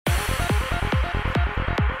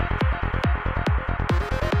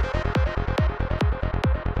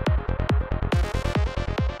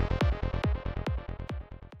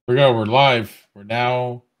we go. We're live. We're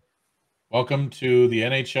now. Welcome to the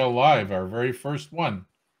NHL Live, our very first one.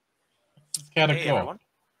 It's kind of Hey, cool. everyone.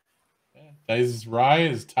 This is Rye,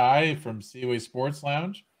 is Ty from Seaway Sports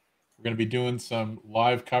Lounge. We're going to be doing some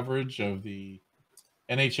live coverage of the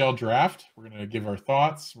NHL draft. We're going to give our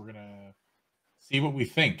thoughts. We're going to see what we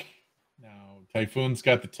think. Now, Typhoon's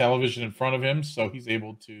got the television in front of him, so he's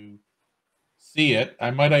able to see it.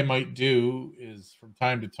 I might do is from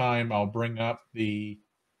time to time I'll bring up the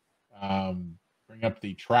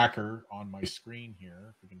tracker on my screen here.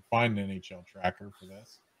 If we can find an NHL tracker for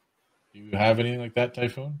this. Do you have anything like that,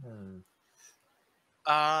 Typhoon? Or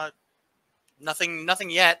Nothing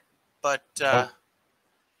yet, but Oh.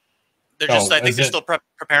 they're just. I think they're still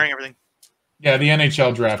preparing everything. Yeah, the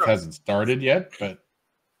NHL draft hasn't started yet, but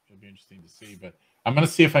it'll be interesting to see. But I'm gonna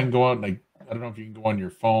see if I can go out. Like, I don't know if you can go on your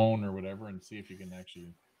phone or whatever and see if you can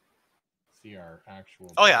actually see our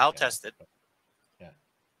actual. Oh yeah, I'll test it. But, yeah.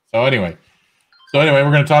 So anyway, we're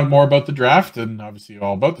going to talk more about the draft and obviously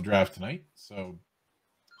all about the draft tonight. So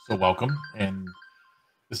welcome. And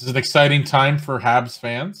this is an exciting time for Habs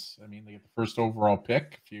fans. I mean, they get the first overall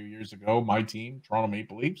pick a few years ago. My team, Toronto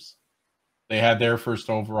Maple Leafs, they had their first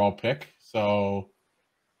overall pick. So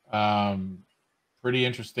pretty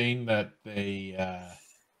interesting that they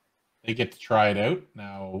get to try it out.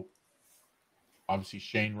 Now, obviously,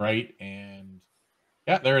 Shane Wright and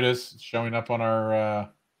yeah, there it is. It's showing up on our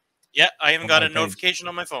yeah, I even got a notification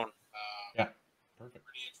on my phone. Yeah, perfect.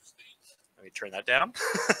 Let me turn that down.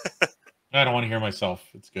 I don't want to hear myself.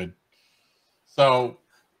 It's good. So,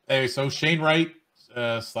 anyway, so Shane Wright,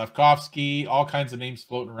 Slavkovsky, all kinds of names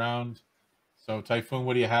floating around. So, Typhoon,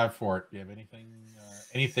 what do you have for it? Do you have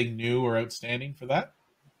anything new or outstanding for that?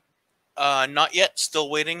 Not yet. Still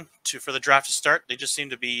waiting for the draft to start. They just seem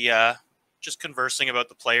to be just conversing about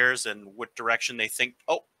the players and what direction they think.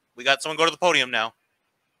 Oh, we got someone go to the podium now.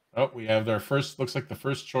 Oh, we have our first. Looks like the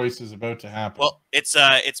first choice is about to happen. Well, it's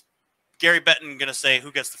Gary Bettman going to say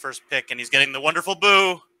who gets the first pick, and he's getting the wonderful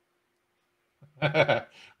boo.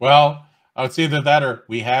 Well, it's either that or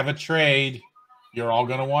we have a trade. You're all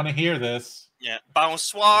going to want to hear this. Yeah.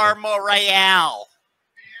 Bonsoir, Montreal.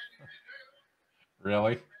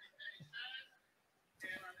 Really?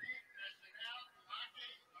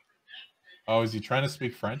 Oh, is he trying to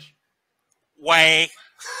speak French? Way.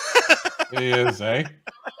 He is, eh?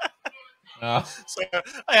 So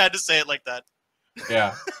I had to say it like that.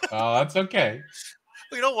 Yeah. Well, that's okay.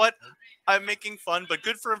 Well, you know what? I'm making fun, but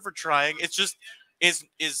good for him for trying. It's just his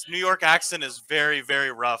New York accent is very,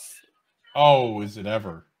 very rough. Oh, is it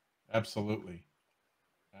ever? Absolutely.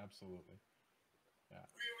 Absolutely. Yeah.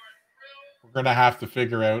 We're going to have to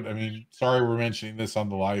figure out, I mean, sorry we're mentioning this on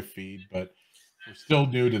the live feed, but we're still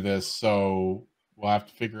new to this, so we'll have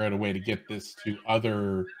to figure out a way to get this to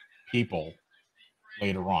other people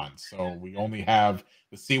later on. So we only have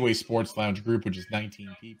the Seaway Sports Lounge group, which is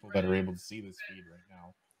 19 people that are able to see this feed right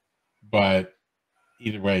now. But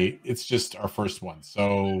either way, it's just our first one.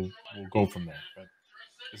 So we'll go from there. But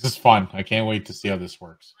this is fun. I can't wait to see how this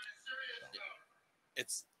works.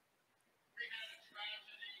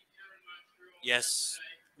 Yes,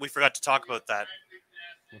 we forgot to talk about that.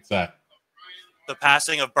 What's that? The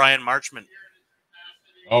passing of Brian Marchment.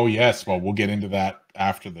 Oh, yes. Well, we'll get into that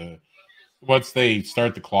after once they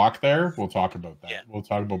start the clock there, we'll talk about that. Yeah. We'll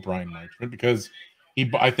talk about Brian Marchment because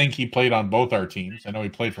I think he played on both our teams. I know he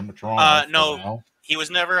played for Toronto. No, he was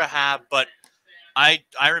never a Hab, but I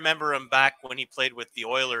remember him back when he played with the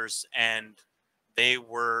Oilers, and it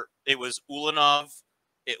was Ulanov,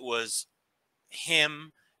 it was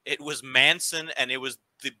him, it was Manson, and it was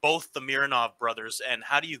both the Mironov brothers. And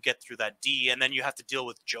how do you get through that D? And then you have to deal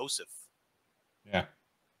with Joseph. Yeah,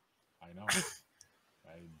 I know.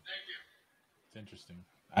 It's interesting.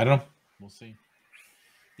 I don't know. We'll see.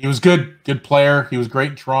 He was good player. He was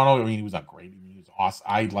great in Toronto. I mean, he was not great. He was awesome.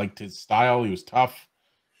 I liked his style. He was tough.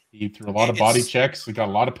 He threw a lot of body checks. He got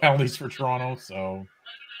a lot of penalties for Toronto. So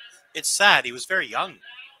it's sad. He was very young.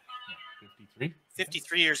 53?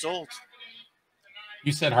 53 years old.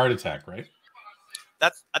 You said heart attack, right?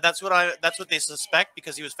 That's what they suspect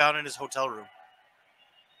because he was found in his hotel room.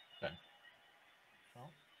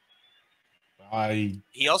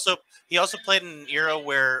 He also played in an era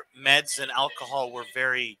where meds and alcohol were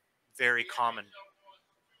very, very common.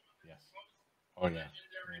 Yes. Oh yeah.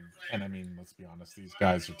 And I mean, let's be honest, these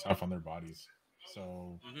guys are tough on their bodies.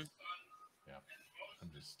 So yeah, I'm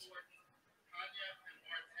just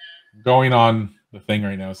going on the thing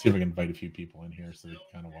right now. See if I can invite a few people in here so they can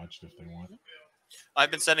kind of watch it if they want.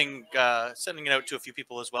 I've been sending it out to a few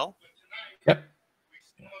people as well. Yep.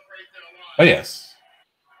 Yeah. But yes.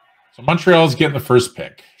 So Montreal's getting the first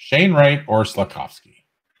pick. Shane Wright or Slavkovsky?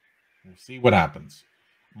 We'll see what happens.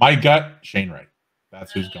 My gut, Shane Wright.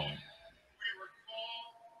 That's who's going.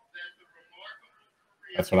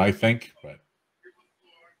 That's what I think, but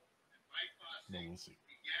we'll see.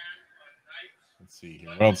 Let's see here.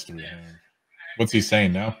 What else do we have? What's he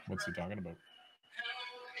saying now? What's he talking about?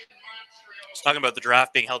 He's talking about the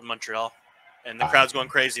draft being held in Montreal, and the crowd's going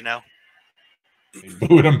crazy now.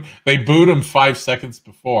 They booed him 5 seconds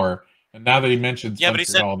before, and now that he mentions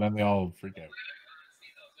Montreal, then they all freak out.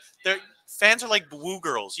 Their fans are like woo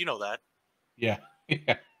girls, you know that. Yeah.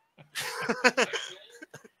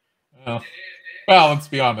 Well, let's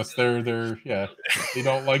be honest. They're they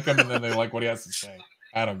don't like him, and then they like what he has to say.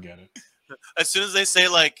 I don't get it. As soon as they say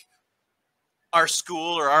like our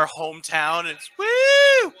school or our hometown, it's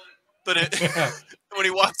woo. But when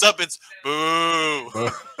he walks up, it's boo.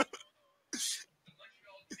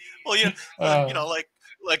 Well, you know, like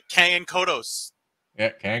Kang and Kodos. Yeah,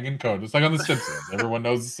 Kang and Kodos. Like on The Simpsons. Everyone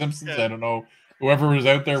knows The Simpsons. Yeah. I don't know. Whoever was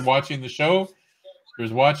out there watching the show,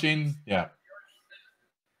 who's watching, yeah.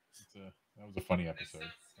 That was a funny episode.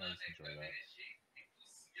 I always enjoy that.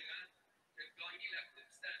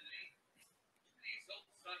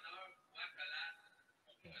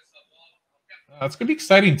 It's going to be an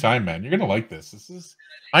exciting time, man. You're going to like this.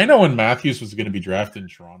 I know when Matthews was going to be drafted in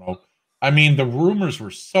Toronto. I mean, the rumors were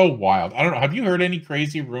so wild. I don't know. Have you heard any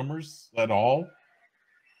crazy rumors at all?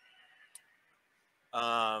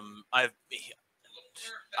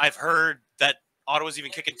 I've heard that Ottawa's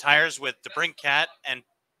even kicking tires with the Brinkcat, and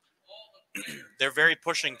they're very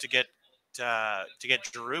pushing to get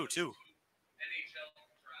Giroux too.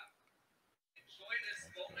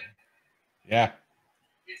 Yeah.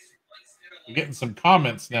 We're getting some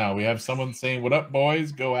comments now. We have someone saying, "What up,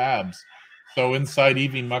 boys? Go Abs." So inside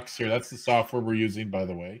Evie Mux here. That's the software we're using, by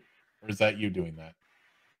the way. Or is that you doing that?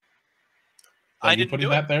 I didn't putting do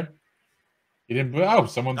that it. There. You didn't. Oh,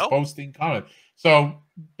 someone's posting comment. So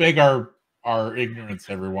big our ignorance,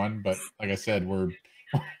 everyone. But like I said, we're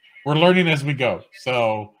learning as we go.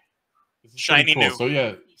 So this is shiny cool. new. So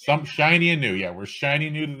yeah, some shiny and new. Yeah, we're shiny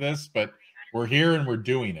new to this, but we're here and we're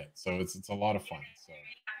doing it. So it's a lot of fun. So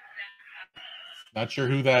not sure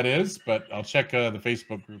who that is, but I'll check the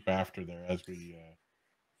Facebook group after there as we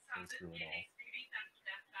go through it all.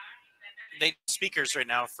 They speakers right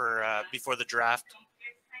now for before the draft.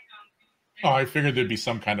 Oh, I figured there'd be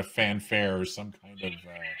some kind of fanfare or some kind of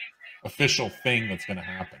official thing that's going to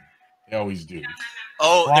happen. They always do.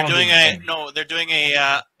 Oh, they're doing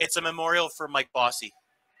it's a memorial for Mike Bossy.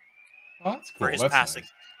 Oh, that's cool. For his that's passing.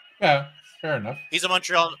 Nice. Yeah, fair enough. He's a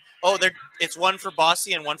Montreal. Oh, it's one for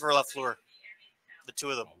Bossy and one for Lafleur. The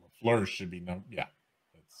two of them. Lafleur should be no. Yeah,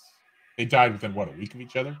 they died within what, a week of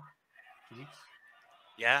each other? 2 weeks.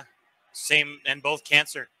 Yeah, same, and both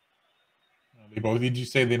cancer. They both. Did you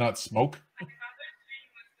say they not smoke?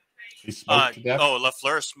 They smoked to death. Oh,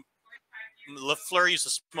 Lafleur used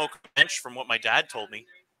to smoke a bench, from what my dad told me.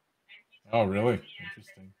 Oh, really?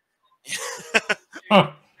 Interesting.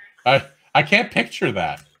 Huh. I can't picture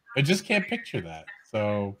that. I just can't picture that.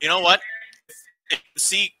 So you know what? If you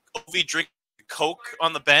see Ovi drink Coke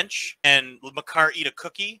on the bench and Makar eat a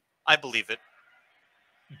cookie, I believe it.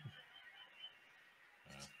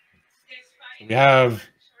 So we have.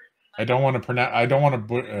 I don't want to pronounce. I don't want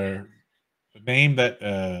to the name that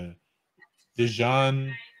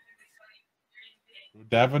Dejan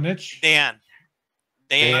Radovanovic.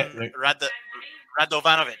 Dejan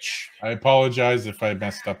Radovanovic. I apologize if I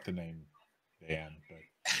messed up the name, Dan. But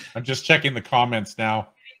I'm just checking the comments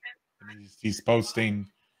now. And he's posting.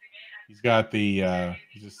 He's got the.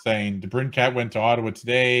 He's just saying the Brinkcat went to Ottawa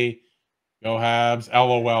today. Go Habs.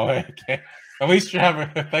 LOL. Okay. At least you're having.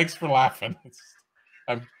 Thanks for laughing.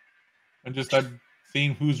 I'm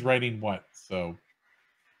seeing who's writing what. So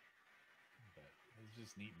it's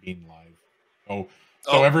just neat being live. So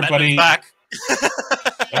everybody. Bettman's back.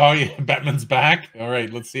 Oh yeah, Bettman's back. All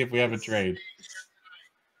right, let's see if we have a trade.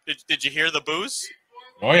 Did you hear the boos?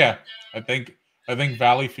 Oh yeah, I think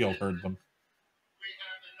Valleyfield heard them.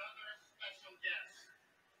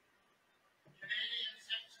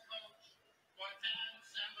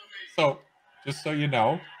 So, just so you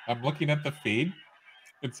know, I'm looking at the feed.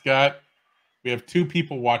 We have 2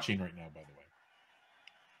 people watching right now, by the way.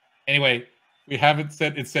 Anyway, we haven't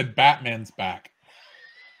said, it said Batman's back.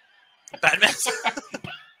 Batman's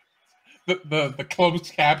the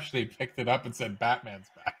closed captioning picked it up and said Batman's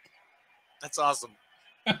back. That's awesome.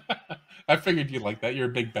 I figured you'd like that. You're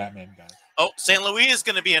a big Batman guy. Oh, St. Louis is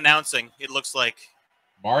going to be announcing, it looks like.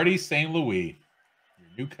 Marty St. Louis, your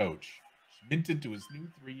new coach, minted to his new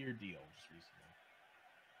 3-year deal just recently.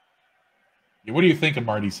 Yeah, what do you think of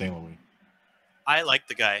Marty St. Louis? I like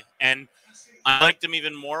the guy, and I liked him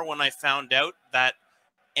even more when I found out that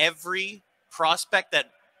every prospect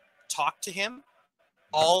that talked to him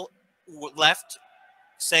all left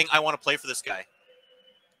saying, "I want to play for this guy."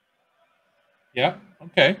 Yeah.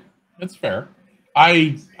 Okay. That's fair.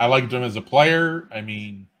 I liked him as a player. I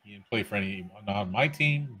mean, he didn't play for anyone on my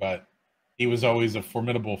team, but he was always a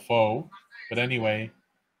formidable foe. But anyway,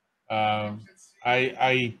 I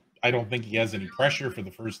don't think he has any pressure for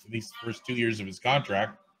these first 2 years of his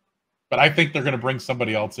contract. But I think they're going to bring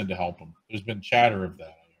somebody else in to help him. There's been chatter of that.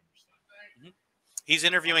 I understand. He's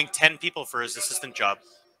interviewing 10 people for his assistant job.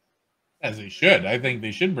 As they should. I think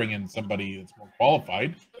they should bring in somebody that's more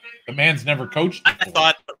qualified. The man's never coached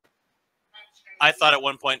before. I thought at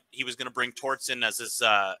one point he was going to bring Torts in as his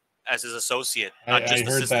associate, not just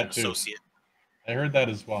assistant associate. I heard that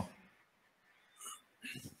as well.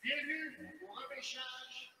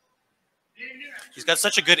 He's got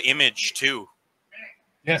such a good image too.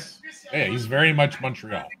 Yes, yeah, he's very much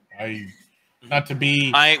Montreal. We had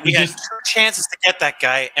 2 chances to get that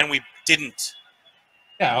guy, and we didn't.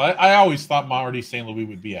 Yeah, I always thought Marty St. Louis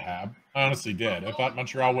would be a Hab. I honestly did. I thought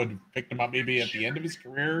Montreal would have picked him up maybe at the end of his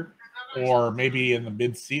career, or maybe in the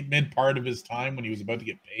mid part of his time when he was about to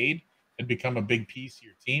get paid and become a big piece of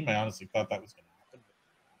your team. I honestly thought that was going to happen.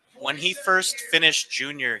 When he first finished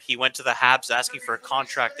junior, he went to the Habs asking for a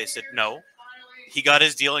contract. They said no. He got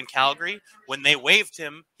his deal in Calgary. When they waived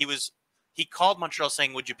him, he called Montreal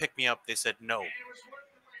saying, "Would you pick me up?" They said no.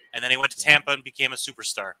 And then he went to Tampa and became a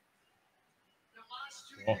superstar.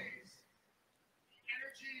 Cool.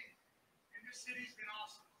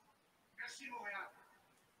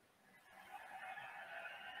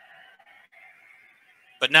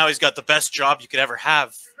 But now he's got the best job you could ever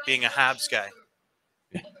have, being a Habs guy.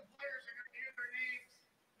 Yeah.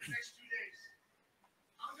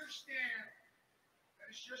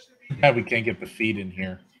 Yeah, we can't get the feed in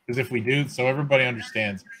here. Because if we do, so everybody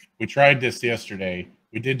understands, we tried this yesterday.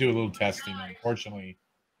 We did do a little testing. Unfortunately,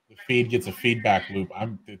 the feed gets a feedback loop. I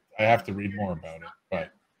have to read more about it.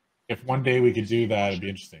 But if one day we could do that, it'd be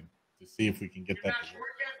interesting to see if we can get that to work.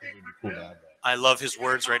 It would be cool to have that. I love his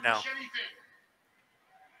words right now.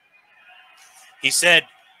 He said,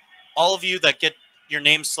 "All of you that get your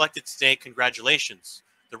name selected today, congratulations.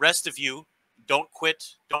 The rest of you, don't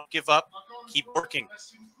quit, don't give up, keep working."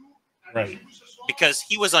 Right. Because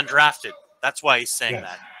he was undrafted. That's why he's saying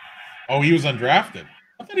that. Oh, he was undrafted?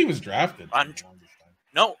 I thought he was drafted.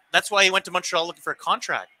 No, that's why he went to Montreal looking for a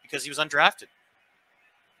contract, because he was undrafted.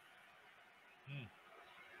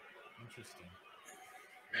 Interesting.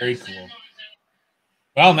 Very cool.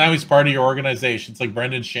 Well, now he's part of your organization. It's like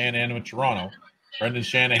Brendan Shanahan with Toronto. Brendan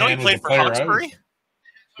Shanahan was a player. Hawkesbury?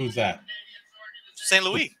 Who's that? St.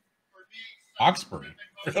 Louis. Hawkesbury?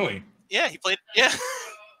 Really? Yeah, he played. Yeah.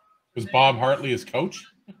 Was Bob Hartley his coach?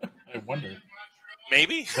 I wonder.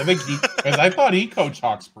 Maybe. I think because I thought he coached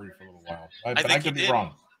Hawkesbury for a little while. But I could be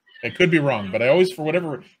wrong. I could be wrong. But I always, for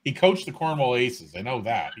whatever, he coached the Cornwall Aces. I know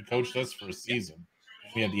that. He coached us for a season.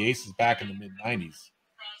 We had the Aces back in the mid-90s.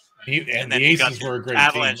 And the Aces were a great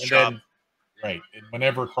Avalanche team. job. Right. And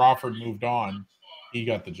whenever Crawford moved on, he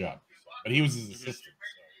got the job. But he was his assistant.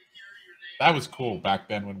 So that was cool back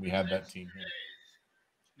then when we had that team here.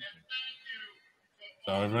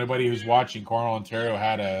 So everybody who's watching, Cornwall, Ontario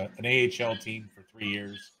had an AHL team for 3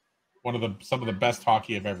 years. Some of the best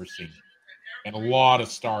hockey I've ever seen. And a lot of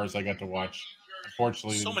stars I got to watch.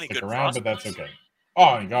 Unfortunately, they didn't stick around, but that's okay.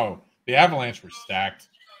 Oh, you go. The Avalanche were stacked.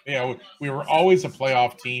 Yeah, we were always a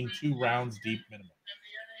playoff team, 2 rounds deep minimum.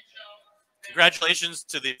 Congratulations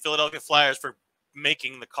to the Philadelphia Flyers for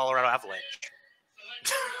making the Colorado Avalanche.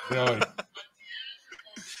 Really?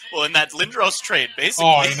 Well, in that Lindros trade, basically.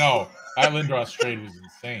 Oh, I know. That Lindros trade was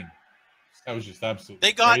insane. That was just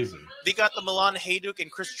absolutely crazy. They got the Milan Hajduk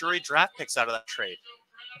and Chris Drury draft picks out of that trade.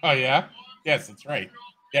 Oh, yeah? Yes, that's right.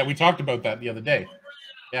 Yeah, we talked about that the other day.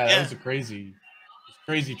 Yeah, that was a crazy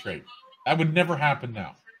trade. That would never happen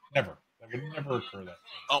now. Never. That would never occur. That.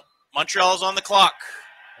 Oh, Montreal's on the clock.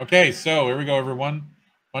 Okay, so here we go, everyone.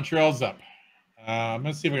 Montreal's up. I'm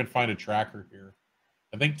going to see if I can find a tracker here.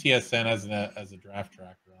 I think TSN has a draft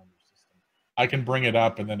tracker on their system. I can bring it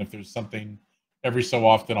up, and then if there's something every so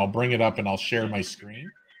often, I'll bring it up and I'll share my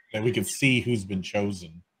screen that we can see who's been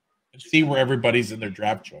chosen and see where everybody's in their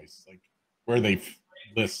draft choice, like where they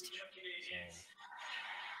list. So,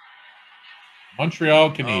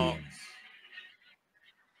 Montreal Canadiens. Oh.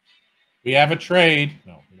 We have a trade.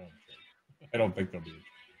 No, we don't have a trade. I don't think there'll be a trade.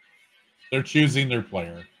 They're choosing their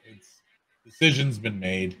player. Decision's been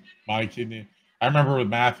made. I remember with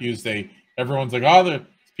Matthews, everyone's like,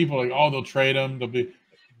 people are like, they'll trade him. No, we're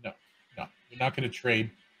not going to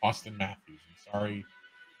trade Austin Matthews. I'm Sorry.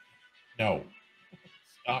 No.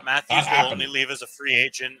 Not Matthews will happening. only leave as a free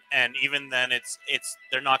agent, and even then, it's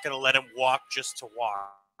they're not going to let him walk just to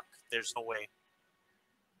walk. There's no way.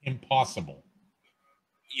 Impossible.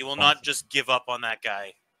 You will not just give up on that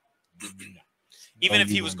guy. No. Even No, if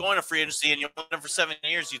he was going to free agency and you owned him for 7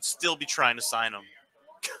 years, you'd still be trying to sign him.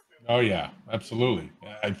 Oh yeah, absolutely.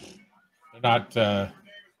 They're not going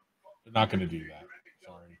to do that.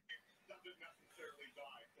 Sorry.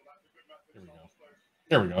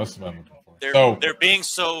 Here we go. That's what I'm looking for. They're being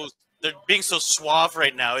so suave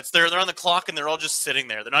right now. They're on the clock and they're all just sitting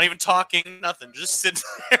there. They're not even talking, nothing. Just sitting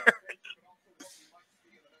there.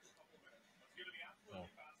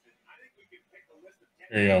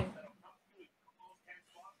 There you go.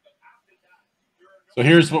 So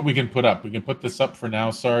here's what we can put up. We can put this up for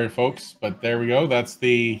now. Sorry, folks, but there we go. That's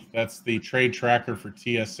the trade tracker for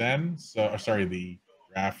TSN. So sorry, the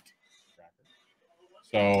draft tracker.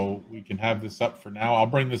 So we can have this up for now. I'll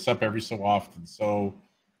bring this up every so often. So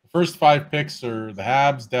the first 5 picks are the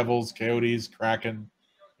Habs, Devils, Coyotes, Kraken,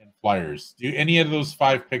 and Flyers. Do any of those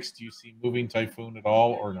 5 picks do you see moving Typhoon at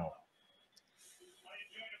all, or no?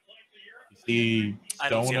 You see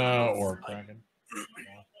Stona or Kraken?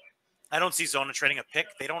 I don't see Zona trading a pick.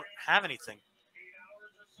 They don't have anything.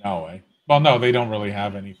 No way. Well, no, they don't really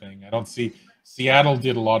have anything. I don't see. Seattle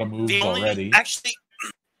did a lot of moves already. Actually,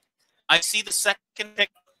 I see the second pick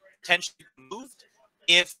potentially moved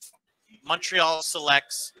if Montreal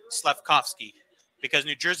selects Slafkovsky, because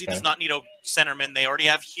New Jersey does not need a centerman. They already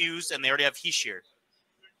have Hughes and they already have Hischier.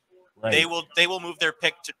 Right. They will move their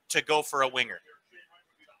pick to go for a winger.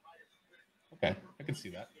 Okay, I can see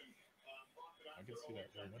that. I can see that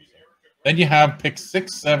very much so. Then you have picks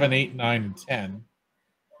 6, 7, 8, 9, and 10.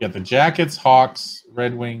 You got the Jackets, Hawks,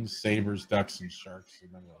 Red Wings, Sabres, Ducks, and Sharks.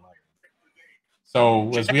 And then 11.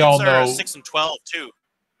 So Jackets, as we all know, 6 and 12 too.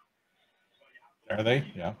 Are they?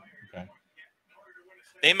 Yeah. Okay.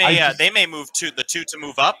 They may move to the 2 to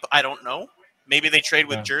move up. I don't know. Maybe they trade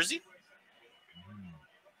with Jersey.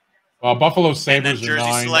 Well, Buffalo Sabres are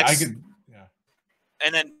 9. Selects,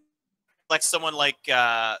 and then like someone like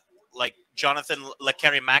Jonathan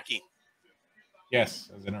Lekkerimäki.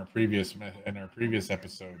 Yes, as in our previous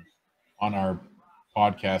episode on our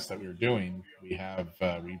podcast that we were doing, we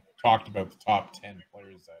talked about the top 10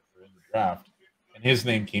 players that were in the draft, and his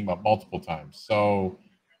name came up multiple times. So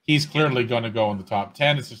he's clearly going to go in the top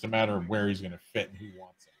 10. It's just a matter of where he's going to fit and who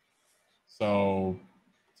wants him. So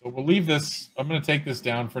we'll leave this. I'm going to take this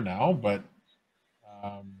down for now, but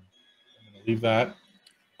I'm going to leave that.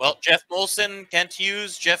 Well, Jeff Molson, Kent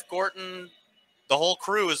Hughes, Jeff Gorton, the whole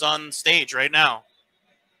crew is on stage right now.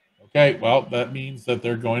 Okay, well, that means that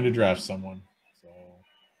they're going to draft someone. So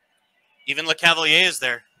even LeCavalier is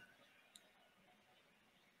there.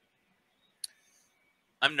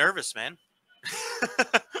 I'm nervous, man.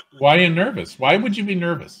 Why are you nervous? Why would you be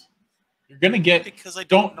nervous? You're going to get because I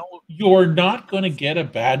don't know. You're not going to get a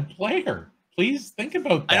bad player. Please think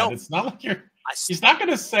about that. It's not like he's not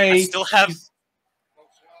going to say. I still have.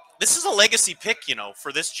 This is a legacy pick,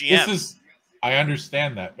 for this GM. I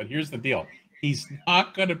understand that, but here's the deal. He's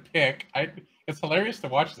not going to pick. It's hilarious to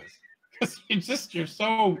watch this because you're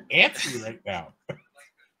so antsy right now.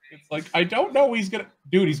 It's like, I don't know. He's going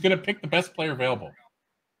to pick the best player available.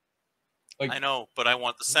 Like, I know, but I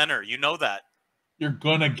want the center. You know that. You're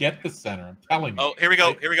going to get the center. I'm telling you. Oh, here we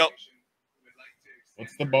go. Here we go.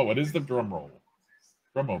 What is the drum roll?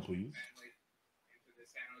 Drum roll, please.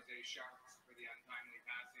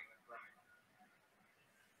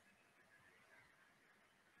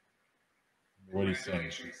 What he's saying.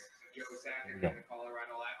 Here we go.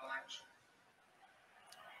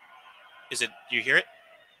 Is it? Do you hear it?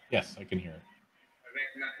 Yes, I can hear it.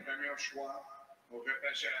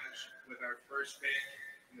 With our first pick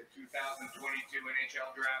in the 2022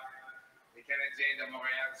 NHL draft, the Canadiens de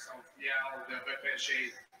Montréal sont fiers de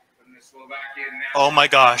repêcher from the Slovakian national. Oh my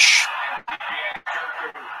gosh!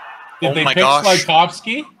 Did they pick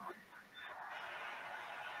Slafkovsky?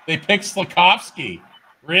 They picked Slafkovsky.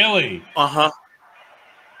 Really? Uh-huh.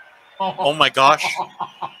 Oh my gosh.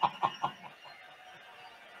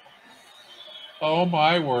 Oh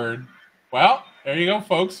my word. Well, there you go,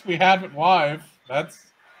 folks. We have it live.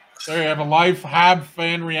 There you have a live Hab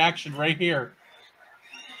fan reaction right here.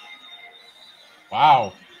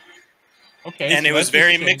 Wow. Okay. And it was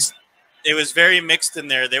very mixed. It was very mixed in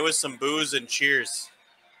there. There was some boos and cheers.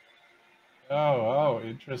 Oh,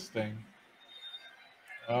 interesting.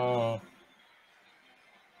 Oh.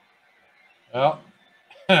 Well,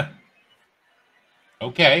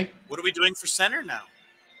 okay. What are we doing for center now?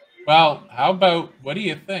 Well, how about, what do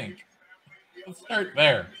you think? Let's start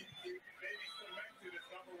there.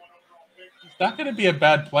 not going to be a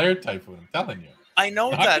bad player, Typhoon. I'm telling you. I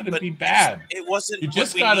know Not that, going to but be bad. it wasn't. You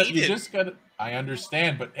just what we gotta. You needed. just gotta. I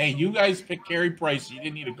understand, but hey, you guys picked Carey Price. You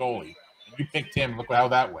didn't need a goalie, and you picked him. Look how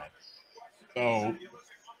that went. So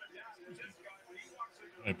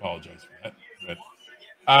I apologize for that, but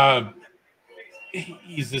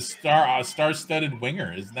he's a star-studded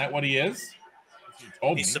winger. Isn't that what he is? That's what you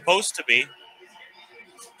told He's me. supposed to be.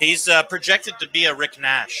 He's projected to be a Rick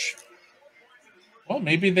Nash. Well,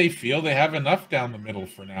 maybe they feel they have enough down the middle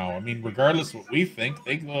for now. I mean, regardless of what we think,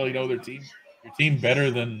 they clearly know your team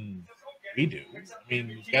better than we do. I mean,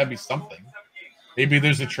 there's got to be something. Maybe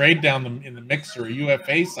there's a trade down in the mix or a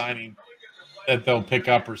UFA signing that they'll pick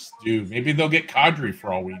up or do. Maybe they'll get Kadri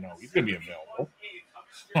for all we know. He's going to be available.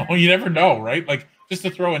 Oh, you never know, right? Like, just to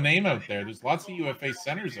throw a name out there, there's lots of UFA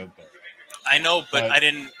centers out there. I know, but I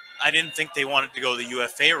didn't think they wanted to go the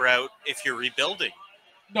UFA route if you're rebuilding.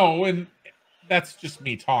 No, and that's just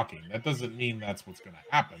me talking. That doesn't mean that's what's going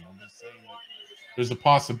to happen. I'm just saying that there's a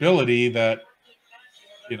possibility that,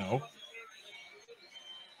 you know,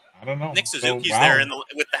 I don't know. Nick Suzuki's there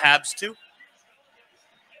with the Habs too.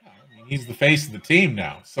 I mean, he's the face of the team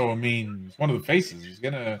now. So, I mean, he's one of the faces.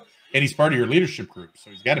 And he's part of your leadership group.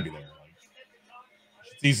 So he's got to be there. Like, you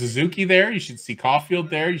should see Suzuki there. You should see Caulfield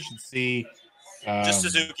there. You should see. Just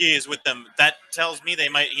Suzuki is with them. That tells me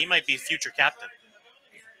he might be future captain.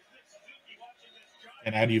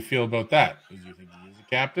 And how do you feel about that? Do you think he is a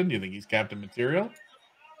captain? Do you think he's captain material?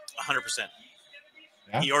 100%.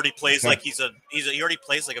 Yeah? He already plays like he already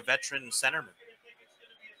plays like a veteran centerman.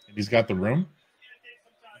 And he's got the room.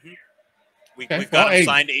 Mm-hmm. We've got him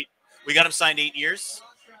signed 8. We got him signed 8 years.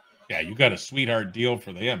 Yeah, you got a sweetheart deal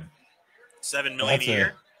for him. $7 million a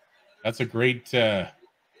year. That's a great.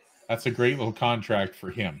 That's a great little contract for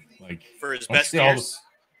him. Like for his best years.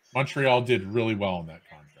 Montreal did really well in that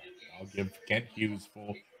contract. I'll give Kent Hughes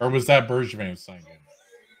full. Or was that Bergevin who signed him?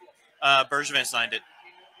 Bergevin signed it.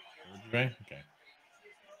 Bergevin? Okay.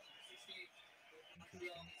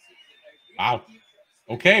 Wow.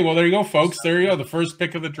 Okay, well, there you go, folks. There you go. The first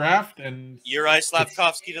pick of the draft. And Juraj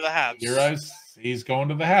Slafkovsky to the Habs. He's going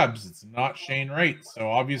to the Habs. It's not Shane Wright. So,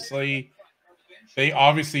 obviously, they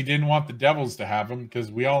didn't want the Devils to have him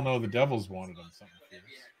because we all know the Devils wanted him. Something fierce.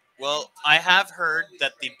 Well, I have heard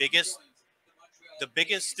that the biggest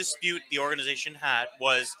dispute the organization had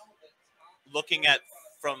was looking at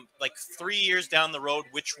from like 3 years down the road,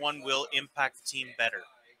 which one will impact the team better.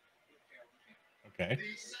 Okay.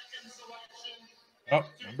 Oh,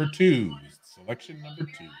 number 2. Selection number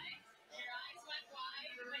 2.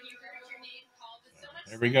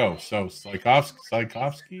 There we go. So Slavkovsky.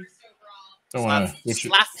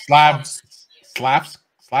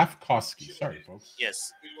 Slavkovsky. Sorry, folks.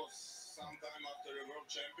 Yes.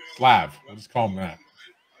 Slav. We'll just call him that.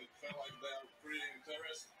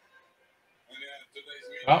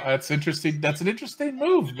 Well, that's interesting. That's an interesting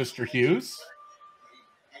move, Mr. Hughes.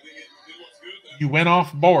 You went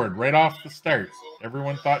off board right off the start.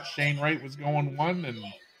 Everyone thought Shane Wright was going 1,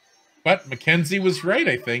 but McKenzie was right,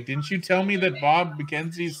 I think. Didn't you tell me that Bob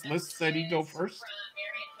McKenzie's list said he'd go first?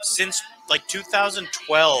 Since like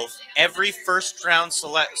 2012, every first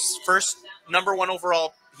number 1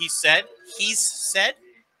 overall he's said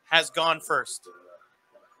has gone first.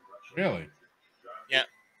 Really? Yeah.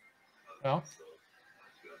 Well.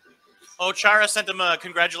 Oh, Chara sent him a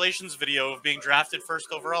congratulations video of being drafted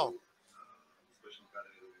first overall.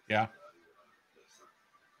 Yeah.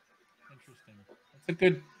 Interesting. That's a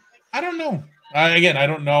good. I don't know. Again, I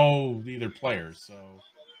don't know either player, so.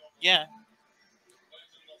 Yeah.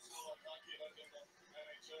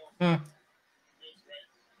 Huh.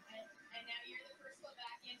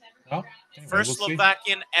 Well, anyway, first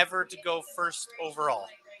Slovakian ever to go first overall.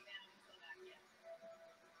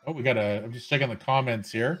 Oh, I'm just checking the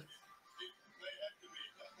comments here.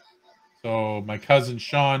 So my cousin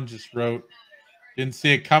Sean just wrote, didn't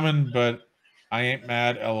see it coming, but I ain't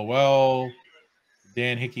mad, LOL.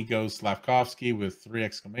 Dan Hickey goes Slavkovsky with 3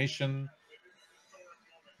 exclamation.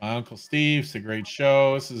 My Uncle Steve, it's a great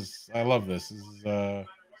show. I love this. This is so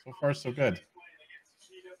far so good.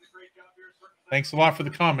 Thanks a lot for the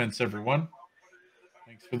comments, everyone.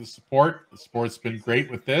 Thanks for the support. The support's been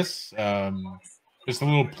great with this. Just a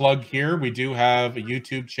little plug here. We do have a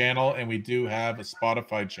YouTube channel and we do have a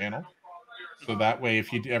Spotify channel. So that way,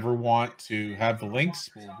 if you ever want to have the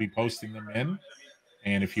links, we'll be posting them in.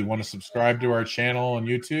 And if you want to subscribe to our channel on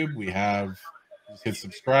YouTube, just hit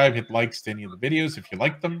subscribe, hit likes to any of the videos if you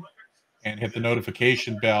like them, and hit the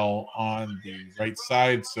notification bell on the right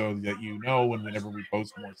side so that you know whenever we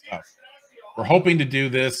post more stuff. We're hoping to do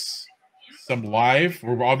this some live.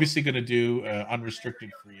 We're obviously going to do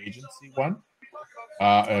unrestricted free agency one.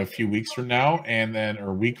 a few weeks from now, and then or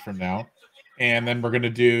a week from now, and then we're gonna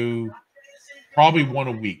do probably one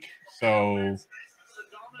a week. So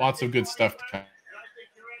lots of good stuff to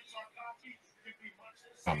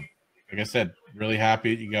come. Like I said, really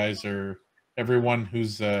happy that you guys are. Everyone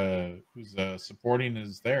who's supporting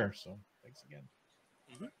is there. So thanks again.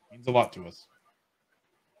 Means a lot to us.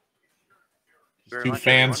 Just two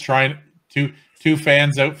fans trying two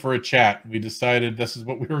fans out for a chat. We decided this is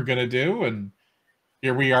what we were going to do, and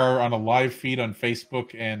here we are on a live feed on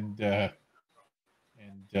Facebook and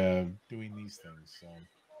doing these things. So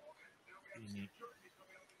unique,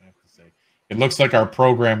 I have to say. It looks like our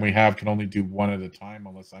program we have can only do one at a time,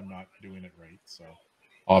 unless I'm not doing it right. So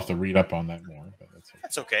I'll have to read up on that more. But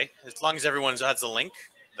that's okay. As long as everyone has the link.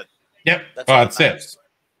 But yep, that's it.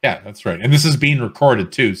 Yeah, that's right. And this is being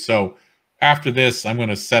recorded too. So after this, I'm going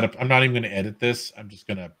to set up. I'm not even going to edit this. I'm just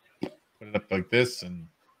going to put it up like this, and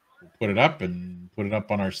we'll put it up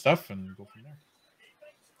on our stuff and go from there.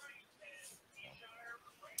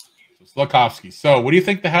 So Slukowski. So what do you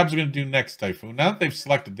think the Habs are going to do next, Typhoon? Now that they've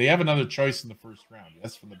selected, they have another choice in the first round.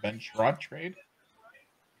 Yes, from the Ben Sherrod trade?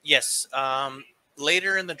 Yes.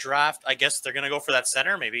 Later in the draft, I guess they're going to go for that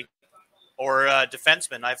center, maybe. Or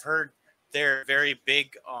defenseman. I've heard they're very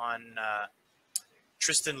big on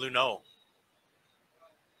Tristan Luneau.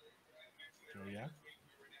 Oh, yeah?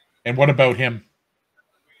 And what about him?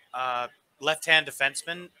 Left-hand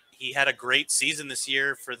defenseman. He had a great season this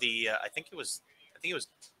year for the I think it was the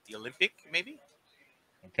Olympic, maybe.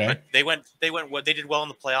 Okay. But they did well in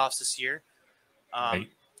the playoffs this year. Right.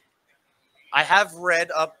 I have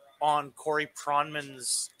read up on Corey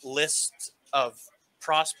Pronman's list of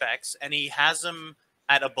prospects, and he has him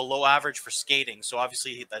at a below average for skating. So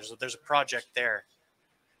obviously there's a project there.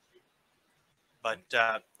 But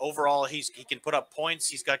overall, he can put up points.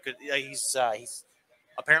 He's got good. He's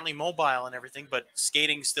apparently mobile and everything, but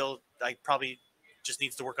skating still, probably just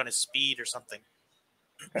needs to work on his speed or something.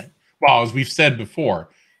 Okay. Well, as we've said before,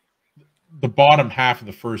 the bottom half of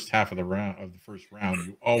the first half of the first round,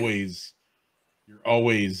 you're always it's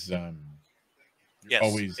always a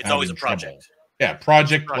project. Trouble. Yeah,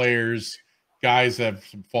 project players, guys have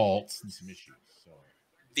some faults and some issues. So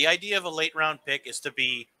the idea of a late round pick is to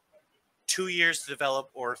be 2 years to develop,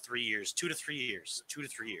 or 3 years, 2 to 3 years, 2 to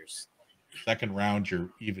 3 years. Second round, you're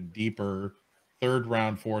even deeper. Third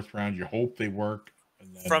round, fourth round, you hope they work.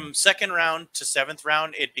 And then from second round to seventh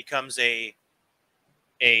round, it becomes a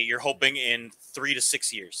you're hoping in 3 to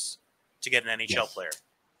 6 years to get an NHL player.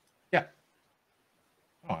 Yeah.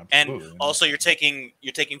 Oh, absolutely. And also you're taking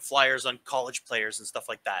flyers on college players and stuff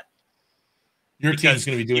like that. Your team's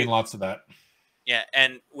going to be doing lots of that. Yeah,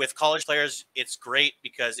 and with college players, it's great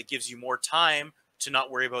because it gives you more time to not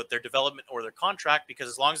worry about their development or their contract, because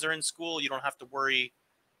as long as they're in school, you don't have to worry.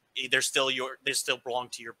 They still belong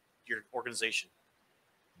to your organization.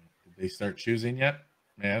 Did they start choosing yet?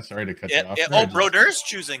 Yeah, sorry to cut you off. Oh, Brodeur's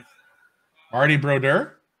choosing. Marty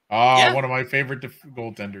Brodeur? Oh, yeah. One of my favorite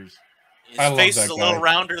goaltenders. His face is a little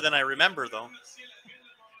rounder than I remember, though.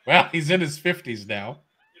 Well, he's in his 50s now.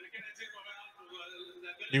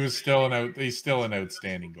 He's still an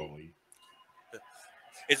outstanding goalie.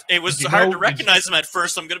 It was hard to recognize him at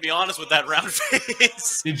first. I'm going to be honest with that round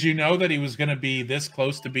face. Did you know that he was going to be this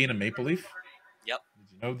close to being a Maple Leaf? Yep.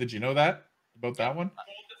 Did you know that about that one?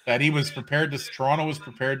 That he was prepared to. Toronto was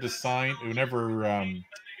prepared to sign whenever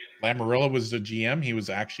Lamoriello was the GM. He was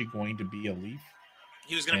actually going to be a Leaf.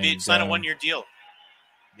 He was going to sign a 1-year deal.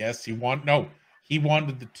 Yes, he wanted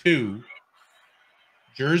the 2.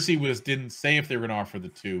 Jersey didn't say if they were going to offer the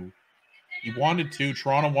 2. He wanted 2.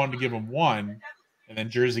 Toronto wanted to give him 1, and then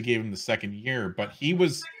Jersey gave him the second year. But he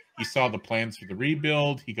saw the plans for the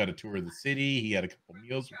rebuild. He got a tour of the city. He had a couple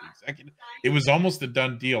meals with the executive. It was almost a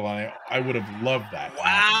done deal, and I would have loved that.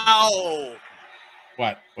 Wow.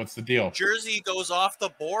 What's the deal? Jersey goes off the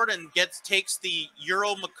board and takes the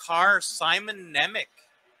Euro Makar Simon Nemec.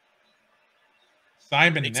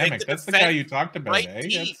 Simon Nemec. That's the guy you talked about,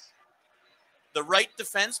 eh? The right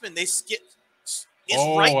defenseman. They skip.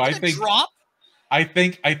 Drop? I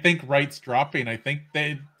think Wright's dropping. I think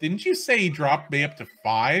didn't you say he dropped me up to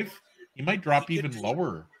 5? He might drop even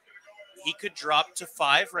lower. He could drop to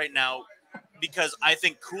 5 right now because I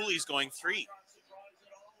think Cooley's going 3.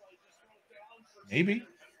 Maybe.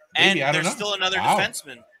 And I don't know. There's still another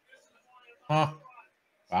defenseman. Huh.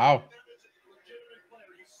 Wow.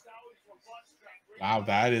 Wow,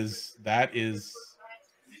 that is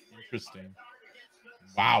interesting.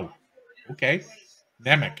 Wow. Okay.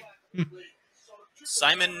 Nemec.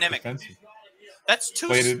 Simon Nemec. Defensive. That's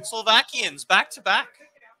 2 Slovakians back to back.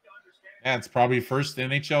 Yeah, it's probably first in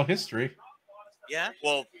NHL history. Yeah.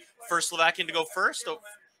 Well, first Slovakian to go first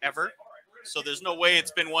ever. So there's no way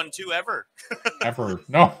it's been 1-2 ever. Ever.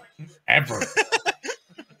 No. Ever.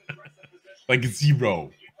 Like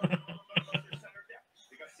 0.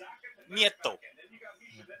 Nieto.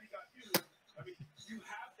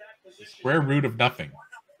 The square root of nothing.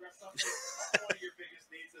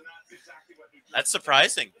 That's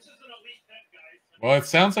surprising. Well, it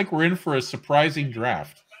sounds like we're in for a surprising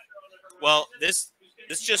draft. Well, this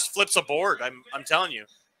just flips a board. I'm telling you.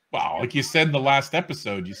 Wow, like you said in the last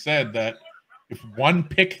episode, you said that if one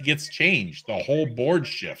pick gets changed, the whole board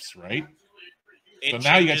shifts, right? It so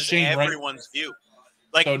now you got changes Shane Wright. Everyone's view.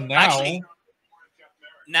 Like So now, actually,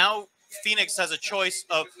 now Phoenix has a choice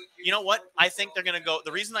of, you know what? I think they're going to go.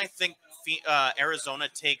 The reason I think Arizona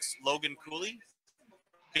takes Logan Cooley,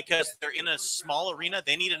 because they're in a small arena.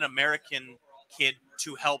 They need an American kid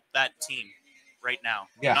to help that team right now.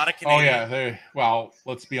 yeah. Not a Canadian. Oh, yeah. Well,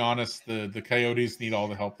 let's be honest. The Coyotes need all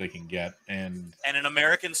the help they can get. And an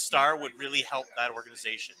American star would really help that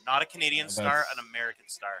organization. Not a Canadian star, an American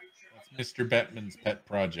star. That's Mr. Bettman's pet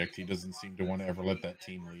project. He doesn't seem to want to ever let that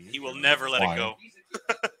team leave. He will never let it go.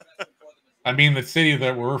 I mean, the city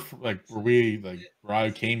that where I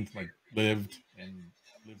came, lived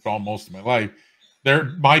all most of my life.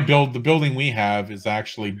 The building we have is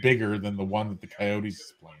actually bigger than the one that the Coyotes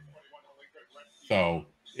is playing in. So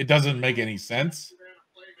it doesn't make any sense,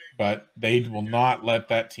 but they will not let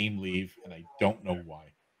that team leave, and I don't know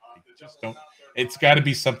why. They just don't. It's got to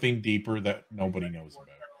be something deeper that nobody knows about.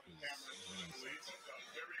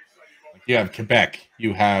 Like you have Quebec,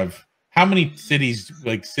 you have how many cities,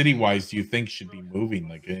 like city-wise, do you think should be moving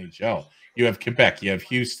like NHL? You have Quebec, you have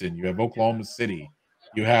Houston, you have Oklahoma City,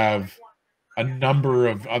 you have a number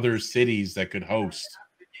of other cities that could host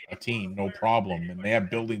a team, no problem, and they have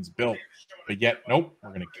buildings built, but yet, nope, we're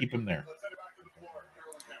going to keep them there.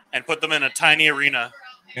 And put them in a tiny arena.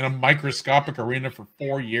 In a microscopic arena for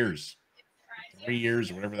 4 years. 3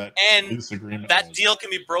 years or whatever that lease agreement that was. Deal can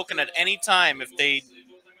be broken at any time if they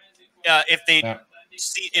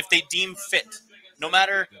deem fit. No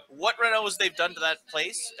matter what renos they've done to that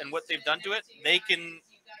place and what they've done to it, they can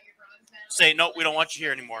say, no, we don't want you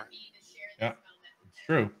here anymore. Yeah, it's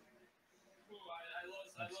true.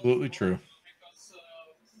 Absolutely true.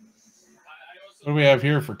 What do we have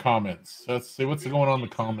here for comments? Let's see what's going on the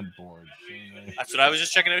comment board. That's what I was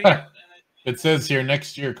just checking out here. It says here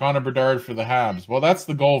next year, Connor Bedard for the Habs. Well, that's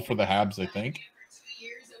the goal for the Habs, I think.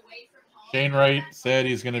 Shane Wright said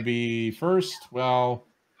he's going to be first. Well,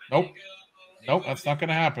 nope. Nope, that's not going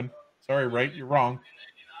to happen. Sorry, Wright, you're wrong.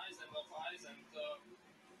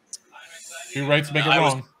 2 rights make it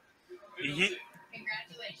wrong.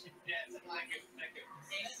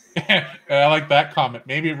 I like that comment.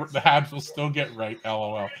 Maybe the Habs will still get right,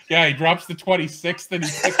 LOL. Yeah, he drops the 26th and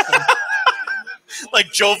he picks him.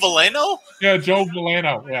 Like Joe Veleno? Yeah, Joe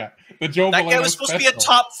Veleno. Yeah. That guy was supposed to be a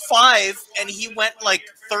top 5, and he went like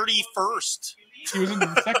 31st. He was in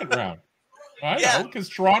the second round. I know, because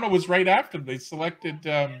Toronto was right after them. They selected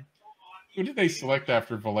who did they select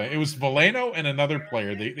after Veleno? It was Veleno and another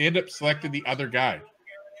player. They ended up selecting the other guy.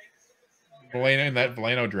 Veleno in that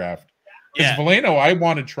Veleno draft. Because Veleno, I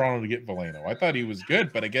wanted Toronto to get Veleno. I thought he was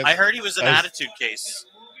good, but I guess I heard he was an attitude case.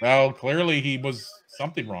 Well, clearly he was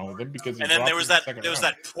something wrong with him because he and then there was that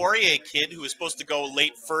Poirier kid who was supposed to go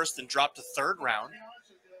late first and drop to 3rd round.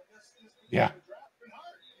 Yeah.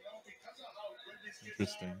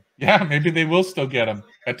 Interesting. Yeah, maybe they will still get him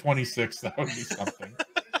at 26. That would be something.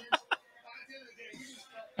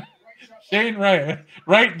 Shane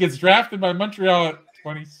Wright gets drafted by Montreal at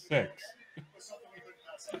 26.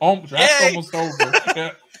 Draft's almost over.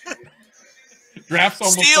 Yeah. Draft's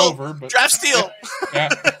almost over. But, draft steal. Yeah.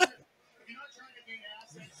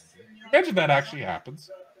 Imagine that actually happens.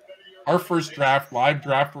 Our first live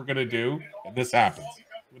draft we're going to do, and this happens.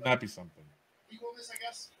 Wouldn't that be something?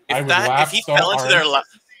 If he fell into their lap.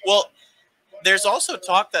 Well, there's also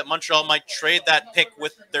talk that Montreal might trade that pick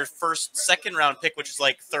with their second round pick, which is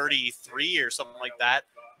like 33 or something like that,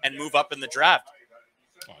 and move up in the draft.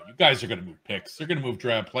 Oh, you guys are going to move picks. They're going to move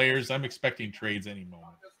draft players. I'm expecting trades any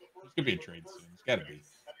moment. There's going to be a trade soon. It's got to be.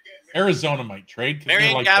 Arizona might trade.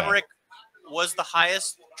 Marian Gaborik was the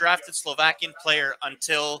highest drafted Slovakian player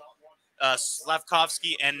until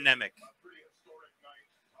Slavkovsky and Nemec.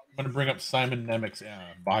 I'm going to bring up Simon Nemec's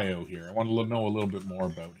bio here. I want to know a little bit more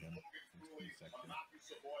about him.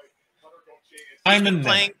 He's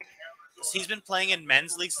been playing in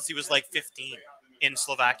men's league since he was like 15 in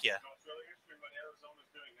Slovakia.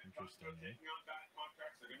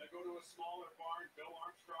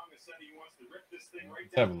 Interesting.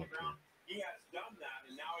 Let's have a look here. He has done that,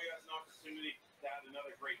 and now he has an opportunity to add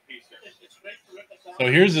another great piece. So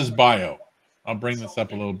here's his bio. I'll bring this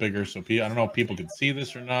up a little bigger so I don't know if people can see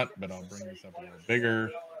this or not, but I'll bring this up a little bigger.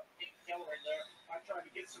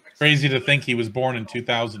 Crazy to think he was born in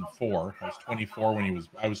 2004. I was 24 when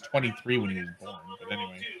I was 23 when he was born. But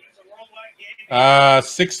anyway,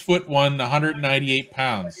 6'1", 198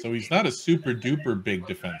 pounds. So he's not a super duper big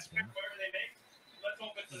defenseman.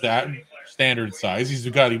 That standard size. He's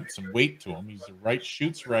got some weight to him. He's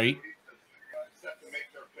shoots right.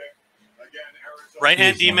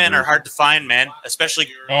 Right-hand D-men are hard to find, man. Especially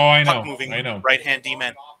puck-moving right-hand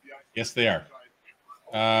D-men. Yes, they are.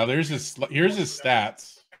 Here's his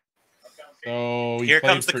stats. So here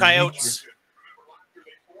comes the Coyotes.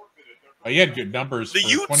 He had good numbers. The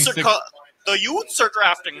Utes are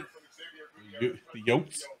drafting. The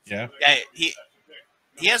Yotes, yeah. Yeah,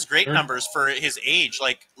 he has great numbers for his age.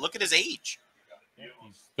 Like, look at his age.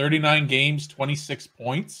 He's 39 games, 26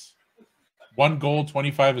 points, 1 goal,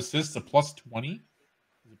 25 assists, a plus 20.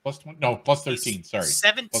 Is it plus 20? No, plus 13. Sorry,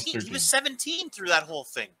 17. Plus 13. He was 17 through that whole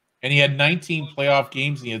thing. And he had 19 playoff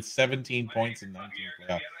games. And he had 17 points in 19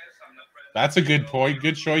 playoffs. That's a good point.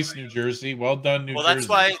 Good choice, New Jersey. Well done, New Jersey. Well, that's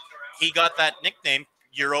why he got that nickname,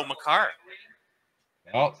 Euro Makar.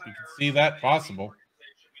 Well, you can see that possible.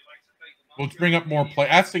 We'll bring up more play.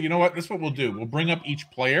 Actually, you know what? This is what we'll do. We'll bring up each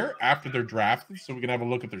player after they're drafted, so we can have a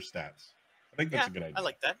look at their stats. I think that's a good idea. I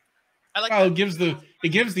like that.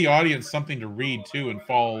 It gives the audience something to read too and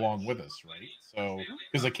follow along with us, right? So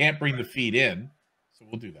because I can't bring the feed in, so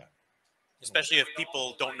we'll do that. Especially if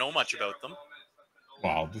people don't know much about them.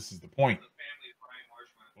 Well, this is the point.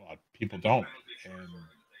 A lot of people don't,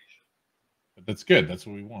 but that's good. That's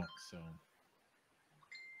what we want. So.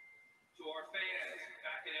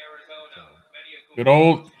 Good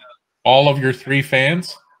old, all of your 3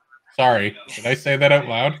 fans. Sorry, did I say that out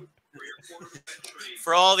loud?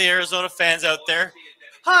 For all the Arizona fans out there,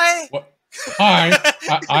 hi. What? Hi,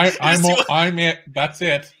 I'm it. That's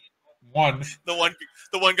it. One. The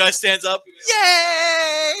one guy stands up.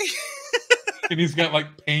 Yay! And he's got like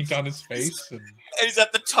paint on his face, and he's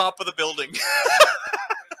at the top of the building.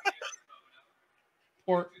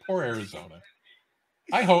 Poor Arizona.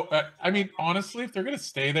 I hope. I mean, honestly, if they're gonna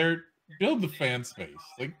stay there, build the fan space.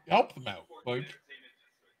 Like, help them out. Like,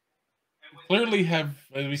 clearly have,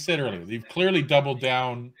 as we said earlier, they've clearly doubled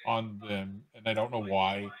down on them, and I don't know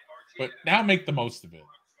why. But now make the most of it.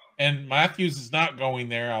 And Matthews is not going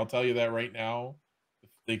there. I'll tell you that right now.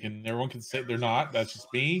 Everyone can say they're not. That's just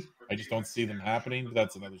me. I just don't see them happening. But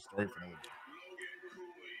that's another story for another day.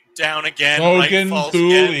 Down again. Logan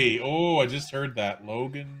Cooley. Oh, I just heard that.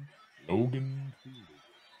 Logan Cooley.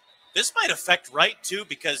 This might affect Wright, too,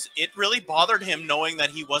 because it really bothered him knowing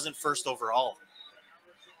that he wasn't first overall.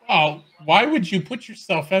 Oh, why would you put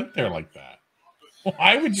yourself out there like that?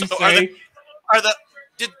 Why would you say...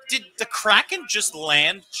 Did the Kraken just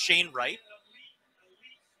land Shane Wright?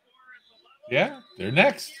 Yeah, they're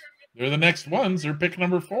next. They're the next ones. They're pick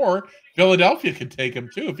number 4. Philadelphia could take him,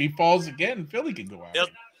 too. If he falls again, Philly can go out.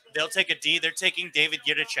 They'll take a D. They're taking David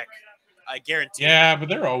Yidachek. I guarantee. Yeah, but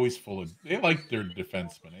they're always full of. They like their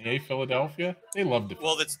defensemen. Philadelphia. They love defensemen.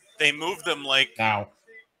 Well, they move them like now.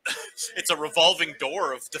 It's a revolving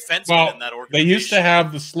door of defensemen in that organization. They used to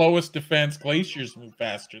have the slowest defense. Glaciers move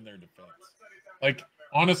faster in their defense. Like,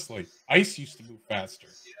 honestly, Ice used to move faster.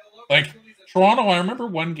 Like Toronto, I remember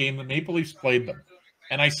one game the Maple Leafs played them,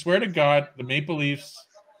 and I swear to God, the Maple Leafs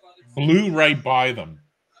blew right by them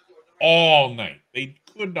all night. They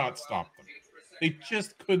could not stop them. They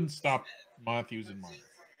just couldn't stop Matthews and Marner.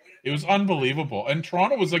 It was unbelievable. And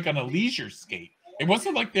Toronto was like on a leisure skate. It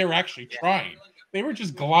wasn't like they were actually trying. They were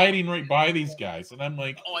just gliding right by these guys. And I'm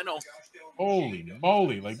like, oh, I know. Holy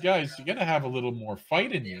moly. Like, guys, you got to have a little more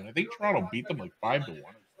fight in you. And I think Toronto beat them like 5-1 or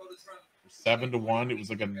 7-1. It was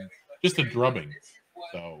like just a drubbing.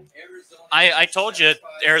 So I told you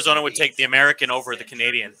Arizona would take the American over the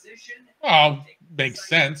Canadian. Well, makes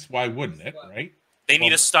sense. Why wouldn't it, right? They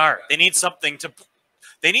need a star. They need something to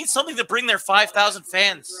bring their 5,000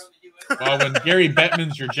 fans. Well, when Gary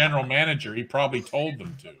Bettman's your general manager, he probably told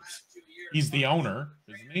them to. He's the owner,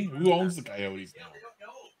 isn't he? Who owns the Coyotes now?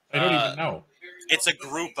 I don't even know. It's a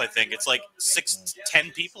group, I think. It's like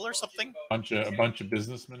 10 people or something. A bunch of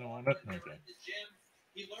businessmen own it. Okay.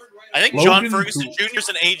 I think John Ferguson Jr. is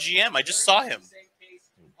an AGM. I just saw him.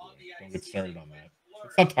 Oh, don't get started on that.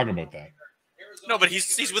 Let's not talk about that. No, but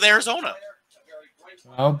he's with Arizona.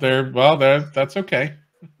 Well, that's okay.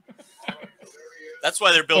 That's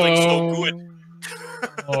why they're building so good.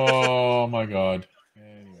 Oh my God.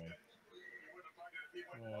 Anyway.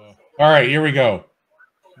 All right, here we go.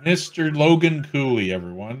 Mr. Logan Cooley,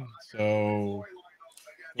 everyone. So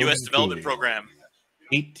U.S. Development Program.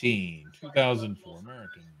 18, 2004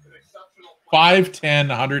 American. 5'10",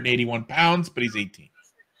 181 pounds, but he's 18.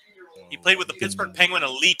 So He played with the Pittsburgh Penguin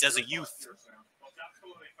Elite as a youth.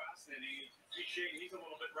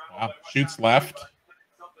 Wow. Shoots left.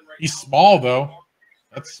 He's small though.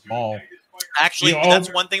 That's small. Actually,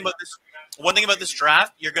 that's one thing about this. One thing about this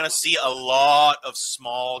draft, you're going to see a lot of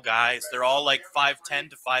small guys. They're all like 5'10"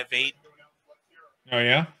 to 5'8". Oh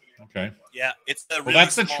yeah. Okay. Yeah, it's the well, really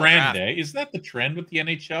that's the small trend, draft. eh? Isn't that the trend with the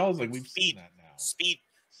NHL? It's like we've seen that now. Speed.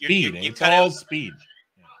 Speed. You It's cut all out, speed.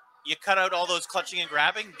 You cut out all those clutching and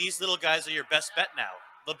grabbing. These little guys are your best bet now.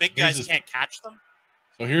 The big guys can't catch them.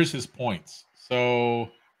 So here's his points.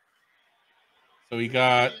 So he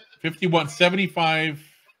got 51, 75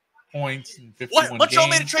 points in 51 What? Montreal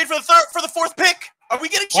made a trade for the fourth pick. Are we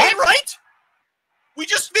getting Shane right? We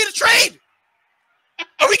just made a trade.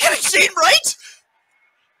 Are we getting Shane right?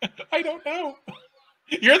 I don't know.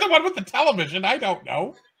 You're the one with the television. I don't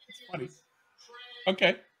know. It's funny.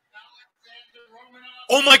 Okay.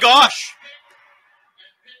 Oh my gosh.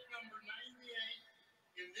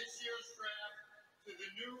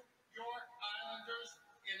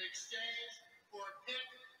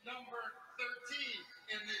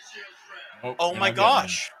 Oh my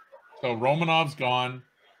gosh. So Romanov's gone.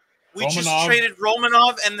 We just traded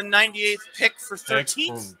Romanov and the 98th pick for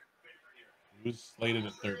 13th. He was slated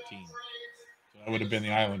at 13. So that would have been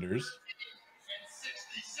the Islanders.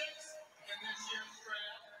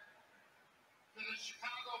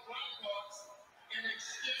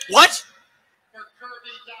 What?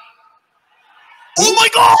 Oh my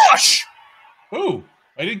gosh! Ooh,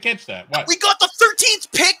 I didn't catch that. What? We got the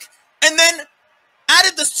 13th pick and then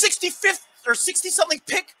added the 65th or 60-something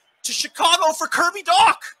pick to Chicago for Kirby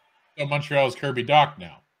Dach. So Montreal's Kirby Dach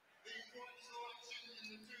now.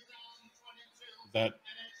 Is that?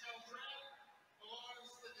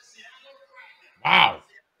 Wow.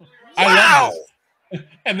 I love this.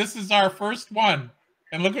 And this is our first one.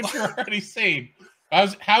 And look what you're already saying.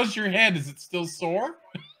 How's your head? Is it still sore?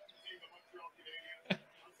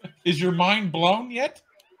 Is your mind blown yet?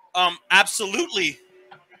 Absolutely.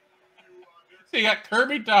 So you got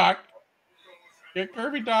Kirby Dach. You got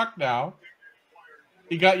Kirby Dach now.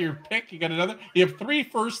 You got your pick. You got another. You have 3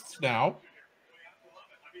 firsts now.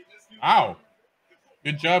 Wow.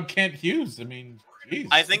 Good job, Kent Hughes. I mean, geez.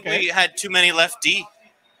 I think we had too many left D.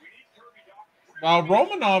 Well,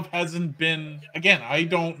 Romanov hasn't been. Again, I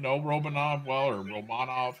don't know Romanov well, or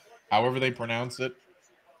Romanov, however they pronounce it.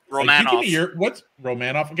 Romanov. What's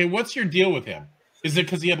Romanov? Okay, what's your deal with him? Is it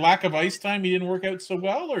because he had lack of ice time, he didn't work out so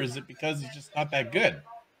well, or is it because he's just not that good?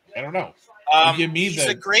 I don't know. He's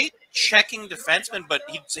a great checking defenseman, but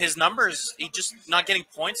his numbers, he's just not getting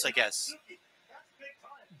points, I guess.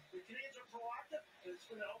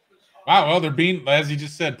 Wow, well, they're being, as he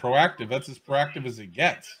just said, proactive. That's as proactive as it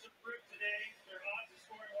gets.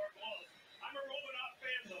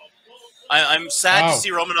 I'm sad to see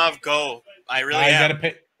Romanov go. I really am. You gotta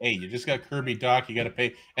pay. Hey, you just got Kirby Dach. You got to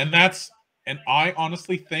pay, and I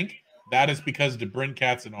honestly think that is because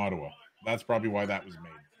DeBrincat's in Ottawa. That's probably why that was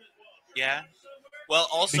made. Yeah. Well,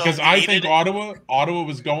 also because I think Ottawa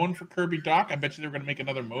was going for Kirby Dach. I bet you they're going to make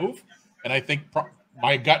another move, and I think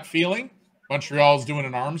my gut feeling, Montreal's doing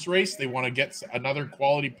an arms race. They want to get another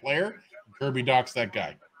quality player. Kirby Dach's that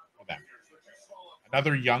guy for them.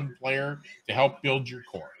 Another young player to help build your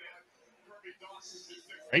core.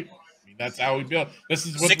 Right? I mean, that's how we build. This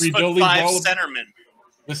is what rebuilding is all about. Centerman.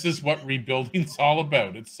 This is what rebuilding's all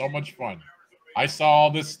about. It's so much fun. I saw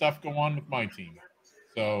all this stuff go on with my team.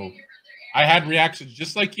 So I had reactions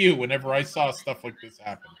just like you whenever I saw stuff like this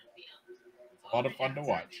happen. It's a lot of fun to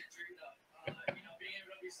watch.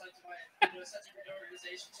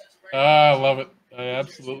 I love it. I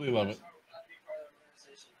absolutely love it.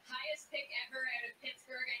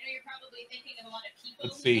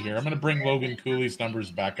 Let's see here. I'm going to bring Logan Cooley's numbers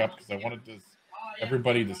back up because I wanted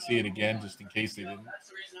everybody to see it again just in case they didn't.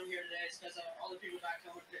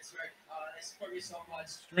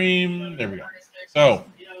 Stream. There we go. So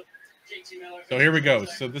here we go.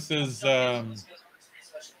 So this is. Well, Logan,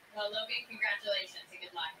 congratulations and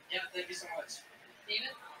good luck. Yeah, thank you so much. David?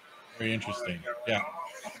 Very interesting. Yeah.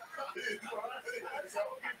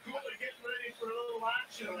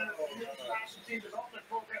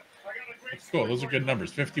 That's cool. Those are good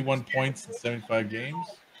numbers. 51 points in 75 games.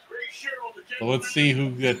 So let's see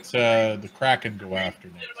who gets the Kraken go after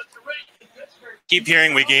next. Keep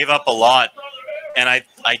hearing we gave up a lot, and I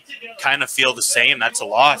kind of feel the same. That's a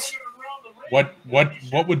lot. What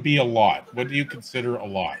would be a lot? What do you consider a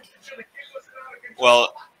lot?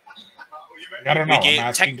 Well, I don't know. I'm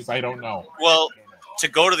asking because I don't know. Well, to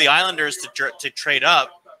go to the Islanders to trade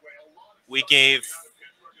up, we gave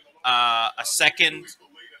a second,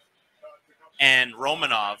 and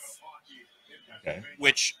Romanov, Okay.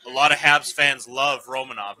 which a lot of Habs fans love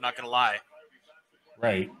Romanov, not going to lie.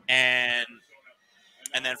 Right. And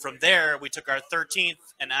then from there, we took our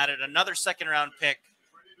 13th and added another second-round pick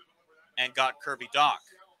and got Kirby Dach.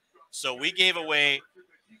 So we gave away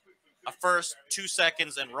a first, 2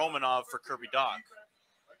 seconds, and Romanov for Kirby Dach.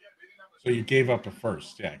 So you gave up a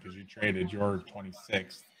first, yeah, because you traded your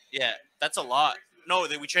 26th. Yeah, that's a lot. No,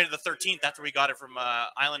 we traded the 13th after we got it from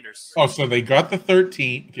Islanders. Oh, so they got the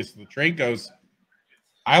 13th because the trade goes.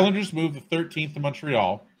 Islanders move the 13th to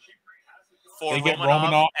Montreal. For They get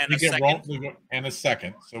Romanov and they a get second. and a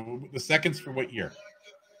second. So the seconds for what year?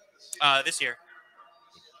 This year.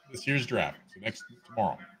 This year's draft. So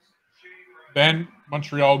tomorrow. Then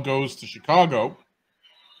Montreal goes to Chicago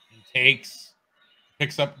and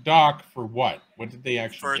picks up Dach for what? What did they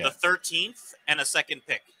actually get? For the 13th and a second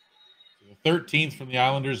pick. So the 13th from the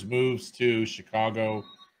Islanders moves to Chicago,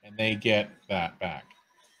 and they get that back.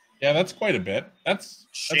 Yeah, that's quite a bit. That's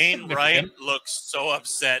Shane Wright looks so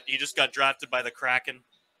upset. He just got drafted by the Kraken.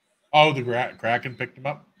 Oh, the Kraken picked him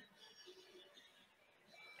up?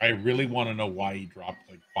 I really want to know why he dropped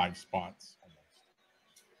like 5 spots almost.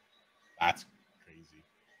 That's crazy.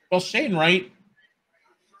 Well, Shane Wright,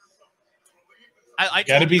 I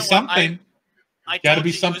got to be something. Got to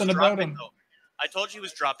be something about him. Though. I told you he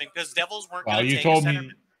was dropping because Devils weren't Well, going to you take told a me.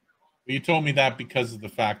 centerman. You told me that because of the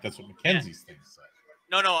fact that's what Mackenzie's thing said.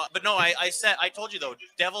 I told you though,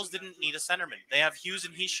 Devils didn't need a centerman. They have Hughes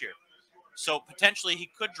and Heishier. So potentially he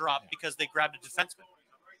could drop because they grabbed a defenseman.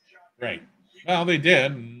 Right. Well, they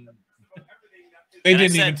did. They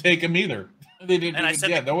didn't even take him either. They didn't.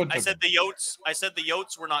 And no one took I said him. the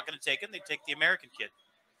Yotes were not going to take him. They'd take the American kid.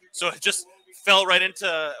 So it just fell right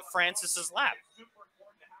into Francis's lap.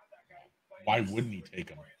 Why wouldn't he take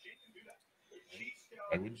him?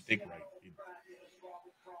 Why wouldn't you take Wright?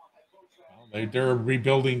 Well, they're a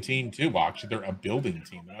rebuilding team too. Well, actually, they're a building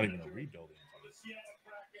team. They're not even a rebuilding team.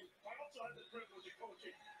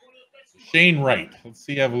 Shane Wright. Let's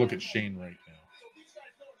see. Have a look at Shane Wright now.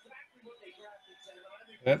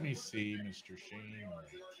 Let me see, Mr. Shane Wright.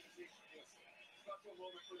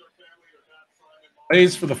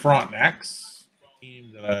 Plays for the Frontenacs, a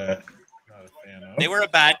team that I'm not a fan of. They were a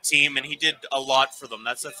bad team, and he did a lot for them.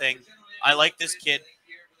 That's the thing. I like this kid.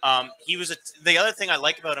 The other thing I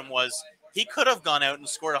like about him was he could have gone out and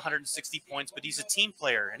scored 160 points, but he's a team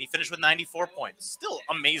player, and he finished with 94 points. Still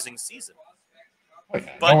amazing season. Oh,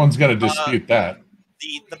 yeah. But, no one's going to dispute that.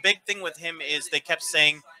 The big thing with him is they kept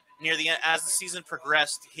saying near the end, as the season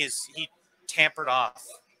progressed, he tampered off.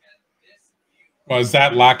 Well, is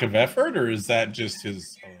that lack of effort, or is that just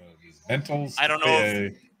his mental? I don't know.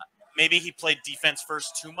 Maybe he played defense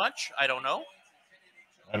first too much. I don't know.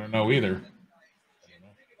 I don't know either.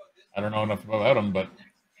 I don't know enough about him, but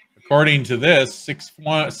according to this, 6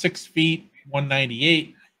 feet,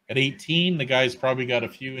 198 at 18. The guy's probably got a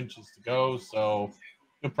few inches to go, so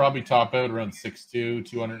he'll probably top out around 6'2", 220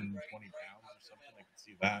 pounds or something. I can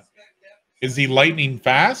see that. Is he lightning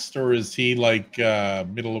fast, or is he like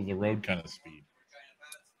middle of the road kind of speed?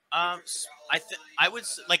 I would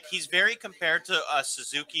like he's very compared to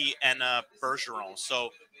Suzuki and Bergeron, so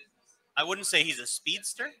I wouldn't say he's a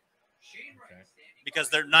speedster because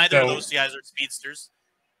they're neither of those guys are speedsters.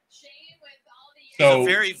 So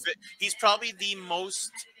he's probably the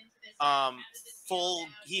most full.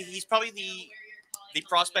 He's probably the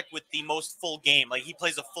prospect with the most full game. Like he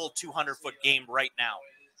plays a full 200-foot game right now.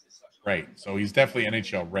 Right. So he's definitely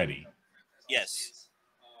NHL ready. Yes.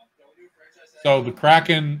 So the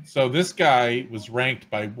Kraken, so this guy was ranked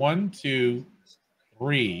by 1, 2,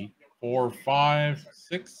 3, 4, 5,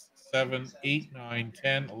 6, 7, 8, 9,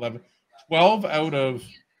 10, 11, 12 out of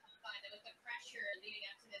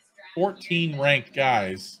 14 ranked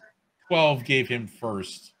guys. 12 gave him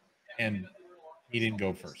first, and he didn't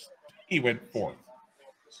go first. He went fourth.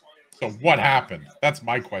 So what happened? That's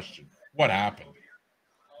my question. What happened?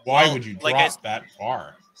 Why would you drop that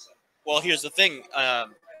far? Well, here's the thing.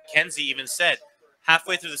 Kenzie even said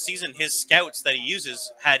halfway through the season, his scouts that he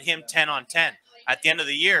uses had him 10 on 10. At the end of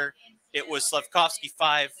the year, it was Slavkovsky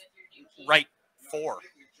 5, Wright 4.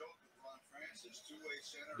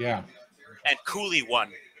 Yeah. And Cooley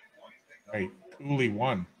 1. Right. Cooley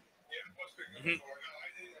 1. Mm-hmm.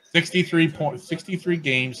 63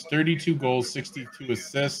 games, 32 goals, 62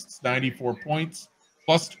 assists, 94 points,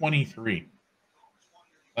 plus 23.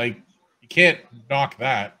 Like, you can't knock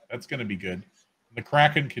that. That's going to be good. The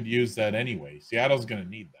Kraken could use that anyway. Seattle's going to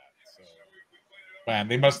need that. So, man,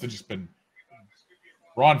 they must have just been.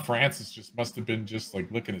 Ron Francis just must have been just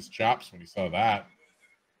like licking his chops when he saw that.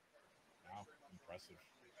 Wow, impressive.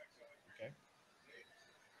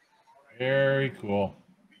 Very cool.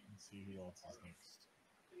 Let's see who else is next.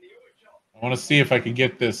 I want to see if I can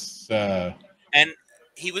get this. And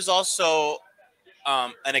he was also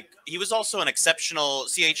an exceptional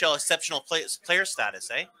CHL exceptional player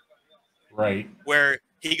status, eh? Right. Where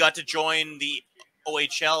he got to join the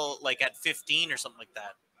OHL like at 15 or something like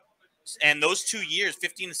that. And those 2 years,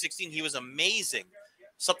 15 and 16, he was amazing.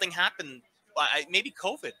 Something happened. Maybe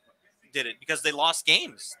COVID did it because they lost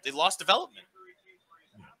games. They lost development.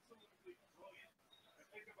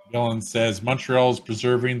 Dylan says Montreal is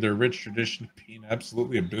preserving their rich tradition of being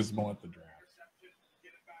absolutely abysmal at the draft.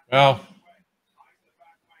 Well,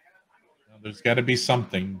 there's got to be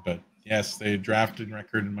something, but yes, the drafting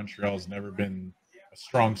record in Montreal has never been a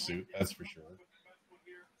strong suit. That's for sure.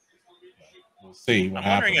 But we'll see what I'm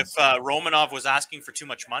happens. wondering if Romanov was asking for too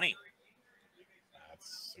much money.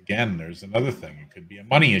 Again, there's another thing. It could be a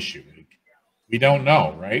money issue. We don't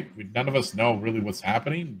know, right? None of us know really what's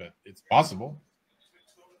happening, but it's possible.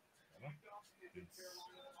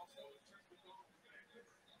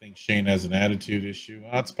 I think Shane has an attitude issue.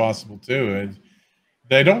 Well, that's possible too.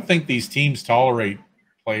 I don't think these teams tolerate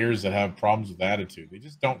players that have problems with attitude. They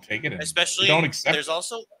just don't take it anymore. Especially, they don't accept there's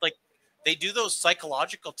also like they do those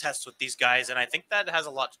psychological tests with these guys, and I think that has a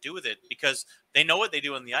lot to do with it because they know what they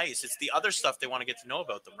do on the ice. It's the other stuff they want to get to know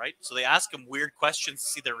about them, right? So they ask them weird questions to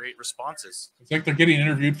see their responses. It's like they're getting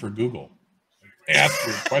interviewed for Google. They ask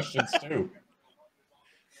weird questions too.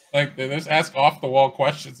 Like they just ask off the wall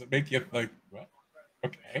questions that make you like, what?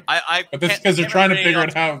 Okay. But that's because they're trying to figure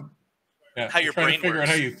out how your brain works. Figure out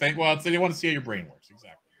how you think. Well, they want to see how your brain works.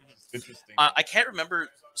 Exactly. It's interesting. I can't remember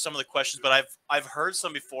some of the questions, but I've heard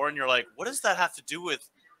some before, and you're like, what does that have to do with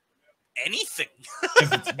anything?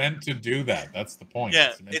 Because it's meant to do that. That's the point.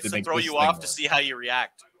 Yeah, it's to throw you off to see how you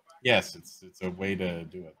react. Yes, it's a way to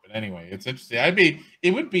do it. But anyway, it's interesting.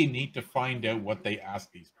 It would be neat to find out what they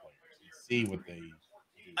ask these players and see what they do.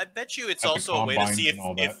 I bet you it's also a way to see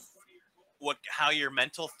how your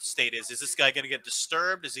mental state is. Is this guy going to get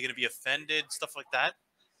disturbed? Is he going to be offended? Stuff like that.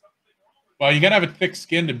 Well, you got to have a thick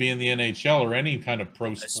skin to be in the NHL or any kind of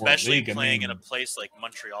pro sport especially league. Playing in a place like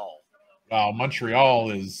Montreal. Well,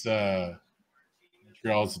 Montreal is a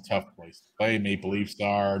tough place to play. Maple Leafs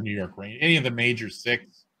are, New York Rangers, any of the major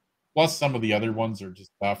six. Plus, some of the other ones are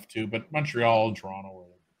just tough too. But Montreal and Toronto are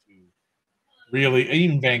the two. Really,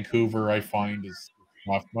 even Vancouver, I find, is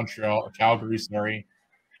tough. Montreal, Calgary, sorry.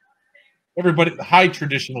 Everybody, the high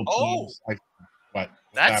traditional teams.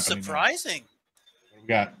 That's surprising. What we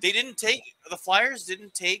got? The Flyers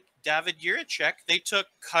didn't take David Jiricek. They took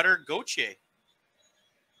Cutter Gauthier.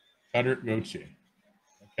 Cutter Gauthier.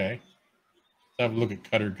 Okay. Let's have a look at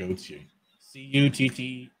Cutter Gauthier.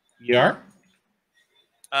 Cutter? Yeah.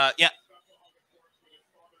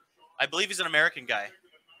 I believe he's an American guy.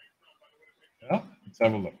 Well, let's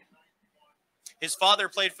have a look. His father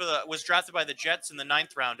was drafted by the Jets in the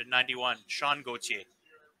 9th round in '91. Sean Gauthier.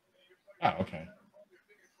 Oh, okay.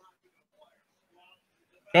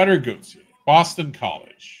 Cutter Gauthier, Boston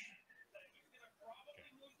College.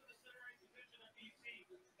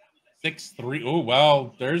 6'3". Oh,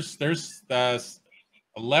 well, there's a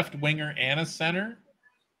left winger and a center.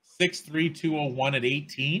 6'3", 201 at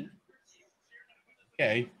 18.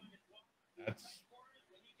 Okay. That's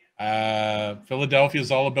Philadelphia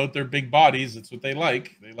is all about their big bodies. That's what they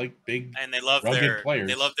like. They like big, and they love rugged players.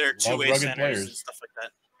 They love their two-way centers players and stuff like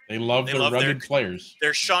that. They love their rugged players.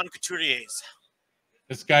 They're Sean Couturiers.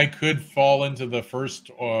 This guy could fall into the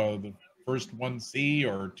first 1C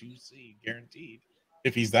or 2C guaranteed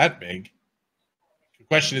if he's that big. The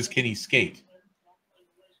question is, can he skate?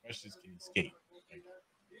 When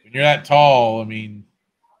you're that tall, I mean,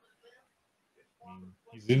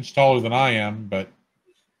 he's an inch taller than I am, but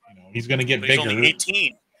he's going to get bigger. He's only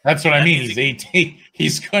 18. That's what I mean. He's 18.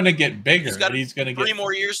 He's going to get bigger. He's going to get 3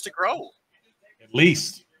 more years to grow. At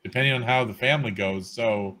least, depending on how the family goes.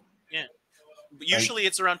 So yeah, usually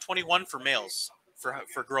it's around 21 for males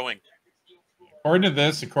for growing.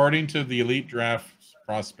 According to the elite draft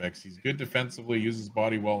prospects, he's good defensively, uses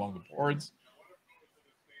body well along the boards,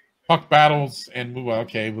 puck battles, and move.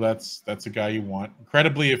 Okay, well that's a guy you want.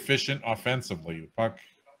 Incredibly efficient offensively. Puck.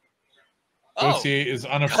 Gauthier is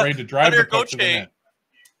unafraid to drive the puck to the net.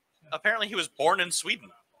 Apparently, he was born in Sweden.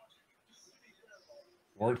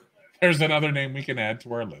 There's another name we can add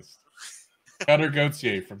to our list. Cutter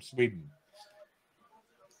Gauthier from Sweden.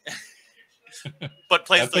 But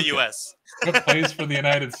plays for the U.S. But plays for the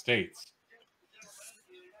United States.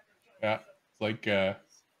 Yeah, it's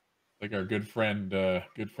like our good friend of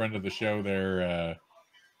the show there,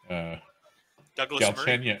 Douglas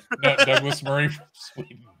Murray. No, Douglas Murray from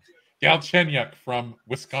Sweden. Galchenyuk from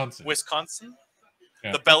Wisconsin.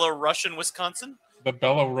 The Belarusian Wisconsin? The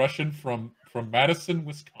Belarusian from Madison,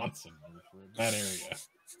 Wisconsin, or from that area.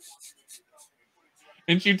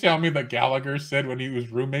 Didn't you tell me that Gallagher said when he was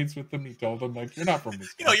roommates with them, he told them, like, you're not from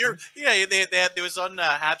Wisconsin. They was on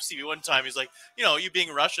Haps TV one time. He's like, you being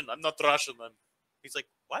Russian, I'm not Russian, man. He's like,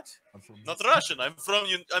 what? I'm from Not Russian. I'm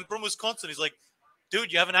from Wisconsin. He's like,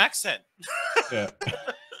 dude, you have an accent. Yeah.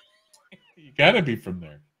 You gotta be from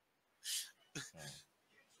there.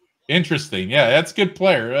 Interesting. Yeah, that's a good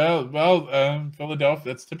player. Philadelphia,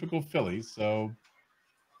 that's typical Philly. So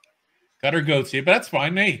Cutter goes here, but that's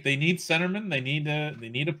fine. Hey, they need centerman. They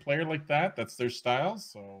need a player like that. That's their style.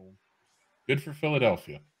 So good for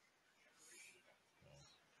Philadelphia.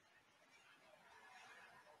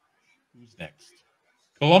 Who's next?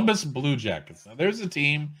 Columbus Blue Jackets. Now there's a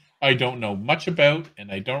team I don't know much about,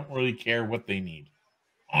 and I don't really care what they need.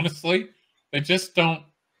 Honestly, I don't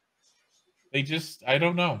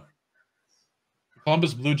know. The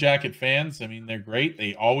Columbus Blue Jacket fans, I mean, they're great.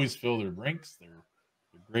 They always fill their rinks. They're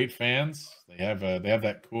great fans. They have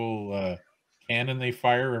that cool cannon they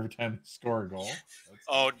fire every time they score a goal.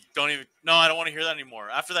 I don't want to hear that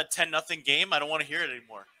anymore. After that 10-0 game, I don't want to hear it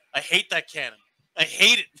anymore. I hate that cannon. I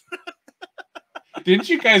hate it. Didn't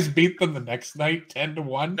you guys beat them the next night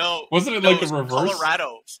 10-1? No. Wasn't it like a reverse?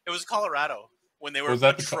 Colorado. It was Colorado when they were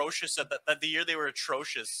atrocious the year they were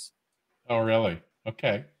atrocious. Oh, really?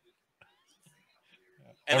 Okay.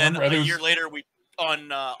 And then a year later, we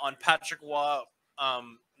on Patrick Waugh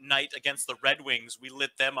night against the Red Wings, we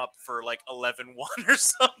lit them up for like 11-1 or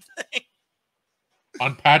something.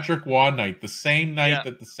 On Patrick Waugh night, the same night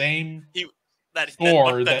that the same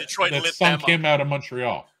score that sunk him out of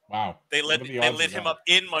Montreal. Wow. They lit him up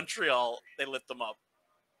in Montreal. They lit them up.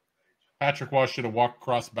 Patrick Waugh should have walked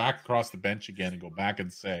back across the bench again and go back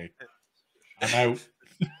and say, I'm out.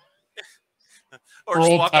 Or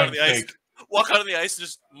just walk out of the ice. Walk out of the ice and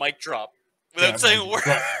just mic drop without saying a word.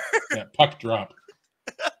 Yeah, puck drop.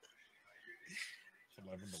 11-1.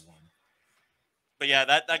 But yeah,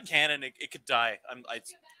 that cannon, it could die.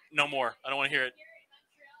 No more. I don't want to hear it.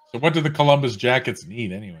 So what do the Columbus Jackets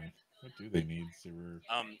need anyway? What do they need?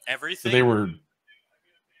 Everything. So they were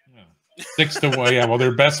 6-1. Yeah, well,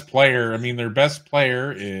 their best player. I mean, their best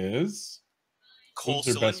player is Cole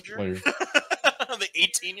their Sillinger? best player. The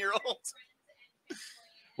 18-year-old.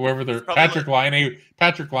 Whoever their Patrick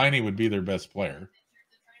Laine would be their best player.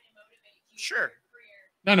 Sure.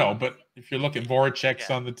 No, but if you're looking, Voracek's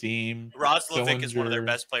on the team. Roslovic is one of their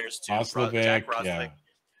best players too. Jack Roslovic.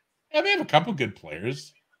 Yeah, they have a couple good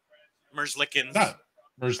players. Merzlikins.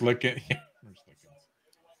 Merzlikins.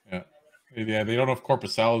 Yeah, they don't know if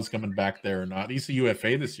Korpisalo's coming back there or not. He's a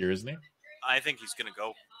UFA this year, isn't he? I think he's going to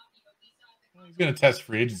go. Well, he's going to test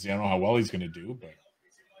free agency. I don't know how well he's going to do, but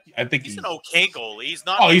I think he's an okay goalie. He's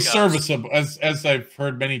not. Oh, he's serviceable. As I've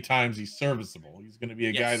heard many times, he's serviceable. He's going to be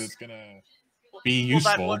a guy that's going to be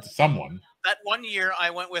useful to someone. That one year,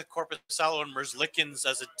 I went with Korpisalo and Merzlikins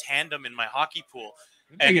as a tandem in my hockey pool.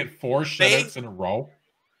 Didn't they get 4 shutouts in a row?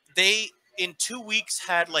 They, in 2 weeks,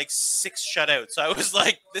 had like 6 shutouts. I was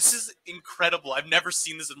like, this is incredible. I've never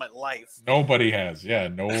seen this in my life. Nobody has. Yeah,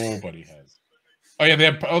 nobody has. Oh, yeah,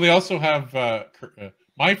 they also have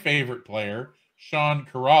my favorite player, Sean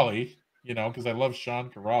Corrali, because I love Sean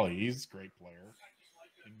Corrali. He's a great player.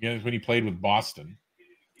 When he played with Boston.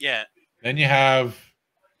 Yeah. Then you have,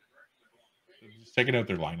 just checking out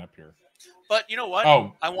their lineup here. But you know what?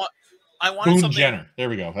 Oh, I wanted Boone something. Jenner. There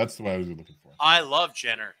we go. That's the way I was looking for. I love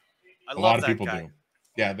Jenner. A lot of people do.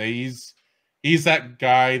 Yeah, he's that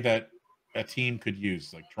guy that a team could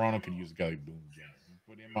use. Like Toronto could use a guy like Boone Jenner.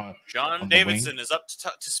 Put him on. John Davidson is up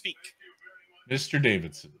to speak. Mr.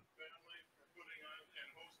 Davidson.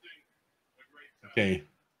 Okay.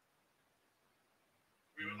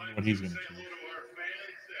 What he's going to choose.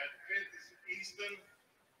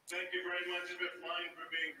 Thank you very much, Fitline, for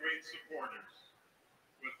being great supporters.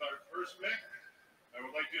 With our first pick, I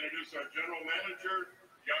would like to introduce our general manager,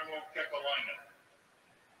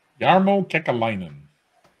 Jarmo Kekalainen.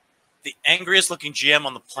 The angriest looking GM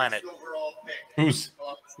on the planet. Who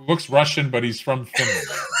looks Russian, but he's from Finland.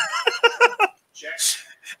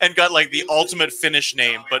 And got like the ultimate Finnish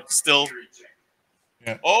name, but still.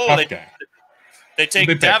 Yeah, they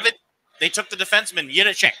take David. They took the defenseman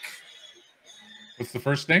Jiricek. What's the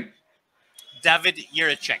first name? David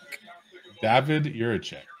Jiricek. David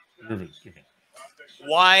Jiricek.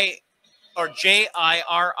 Y or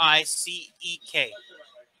Jiricek.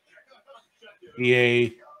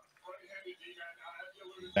 EA.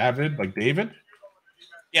 David, like David?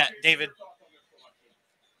 Yeah, David.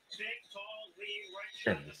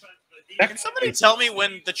 Sure. Can somebody tell me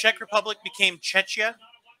when the Czech Republic became Czechia?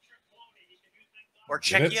 or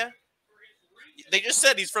Did it? Czechia. They just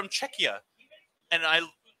said he's from Czechia, and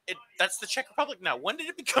that's the Czech Republic now. When did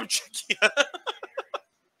it become Czechia?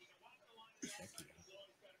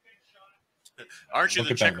 Aren't you Look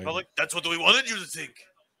the at Czech that lady. Republic? That's what we wanted you to think.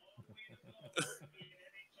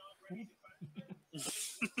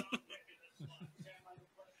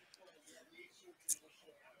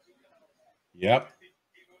 Yep.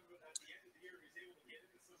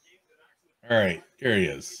 All right, here he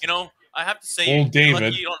is. You know, I have to say, Old you're lucky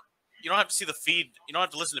David. you don't have to see the feed. You don't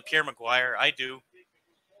have to listen to Pierre Maguire. I do.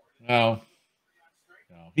 No,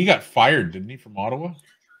 he got fired, didn't he, from Ottawa?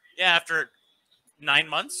 Yeah, after 9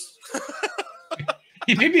 months.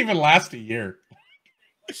 He didn't even last a year.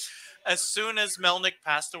 As soon as Melnick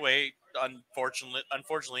passed away,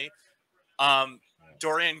 unfortunately,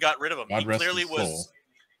 Dorian got rid of him. God He rest clearly his was. soul.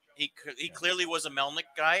 He clearly was a Melnick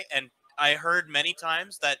guy, and I heard many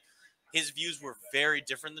times that his views were very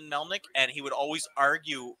different than Melnick, and he would always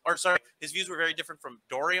argue. Or sorry, his views were very different from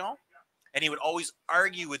Dorian, and he would always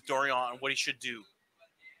argue with Dorian on what he should do.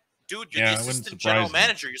 Dude, you're Yeah, the it wouldn't assistant general surprise me.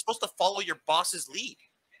 manager. You're supposed to follow your boss's lead.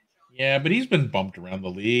 Yeah, but he's been bumped around the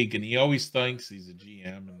league, and he always thinks he's a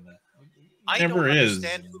GM, and I he never don't is.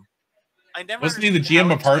 understand who- I never Wasn't he the understood how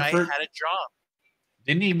GM of this guy Hartford? had a job.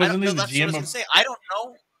 Didn't he? I don't Wasn't he know. the That's what I GM was of? gonna say. I don't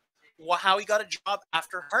know how he got a job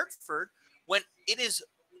after Hartford when it is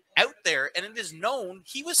out there and it is known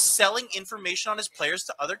he was selling information on his players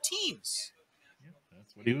to other teams. Yeah,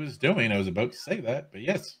 that's what he was doing. I was about to say that, but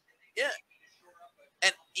yes. Yeah.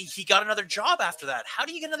 And he got another job after that. How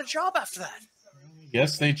do you get another job after that?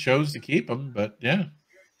 Yes, they chose to keep him, but yeah.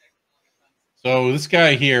 So this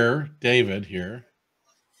guy here, David here,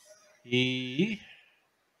 he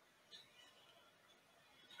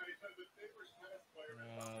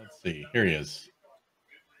let's see, here he is.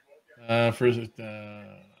 Let's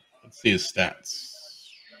see his stats.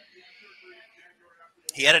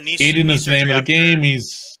 He had a knee Aiden is the name of the surgery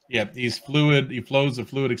game. He's fluid. He flows a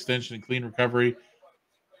fluid extension and clean recovery.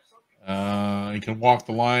 He can walk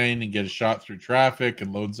the line and get a shot through traffic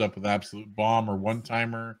and loads up with absolute bomb or one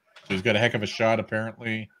timer. So he's got a heck of a shot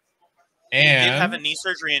apparently. And He did have a knee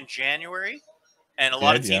surgery in January, and a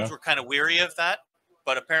lot of teams were kind of weary of that,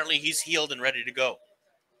 but apparently he's healed and ready to go.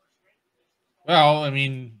 Well, I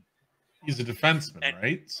mean, he's a defenseman,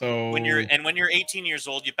 right? So when you're 18 years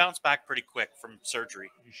old, you bounce back pretty quick from surgery.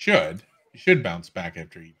 You should bounce back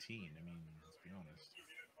after 18. I mean, let's be honest.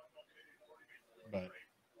 But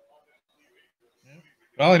yeah.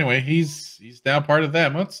 Well, anyway, he's now part of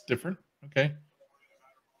them. That's different. Okay.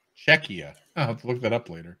 Czechia. I'll have to look that up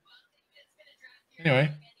later.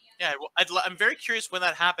 Anyway. Yeah, well, I'm very curious when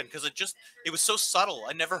that happened because it was so subtle.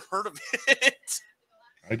 I never heard of it.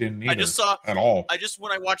 I didn't either. I just saw at all.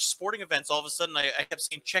 When I watched sporting events, all of a sudden I kept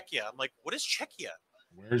seeing Czechia. I'm like, what is Czechia?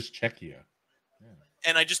 Where's Czechia? Yeah.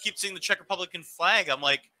 And I just keep seeing the Czech Republican flag. I'm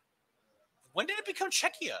like, when did it become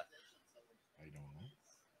Czechia? I don't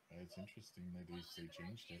know. It's interesting that they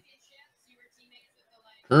changed it.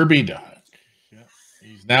 Kirby Duck. Yeah.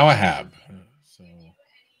 He's now a Hab. So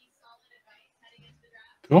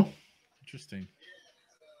cool. Interesting.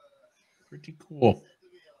 Pretty cool.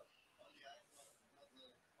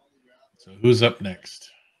 So who's up next?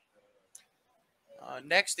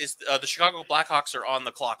 Next is the Chicago Blackhawks are on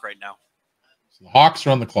the clock right now. So the Hawks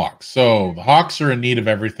are on the clock. So the Hawks are in need of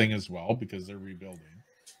everything as well because they're rebuilding.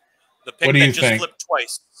 The pick what do that you just think? flipped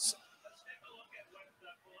twice.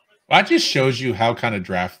 Well, that just shows you how kind of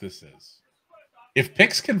draft this is. If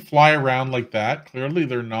picks can fly around like that, clearly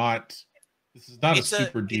they're not. This is not a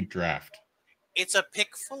super deep draft. It's a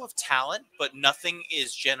pick full of talent, but nothing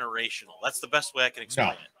is generational. That's the best way I can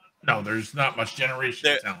explain it. No, there's not much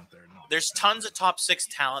generational talent there. No. There's tons of top 6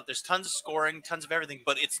 talent. There's tons of scoring, tons of everything,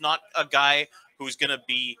 but it's not a guy who's going to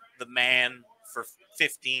be the man for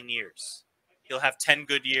 15 years. He'll have 10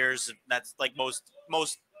 good years. And that's like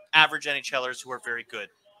most average NHLers who are very good.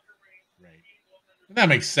 Right. That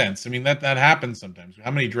makes sense. I mean, that happens sometimes.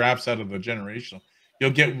 How many drafts out of the generational?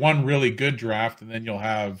 You'll get one really good draft, and then you'll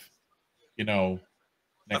have,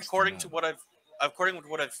 according to what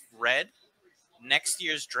I've read, next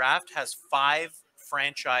year's draft has 5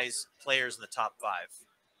 franchise players in the top 5.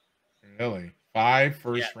 Really? 5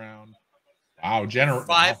 first round? Wow.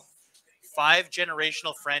 5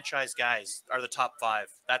 generational franchise guys are the top 5.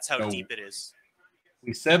 That's how deep it is.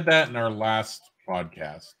 We said that in our last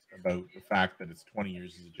podcast about the fact that it's 20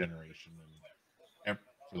 years as a generation and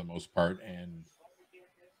for the most part. And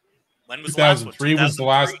when was 2003 was the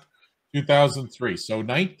last 2003. So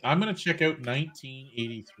I'm going to check out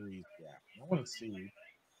 1983's draft. I want to see.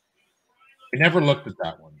 I never looked at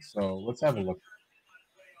that one, so let's have a look.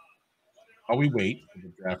 While we wait for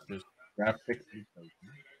the draft Draft pick.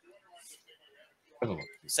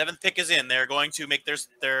 Seventh pick is in. They're going to make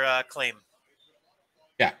their claim.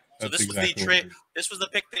 Yeah. So this was exactly the trade. This was the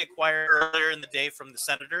pick they acquired earlier in the day from the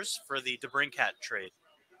Senators for the DeBrincat trade.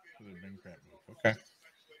 Okay.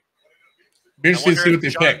 Be interested to see what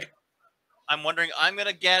they pick. I'm wondering. I'm going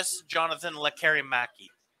to guess Jonathan Lekkerimäki.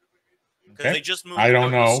 Because Okay. they just moved. I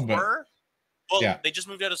don't out know, of scorer. Well, yeah. They just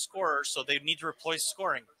moved out of scorer, so they need to replace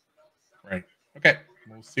scoring. Right. Okay.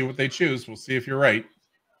 We'll see what they choose. We'll see if you're right.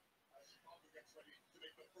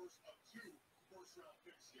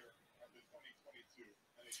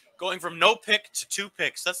 Going from no pick to 2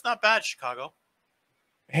 picks. That's not bad, Chicago.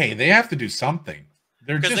 Hey, they have to do something.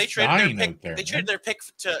 They're just they traded dying their pick, out there. They traded their pick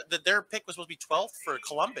their pick was supposed to be 12th for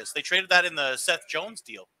Columbus. They traded that in the Seth Jones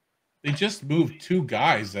deal. They just moved 2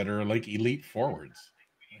 guys that are like elite forwards.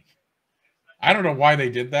 I don't know why they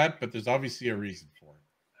did that, but there's obviously a reason for it.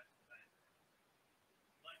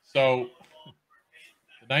 So,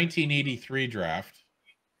 the 1983 draft.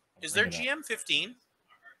 Is there GM 15?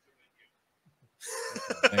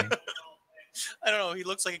 I don't know. He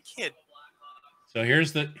looks like a kid. So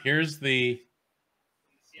here's the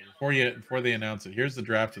before they announce it. Here's the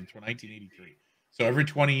draft in 1983. So every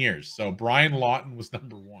 20 years. So Brian Lawton was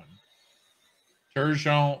number 1.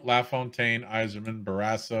 Turgeon, LaFontaine, Yzerman,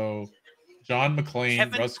 Barrasso, John McLean,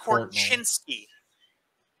 Kevin Russ Korchinski.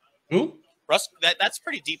 Who? Russ. That's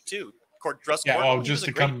pretty deep too. Russ. Yeah. Korchinski, Oh, just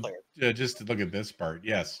to come, just to look at this part.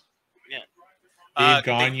 Yes. Yeah. Dave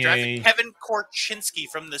Gagne. They drafted Kevin Korchinski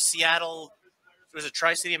from the Seattle. Was it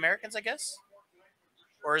Tri-City Americans? I guess.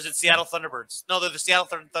 Or is it Seattle Thunderbirds? No, they're the Seattle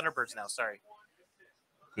Thunderbirds now. Sorry.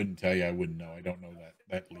 Couldn't tell you. I wouldn't know. I don't know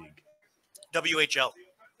that league. WHL.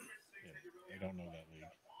 Yeah, I don't know that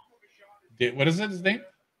league. What is it? His name?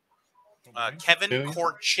 Kevin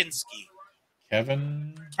Korchinski.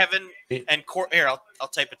 Kevin and here I'll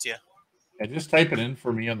type it to you. Yeah, just type it in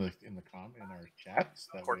for me in our chats.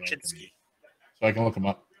 Korchinski. So I can look him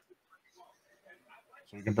up.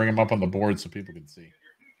 So we can bring him up on the board so people can see.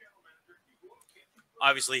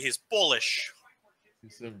 Obviously, he's bullish.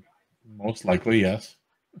 Most likely, yes.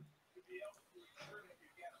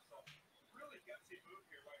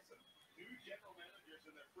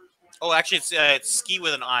 Oh, actually, it's ski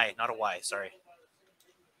with an I, not a Y. Sorry.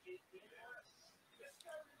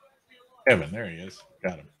 Kevin, there he is.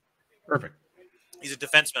 Got him. Perfect. He's a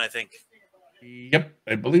defenseman, I think. Yep,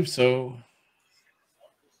 I believe so.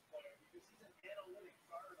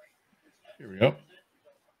 Here we go.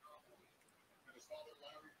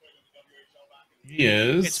 He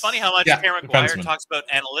is. It's funny how much Cameron McGuire defenseman. talks about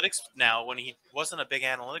analytics now when he wasn't a big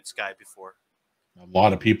analytics guy before. A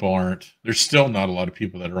lot of people aren't. There's still not a lot of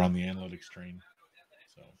people that are on the analytics train.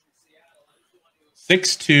 So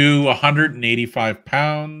 6'2", 185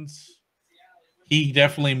 pounds. He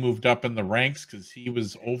definitely moved up in the ranks because he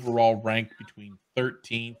was overall ranked between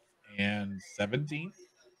 13th and 17th.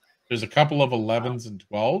 There's a couple of 11s and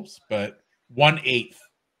 12s, but 1/8.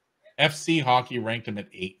 FC Hockey ranked him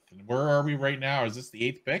at 8th. And where are we right now? Is this the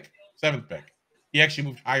 8th pick? 7th pick. He actually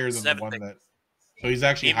moved higher than the one that. So he's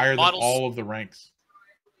actually higher than all of the ranks.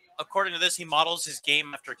 According to this, he models his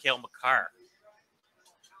game after Cale Makar.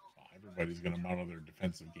 Well, everybody's going to model their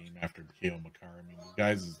defensive game after Cale Makar. I mean, the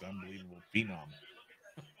guy's is unbelievable phenom.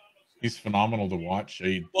 He's phenomenal to watch.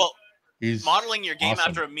 He's modeling your game awesome.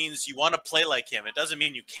 after it means you want to play like him. It doesn't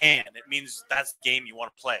mean you can. It means that's the game you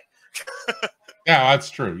want to play. Yeah,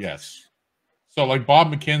 that's true. Yes. So, like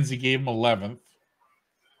Bob McKenzie gave him 11th.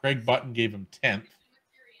 Craig Button gave him 10th.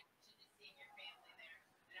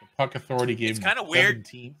 The Puck Authority gave him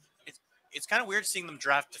 17th. It's kind of weird seeing them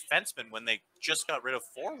draft defensemen when they just got rid of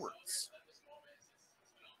forwards.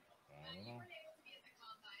 I don't know.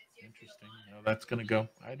 Interesting. How that's going to go.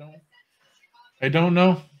 I don't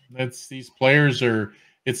know. These players are.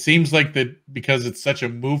 It seems like that because it's such a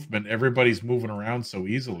movement, everybody's moving around so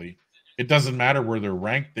easily. It doesn't matter where they're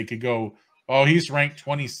ranked. They could go, oh, he's ranked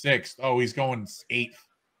 26th. Oh, he's going 8th.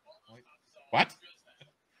 Like, what?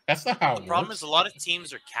 That's not how it works. The problem is a lot of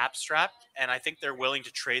teams are cap strapped, and I think they're willing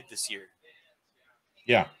to trade this year.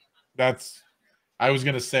 Yeah, I was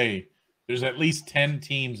going to say, there's at least 10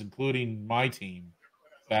 teams, including my team,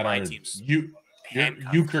 that are euchred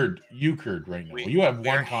right now. You have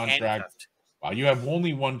one contract. Handcuffed. Wow, you have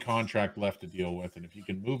only one contract left to deal with, and if you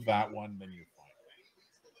can move that one, then you're fine.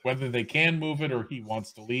 Whether they can move it or he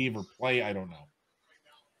wants to leave or play, I don't know.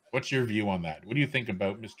 What's your view on that? What do you think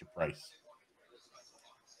about Mr. Price?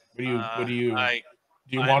 Do you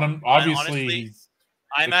want him? Obviously, honestly,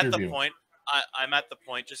 I'm at the point. I'm at the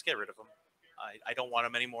point. Just get rid of him. I don't want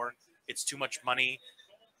him anymore. It's too much money.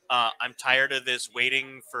 I'm tired of this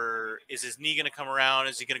waiting for, is his knee going to come around?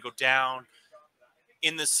 Is he going to go down?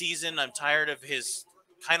 In the season, I'm tired of his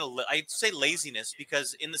kind of, I'd say laziness,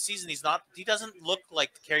 because in the season, he doesn't look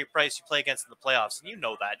like the Carey Price you play against in the playoffs. And you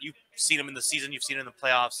know that. You've seen him in the season. You've seen him in the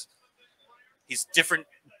playoffs. He's different.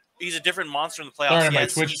 He's a different monster in the playoffs.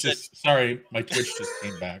 Sorry, my Twitch just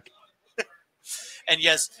came back. And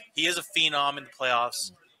yes, he is a phenom in the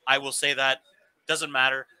playoffs. I will say that. Doesn't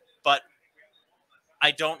matter. But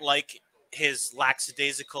I don't like his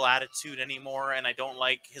lackadaisical attitude anymore, and I don't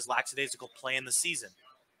like his lackadaisical play in the season.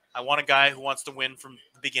 I want a guy who wants to win from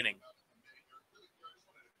the beginning.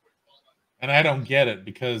 And I don't get it,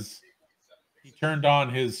 because he turned on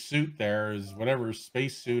his suit there, his whatever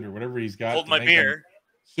space suit or whatever he's got. Hold my beer.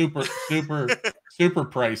 Super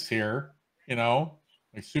Price here,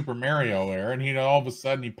 like Super Mario there, and all of a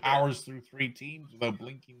sudden he powers through 3 teams without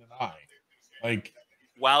blinking an eye, like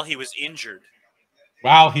while he was injured.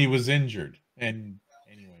 And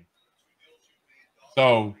anyway,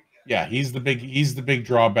 so yeah, he's the big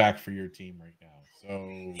drawback for your team right now.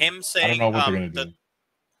 So him saying, I don't know what they're going to do.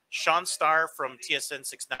 Sean Starr from TSN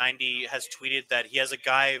 690 has tweeted that he has a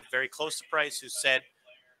guy very close to Price who said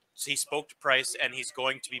he spoke to Price and he's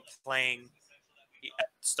going to be playing at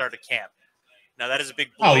the start of camp. Now that is a big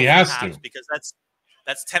blow. He has to, because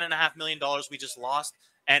that's $10.5 million we just lost,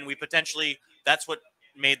 and we potentially, that's what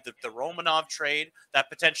made the Romanov trade. That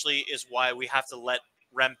potentially is why we have to let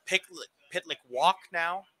Rem Pitlick walk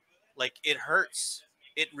now. Like, it hurts.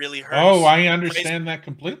 It really hurts. Oh, I understand that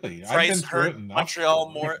completely. Price I've been through hurt it enough. Montreal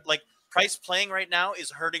more. Like, Price playing right now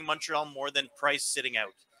is hurting Montreal more than Price sitting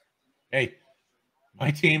out. Hey,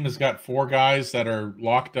 my team has got 4 guys that are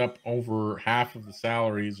locked up over half of the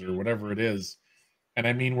salaries or whatever it is. And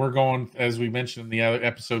I mean, we're going, as we mentioned in the other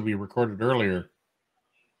episode we recorded earlier,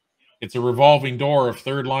 it's a revolving door of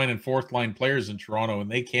 3rd line and 4th line players in Toronto, and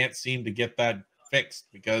they can't seem to get that fixed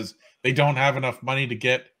because they don't have enough money to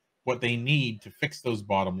get what they need to fix those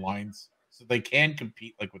bottom lines so they can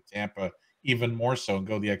compete like with Tampa even more so and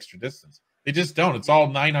go the extra distance. They just don't. It's all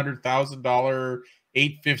 $900,000,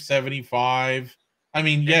 $875. I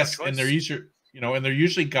mean, yes, and they're usually, and they're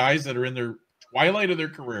usually guys that are in their twilight of their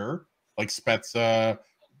career, like Spezza,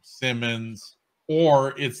 Simmons,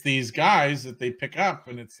 or it's these guys that they pick up,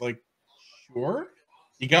 and it's like, sure,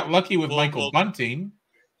 you got lucky with Michael Bunting,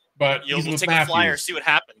 but he's with take Matthews. A flyer, see what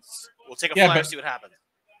happens. We'll take a flyer, see what happens.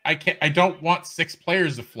 I don't want 6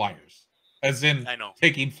 players of flyers, as in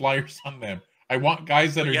taking flyers on them. I want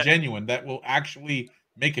guys that are genuine, that will actually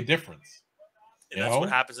make a difference. That's what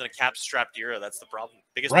happens in a cap-strapped era. That's the problem.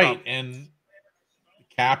 Biggest right, problem. and the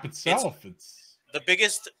cap itself, it's the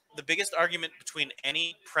biggest argument between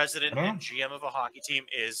any president and GM of a hockey team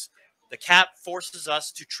is the cap forces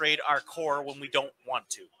us to trade our core when we don't want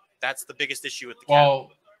to. That's the biggest issue with the cap.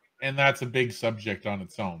 Well, and that's a big subject on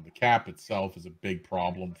its own. The cap itself is a big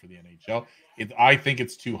problem for the NHL. I think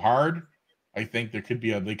it's too hard. I think there could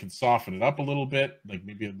be they could soften it up a little bit, like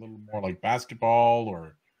maybe a little more like basketball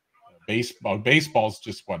or baseball. Baseball's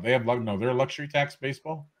just what they have. No, they're a luxury tax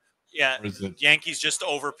baseball. Yeah, Yankees just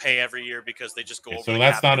overpay every year because they just go over. So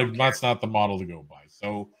that's not the model to go by.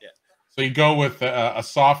 So so you go with a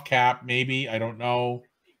soft cap, maybe, I don't know,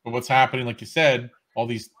 but what's happening, like you said, all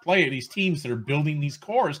these teams that are building these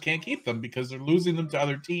cores can't keep them because they're losing them to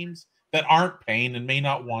other teams that aren't paying and may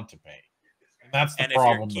not want to pay. And that's the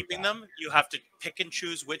problem. If you're keeping them, you have to pick and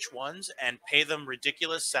choose which ones and pay them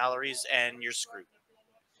ridiculous salaries, and you're screwed.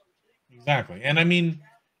 Exactly, and I mean,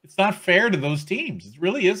 it's not fair to those teams. It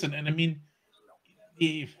really isn't. And I mean,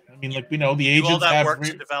 like we know, the agents do all that work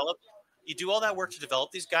to develop. You do all that work to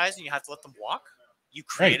develop these guys, and you have to let them walk. You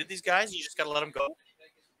created these guys, and you just got to let them go.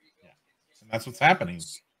 Yeah, and that's what's happening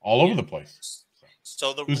all over the place.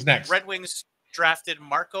 So who's next? Red Wings drafted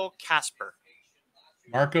Marco Kasper.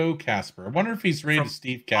 Marco Kasper. I wonder if he's related to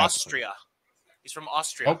Steve Kasper. Austria. He's from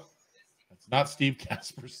Austria. Nope, that's not Steve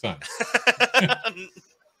Kasper's son.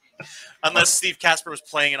 Unless Steve Kasper was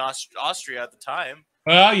playing in Austria at the time.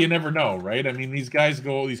 Well, you never know, right? I mean, these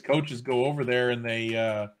coaches go over there and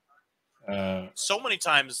they so many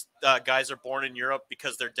times guys are born in Europe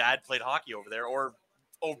because their dad played hockey over there, or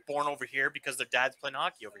born over here because their dad's playing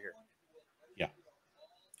hockey over here. Yeah.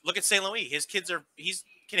 Look at St. Louis. He's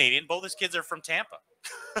Canadian. Both his kids are from Tampa.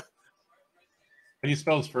 How do you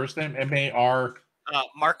spell his first name? M-A-R?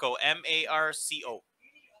 Marco. M-A-R-C-O.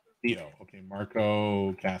 C-O. Okay,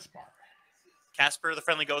 Marco Kasper. Kasper, the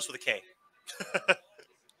friendly ghost with a K.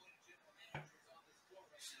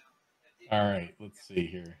 All right, let's see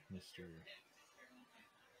here, Mr.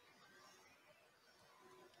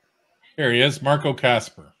 Here he is, Marco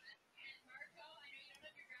Kasper.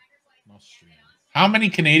 Austrian. How many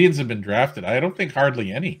Canadians have been drafted? I don't think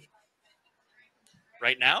hardly any.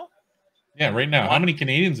 Right now? Yeah, right now. How One. many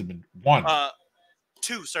Canadians have been? One.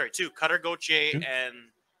 Two. Sorry, two. Cutter Gauthier Two? and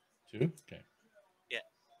Two? Okay.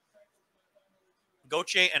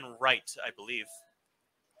 Gauthier and Wright, I believe.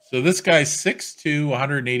 So this guy's 6'2",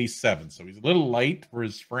 187. So he's a little light for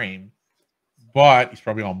his frame, but he's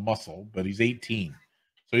probably all muscle, but he's 18.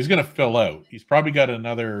 So he's going to fill out. He's probably got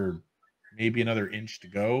maybe another inch to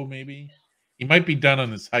go, maybe. He might be done on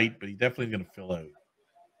his height, but he's definitely going to fill out.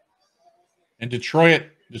 And Detroit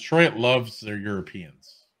loves their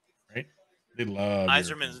Europeans, right? They love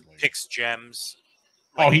Iserman picks gems.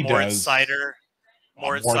 Like he Moritz does. Seider.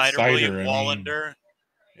 Moritz Seider, William Wallander.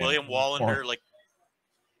 William Wallander,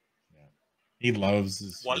 he loves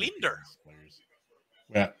his Wallander players.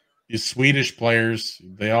 Yeah, these Swedish players,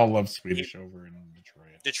 they all love Swedish over in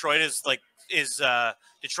Detroit. Detroit is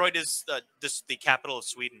the capital of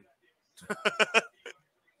Sweden.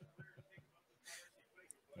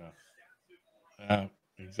 Yeah,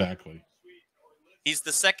 exactly. He's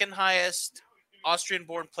the second highest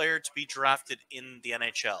Austrian-born player to be drafted in the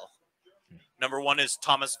NHL. Number one is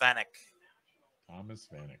Thomas Vanek.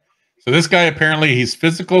 So this guy, apparently he's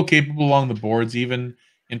physical, capable along the boards. Even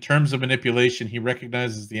in terms of manipulation, he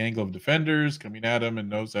recognizes the angle of defenders coming at him and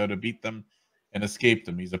knows how to beat them and escape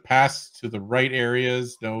them. He's a pass to the right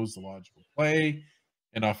areas, knows the logical play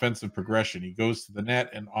and offensive progression. He goes to the net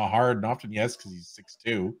and hard, and often yes, because he's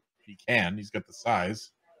 6'2". He's got the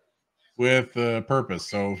size with purpose.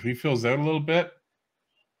 So if he fills out a little bit,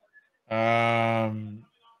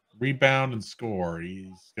 rebound and score.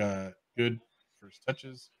 He's got good first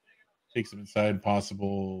touches, takes him inside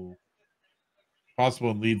possible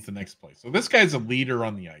and leads the next play. So this guy's a leader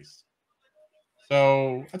on the ice.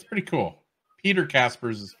 So that's pretty cool. Peter Kasper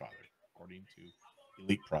is his father, according to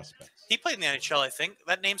Elite Prospects. He played in the NHL, I think.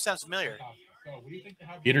 That name sounds familiar.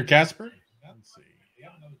 Peter Kasper? Let's see.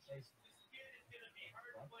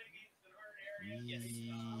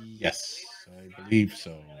 Yes, I believe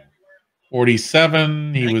so.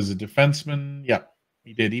 47. He was a defenseman. Yep,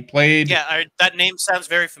 he did. He played. Yeah, that name sounds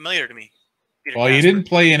very familiar to me. Peter Well, Kasper. he didn't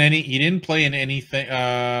play in anything.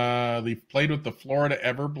 He played with the Florida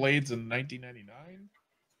Everblades in 1999,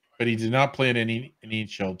 but he did not play in any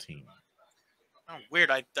NHL team. Oh, weird.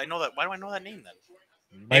 I know that. Why do I know that name then?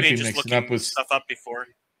 He Maybe might be just mixing looking up with stuff up before.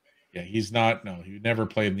 Yeah, he's not. No, he never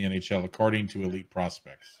played in the NHL, according to Elite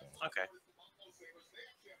Prospects. So. Okay.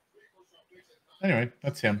 Anyway,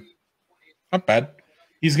 that's him. Not bad.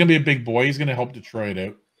 He's going to be a big boy. He's going to help Detroit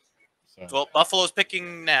out. So. Well, Buffalo's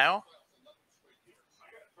picking now.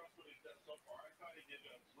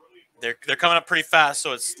 They're coming up pretty fast,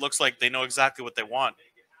 so it looks like they know exactly what they want.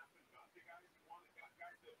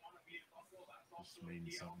 Just reading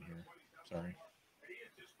something here. Sorry.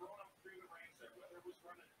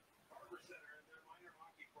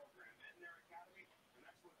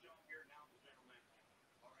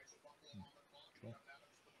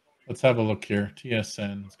 Let's have a look here.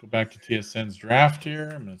 TSN. Let's go back to TSN's draft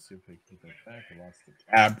here. I'm going to see if they put that back. I lost the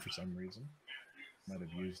tab for some reason. Might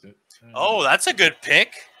have used it. Oh, that's a good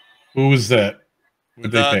pick. Who was that?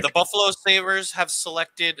 The Buffalo Sabres have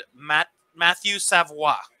selected Matthew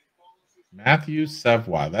Savoie. Matthew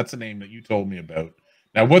Savoie. That's a name that you told me about.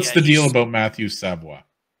 Now, what's the deal about Matthew Savoie?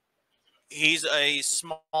 He's a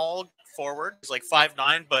small forward. He's like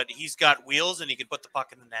 5'9", but he's got wheels and he can put the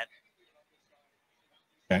puck in the net.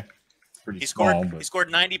 Okay. Pretty small. But... He scored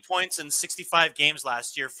 90 points in 65 games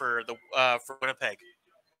last year for Winnipeg.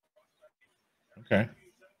 Okay.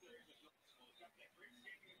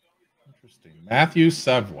 Interesting. Matthew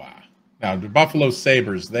Savoie. Now, the Buffalo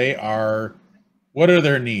Sabres, what are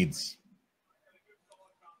their needs?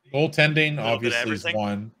 Goaltending, obviously, is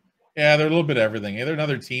one. Yeah, they're a little bit of everything. They're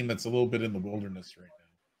another team that's a little bit in the wilderness right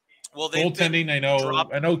now. Well, goaltending, I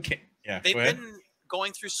know. Yeah, they've been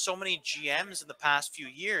going through so many GMs in the past few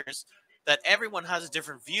years that everyone has a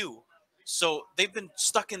different view. So they've been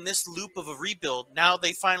stuck in this loop of a rebuild. Now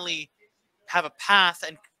they finally have a path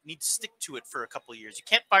and need to stick to it for a couple of years. You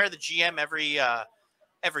can't fire the GM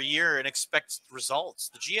every year and expect results.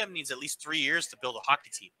 The GM needs at least 3 years to build a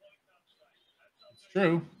hockey team. It's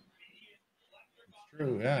true. It's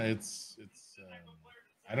true. Yeah, it's.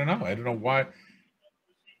 I don't know. I don't know why.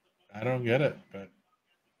 I don't get it, but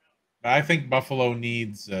I think Buffalo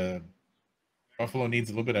needs a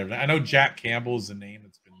little bit of everything. I know Jack Campbell is a name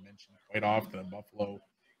that's been mentioned quite often that Buffalo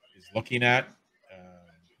is looking at.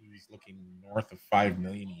 He's looking north of $5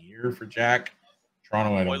 million a year for Jack.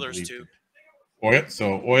 Toronto, I don't Oilers too.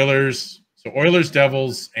 So Oilers,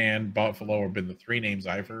 Devils, and Buffalo have been the three names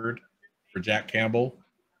I've heard for Jack Campbell.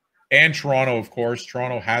 And Toronto, of course.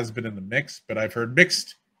 Toronto has been in the mix, but I've heard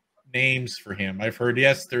mixed names for him. I've heard,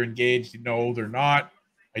 yes, they're engaged. No, they're not.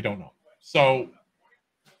 I don't know. So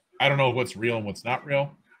I don't know what's real and what's not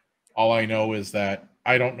real. All I know is that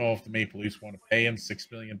I don't know if the Maple Leafs want to pay him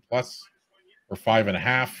 $6 million plus or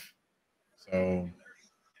 5.5. So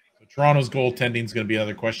Toronto's goaltending is going to be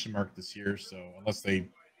another question mark this year. So unless they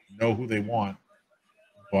know who they want,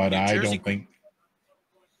 but I don't think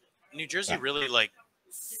New Jersey really like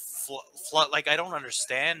like I don't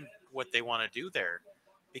understand what they want to do there,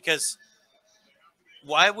 because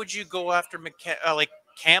why would you go after like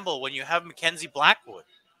Campbell when you have Mackenzie Blackwood?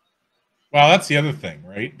 Well, that's the other thing,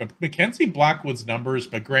 right? But Mackenzie Blackwood's numbers,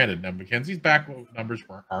 but granted, now Mackenzie's Blackwood numbers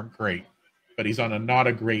aren't great, but he's on not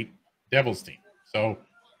a great Devils team. So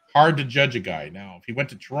hard to judge a guy. Now, if he went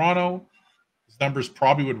to Toronto, his numbers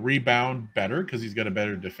probably would rebound better because he's got a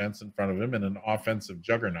better defense in front of him and an offensive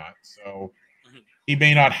juggernaut. So he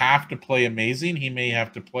may not have to play amazing. He may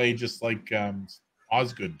have to play just like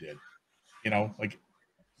Osgood did. You know, like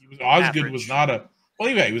Osgood was not a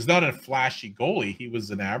he was not a flashy goalie. He was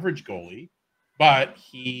an average goalie, but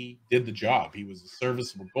he did the job. He was a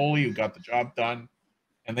serviceable goalie who got the job done,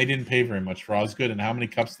 and they didn't pay very much for Osgood. And how many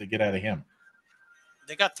cups did they get out of him?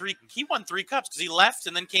 They got 3. He won 3 cups because he left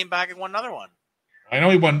and then came back and won another one. I know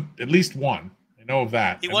he won at least one. I know of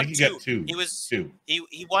that. He won 2. Got 2. He was 2.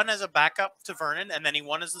 He won as a backup to Vernon, and then he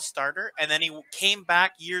won as the starter, and then he came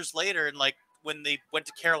back years later, and like when they went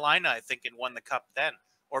to Carolina, I think, and won the cup then,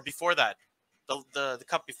 or before that, the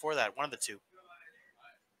cup before that, one of the two.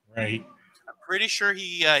 Right. I'm pretty sure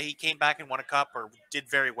he came back and won a cup or did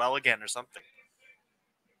very well again or something.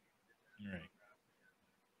 Right.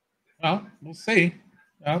 Well, we'll see.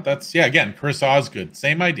 That's again, Chris Osgood,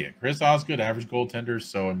 same idea. Chris Osgood, average goaltender.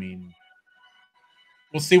 So I mean,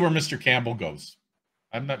 we'll see where Mr. Campbell goes.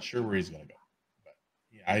 I'm not sure where he's going to go, but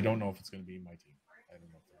I don't know if it's going to be my team. I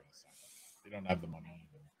don't know if they're going to sign him. They don't have the money.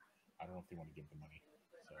 I don't know if they want to give the money.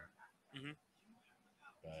 So,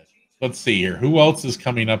 but let's see here. Who else is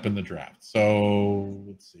coming up in the draft? So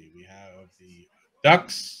let's see. We have the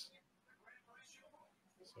Ducks.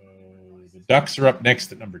 So the Ducks are up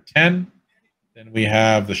next at number 10. Then we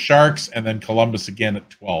have the Sharks, and then Columbus again at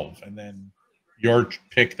 12. And then your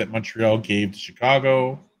pick that Montreal gave to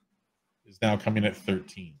Chicago is now coming at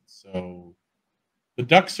 13. So the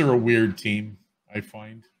Ducks are a weird team, I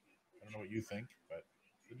find. I don't know what you think, but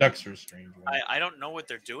the Ducks are a strange one. I don't know what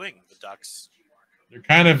they're doing, the Ducks. They're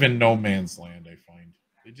kind of in no man's land, I find.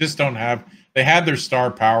 They just don't have – they had their star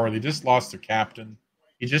power. They just lost their captain.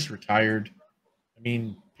 He just retired. I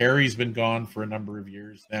mean, Perry's been gone for a number of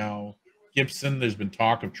years now. Gibson, there's been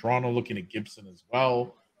talk of Toronto looking at Gibson as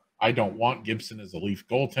well. I don't want Gibson as a Leaf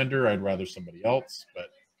goaltender. I'd rather somebody else, but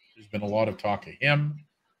there's been a lot of talk of him.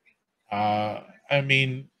 I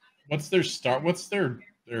mean, what's their start? What's their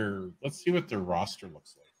let's see what their roster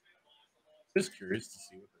looks like. Just curious to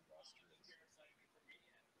see what their roster is.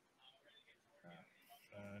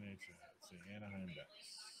 Let's see, Anaheim Ducks.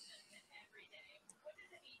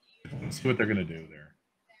 Let's see what they're going to do there.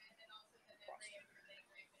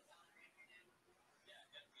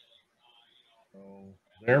 So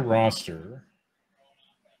their roster.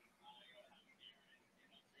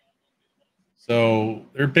 So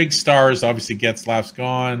their big stars, obviously, Getzlaf's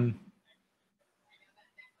gone.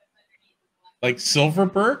 Like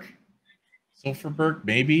Silverberg,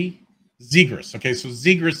 maybe. Zegras. Okay, so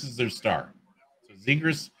Zegras is their star. So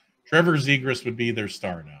Trevor Zegras would be their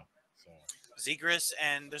star now. So Zegras,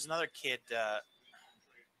 and there's another kid.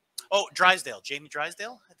 Drysdale. Jamie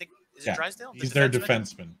Drysdale, I think. Is it Drysdale? He's their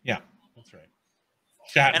defenseman. Yeah, that's right.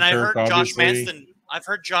 And I heard Josh Manson. I've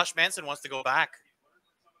heard Josh Manson wants to go back.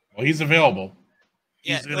 Well, he's available.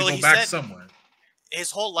 He's going to go back somewhere. His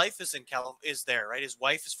whole life is in is there, right? His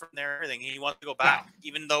wife is from there. Everything. He wants to go back,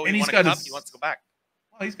 even though he won a cup. He wants to go back.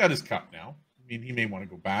 Well, he's got his cup now. I mean, he may want to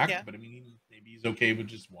go back, but I mean, maybe he's okay with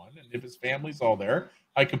just one. And if his family's all there,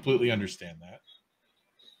 I completely understand that.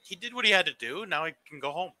 He did what he had to do. Now he can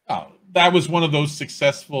go home. Oh, that was one of those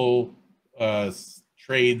successful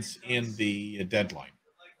trades in the deadline.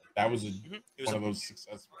 That was one of those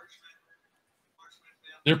successful.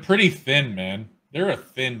 They're pretty thin, man. They're a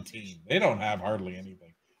thin team. They don't have hardly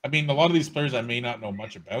anything. I mean, a lot of these players I may not know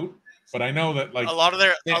much about, but I know that like a lot of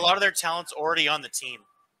their talent's already on the team.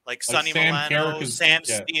 Like Sonny Milano, Sam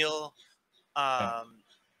Steele,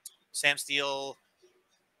 Sam Steele.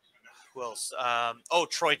 Who else?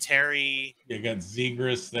 Troy Terry. You got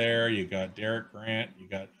Zegras there. You got Derek Grant. You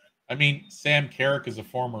got. I mean, Sam Carrick is a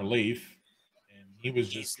former Leaf, and he was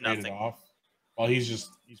just traded off. Well, he's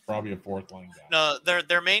probably a fourth line guy. No,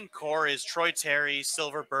 their main core is Troy Terry,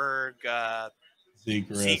 Silverberg,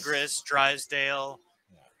 Zegras, Drysdale.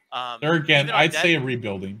 There again, even on I'd deck- say a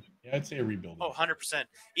rebuilding. Yeah, I'd say a rebuilding. Oh, 100%.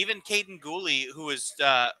 Even Caden Gooley, who is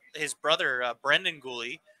his brother, Brendan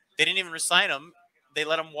Gooley, they didn't even resign him. They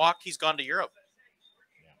let him walk. He's gone to Europe.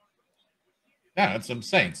 Yeah, that's what I'm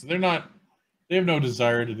saying. So they have no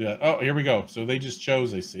desire to do that. Oh, here we go. So they just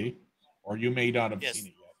chose, I see. Or you may not have Yes. seen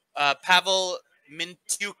it yet. Pavel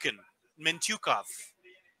Mintyukov.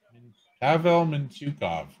 Pavel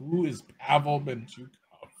Mintyukov. Who is Pavel Mintyukov?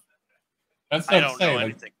 That's I what I'm don't know saying. Like,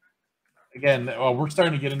 anything. again, we're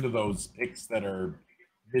starting to get into those picks that are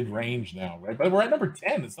mid-range now, right? But we're at number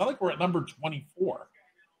 10. It's not like we're at number 24.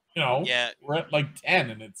 You know, Yeah. we're at like 10,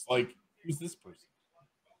 and it's like, who's this person?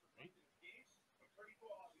 Right?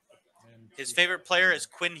 His favorite player is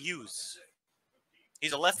Quinn Hughes.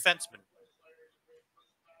 He's a left fenceman.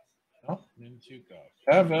 Oh, Mintyukov.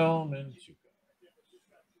 Pavel Mintyukov.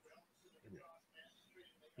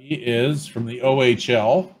 He is from the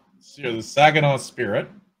OHL, the Saginaw Spirit.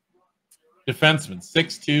 Defenseman,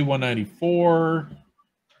 6'2", 194.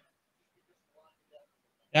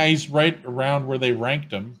 Yeah, he's right around where they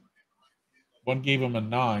ranked him. One gave him a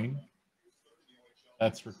 9.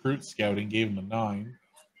 That's recruit scouting, gave him a 9.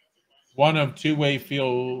 One of two-way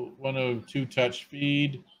field, one of two-touch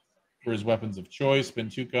feed for his weapons of choice.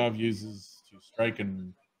 Mintyukov uses to strike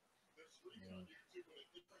and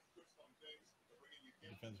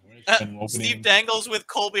Steve Dangle's with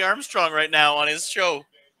Colby Armstrong right now on his show.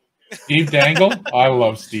 Steve Dangle? I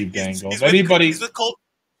love Steve Dangle. He's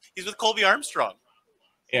with Colby Armstrong.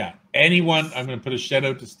 Yeah. Anyone, I'm going to put a shout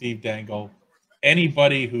out to Steve Dangle.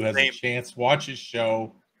 Anybody who has a chance, watch his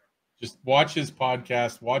show. Just watch his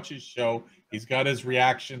podcast, watch his show. He's got his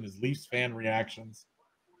reaction, his Leafs fan reactions.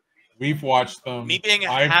 We've watched them. Me being a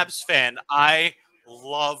Habs fan, I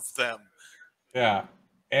love them. Yeah.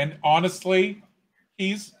 And honestly,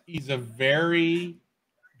 he's a very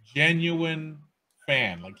genuine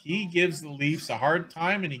fan. Like, he gives the Leafs a hard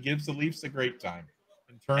time and he gives the Leafs a great time.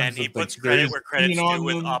 In terms and he of puts credit where credit's due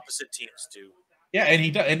with opposite teams too. Yeah, and he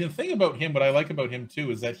does. And the thing about him, what I like about him too,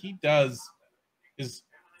 is that he does is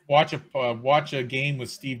watch a game with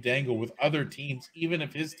Steve Dangle with other teams, even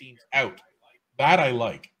if his team's out. That I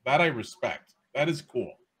like. That I respect. That is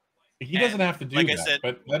cool. He doesn't have to do like that, I said,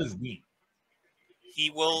 but that is neat. He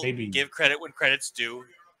will give credit when credit's due.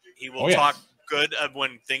 He will talk good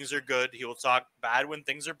when things are good. He will talk bad when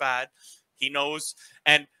things are bad. He knows,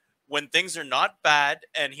 and when things are not bad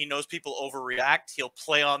and he knows people overreact, he'll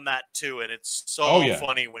play on that too. And it's so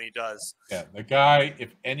funny when he does. Yeah, the guy,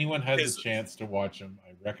 if anyone has a chance to watch him,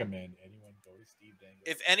 I recommend anyone go to Steve Dangle.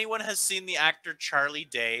 If anyone has seen the actor Charlie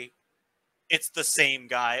Day, it's the same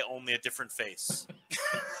guy, only a different face.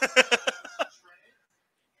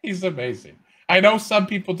 He's amazing. I know some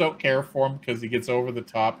people don't care for him because he gets over the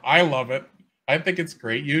top. I love it. I think it's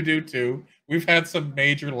great. You do too. We've had some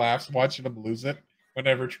major laughs watching him lose it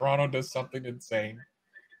whenever Toronto does something insane,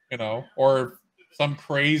 you know, or some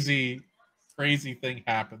crazy thing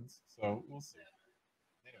happens. So we'll see.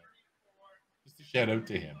 Anyway, just a shout out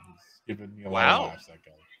to him. He's given me a lot of laughs, that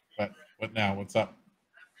guy. But what now? What's up?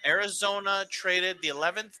 Arizona traded the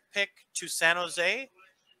 11th pick to San Jose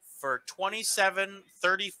for 27,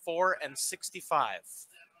 34, and 65.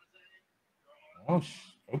 Oh,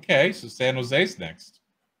 okay. So San Jose's next.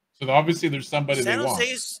 So obviously there's somebody they want.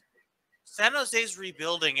 San Jose's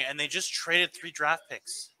rebuilding, and they just traded 3 draft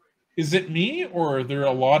picks. Is it me, or are there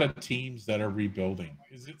a lot of teams that are rebuilding?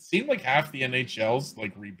 Does it seem like half the NHL's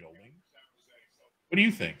like rebuilding? What do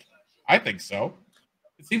you think? I think so.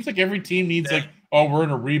 It seems like every team needs we're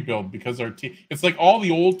in a rebuild because our team. It's like all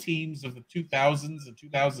the old teams of the 2000s and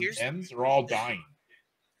 2010s are all dying.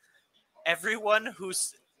 Everyone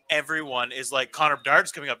is like, Connor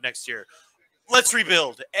Bedard's coming up next year. Let's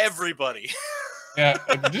rebuild. Everybody. Yeah,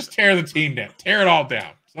 just tear the team down. Tear it all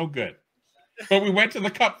down. It's no good. But we went to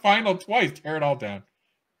the Cup final twice. Tear it all down.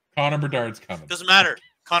 Connor Bedard's coming. Doesn't matter.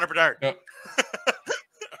 Connor Bedard. Yep.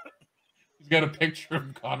 He's got a picture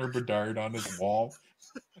of Connor Bedard on his wall.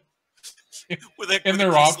 in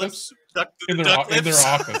their office. In their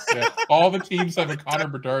office. Yeah. All the teams have a Connor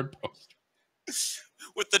Bedard poster.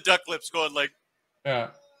 With the duck lips going like. Yeah.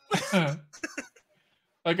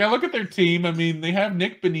 Like, I look at their team. I mean, they have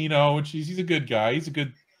Nick Bonino, which he's a good guy. He's a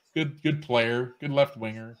good player, good left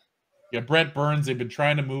winger. Yeah, Brett Burns. They've been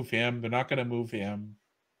trying to move him. They're not going to move him.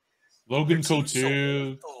 Logan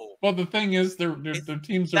Couture. Well, the thing is, their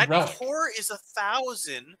teams are relic. That core is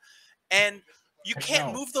 1,000, and you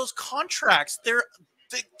can't move those contracts. The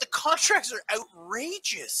contracts are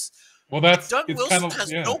outrageous. Well, Doug Wilson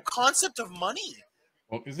has no concept of money.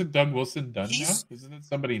 Well, isn't Doug Wilson done now? Isn't it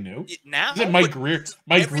somebody new? Now, is it Mike Greer?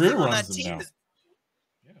 Mike Greer runs them now.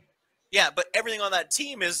 Yeah, but everything on that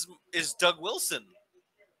team is Doug Wilson.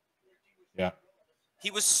 Yeah.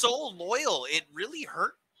 He was so loyal. It really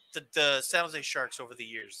hurt the San Jose Sharks over the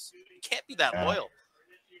years. He can't be that loyal.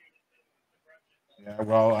 Yeah,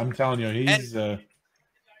 well, I'm telling you, he's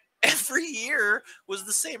every year was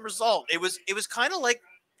the same result. It was kind of like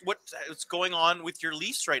what's going on with your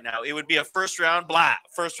Leafs right now. It would be a first round blah,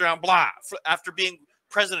 after being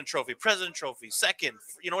President Trophy, second.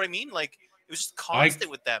 You know what I mean? Like it was just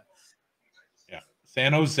constant with them. Yeah,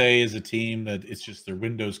 San Jose is a team that it's just their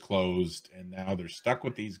window's closed, and now they're stuck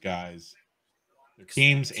with these guys. Their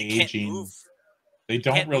team's aging. They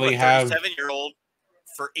don't really have 37-year-old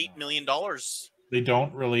for $8 million. They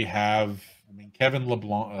don't really have. I mean, Kevin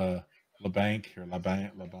LeBlanc.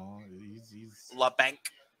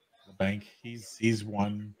 He's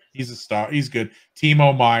one. He's a star. He's good.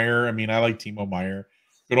 Timo Meyer. I mean, I like Timo Meyer.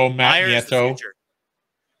 Good old Matt Nieto.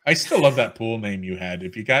 I still love that pool name you had.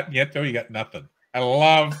 If you got Nieto, you got nothing. I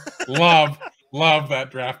love that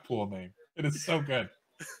draft pool name. It is so good.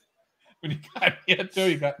 When you got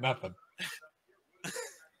Nieto, you got nothing.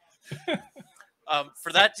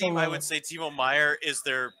 For that team, I would say Timo Meyer is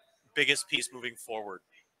their biggest piece moving forward.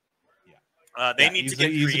 They need to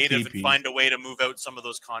get creative and find a way to move out some of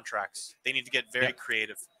those contracts. They need to get very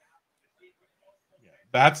creative. Yeah,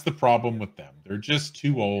 that's the problem with them. They're just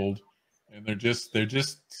too old, and they're just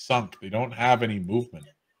sunk. They don't have any movement.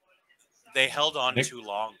 They held on too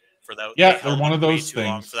long for that. Yeah, they're one of those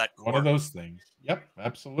things. One of those things. Yep,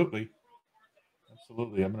 absolutely.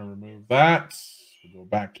 Absolutely. I'm going to remove that. We'll go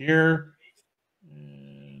back here.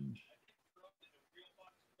 And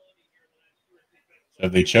so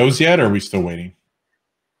have they chose yet, or are we still waiting?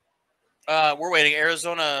 We're waiting.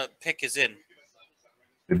 Arizona pick is in.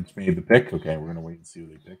 It's made the pick. Okay, we're going to wait and see who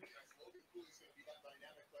they pick.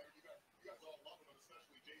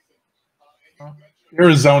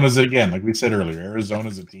 Arizona's, again, like we said earlier,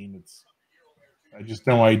 Arizona's a team that's, I just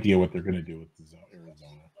no idea what they're going to do with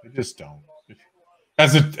Arizona. I just don't.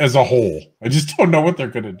 As a whole, I just don't know what they're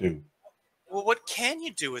going to do. Well, what can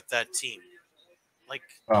you do with that team? Like,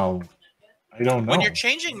 I don't know. When you're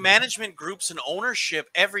changing management groups and ownership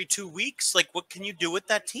every 2 weeks, like, what can you do with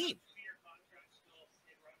that team?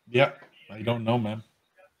 Yeah, I don't know, man.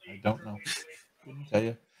 I don't know. Couldn't tell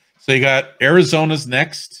you. So you got Arizona's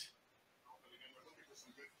next.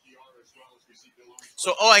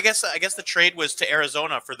 So, I guess the trade was to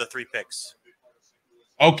Arizona for the 3 picks.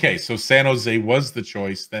 Okay, so San Jose was the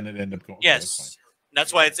choice. Then it ended up going. Yes,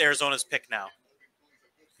 that's why it's Arizona's pick now.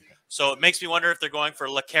 So it makes me wonder if they're going for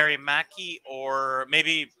Lakari Maki or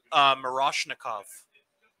maybe Miroshnikov.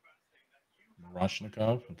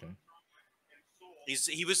 Miroshnikov, okay.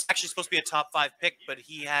 He was actually supposed to be a top 5 pick, but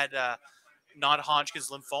he had non-Hodgkin's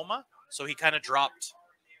lymphoma, so he kind of dropped.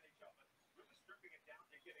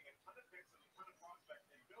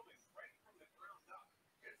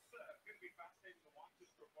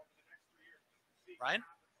 Ryan?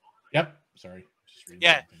 Yep. Sorry.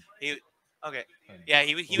 Yeah. He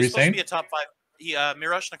was supposed to be a top 5.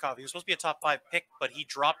 Miroshnikov. He was supposed to be a top 5 pick, but he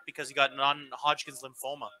dropped because he got non-Hodgkin's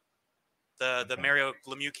lymphoma, the Mario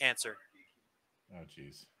Lemieux cancer. Oh,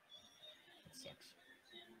 jeez. That sucks.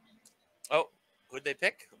 Oh, who'd they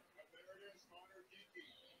pick?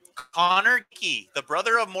 Connor Geekie, the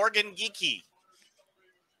brother of Morgan Geekie.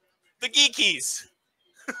 The Geekies.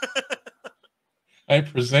 I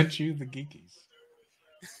present you the Geekies.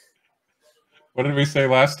 What did we say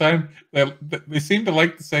last time? They seem to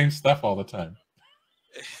like the same stuff all the time.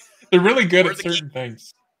 They're really good at certain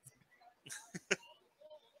things.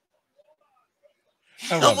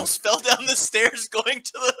 He almost fell down the stairs going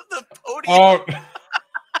to the podium. Oh,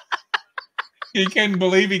 he can't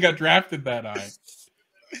believe he got drafted that high.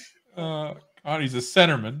 He's a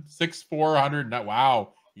centerman, 6'4", 100.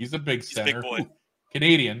 Wow, he's a big center. Big boy. Ooh,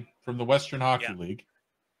 Canadian from the Western Hockey League.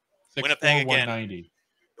 6'4", Winnipeg 190. Again.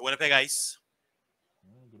 The Winnipeg Ice.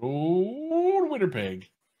 Good old Winnipeg.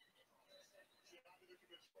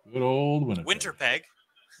 Good old Winnipeg.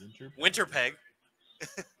 Winterpeg.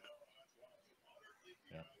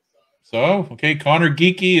 Yeah. So, okay, Connor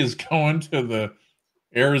Geekie is going to the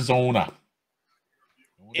Arizona.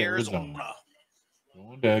 Going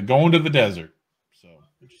to the desert. So,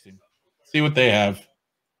 interesting. See what they have.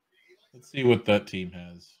 Let's see what that team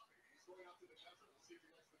has.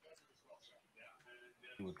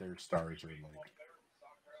 See what their stars are like.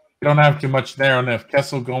 They don't have too much there. And if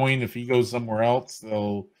Kessel going, if he goes somewhere else,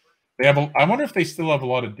 I wonder if they still have a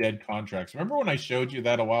lot of dead contracts. Remember when I showed you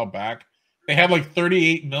that a while back? They had like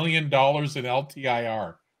 $38 million in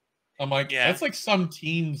LTIR. I'm like, that's like some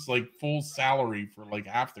teams like full salary for like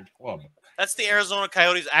half their club. That's the Arizona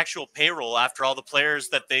Coyotes' actual payroll after all the players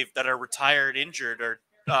that are retired, injured, or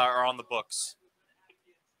are on the books.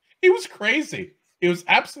 He was crazy. It was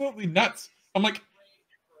absolutely nuts. I'm like,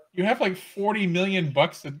 you have like $40 million in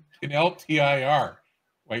LTIR.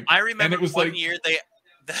 Like, I remember and it was one year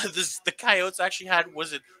the Coyotes actually had,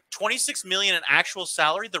 was it $26 million in actual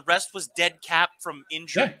salary? The rest was dead cap from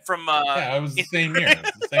injury. Yeah, it was the same year. It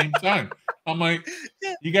was the same time. I'm like,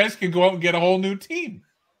 you guys can go out and get a whole new team.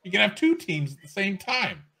 You can have two teams at the same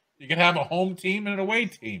time. You can have a home team and an away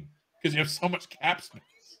team because you have so much cap space.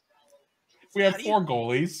 We have 4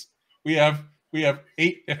 goalies. We have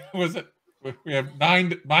 8. Was it? We have nine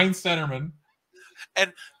centermen.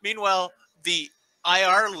 And meanwhile, the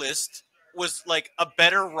IR list was like a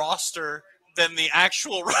better roster than the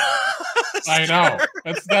actual roster. I know.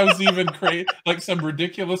 That was even crazy. Like some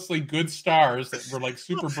ridiculously good stars that were like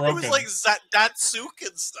super broken. It was like Datsuk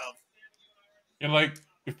and stuff. And like,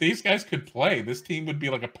 if these guys could play, this team would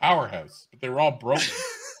be like a powerhouse. But they were all broken.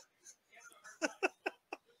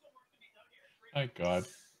 My God.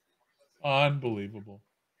 Unbelievable.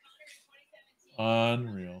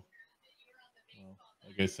 Unreal. Well,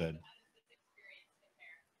 like I said.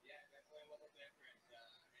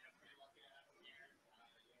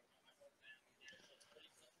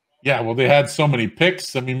 Yeah, well, they had so many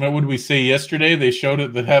picks. I mean, what would we say yesterday? They showed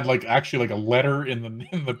it that had like actually like a letter in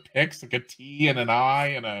the picks, like a T and an I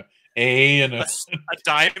and a A and a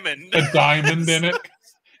diamond. A diamond in it.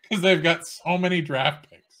 Because they've got so many draft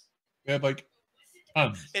picks. They had like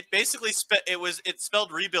tons. It basically it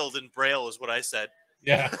spelled rebuild in Braille is what I said.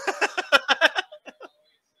 Yeah.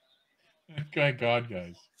 My God,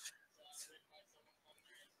 guys.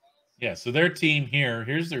 Yeah, so their team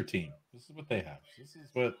here's their team. This is what they have. This is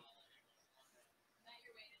what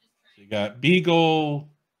you got. Beagle,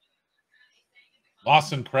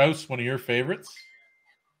 Lawson Krause, one of your favorites.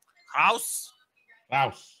 Krause.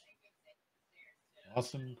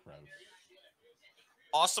 Lawson Krause.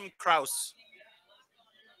 Awesome Krause.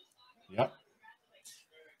 Yep.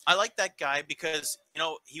 I like that guy because,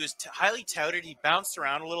 he was highly touted. He bounced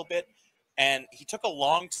around a little bit, and he took a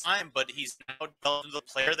long time, but he's now developed the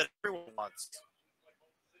player that everyone wants.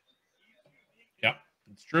 Yep,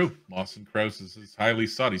 it's true. Lawson Krause is highly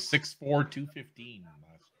sought. He's 6'4", 215.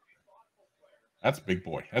 That's a big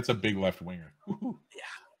boy. That's a big left winger. Woo-hoo. Yeah.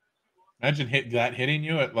 Imagine hitting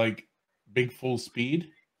you at like big full speed.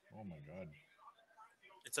 Oh my God.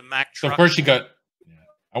 It's a Mack So truck. of course you got. Yeah.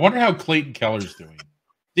 I wonder how Clayton Keller's doing.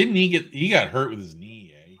 Didn't he got hurt with his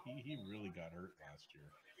knee? Eh? He really got hurt last year.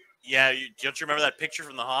 Yeah, don't you remember that picture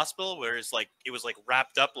from the hospital where it was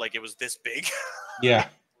wrapped up like it was this big? Yeah.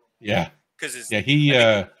 Because I think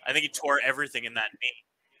he tore everything in that knee.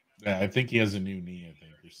 Yeah, I think he has a new knee. I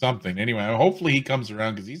think or something. Anyway, hopefully he comes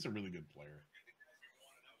around because he's a really good player.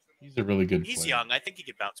 He's young. I think he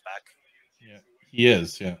could bounce back. Yeah, he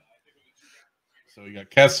is. Yeah. So you got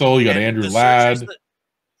Kessel, you got Andrew Ladd.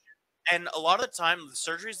 And a lot of the time, the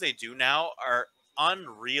surgeries they do now are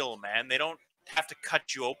unreal, man. They don't have to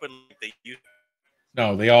cut you open like they used to.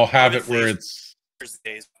 No, they all have it where it's...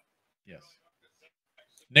 Yes.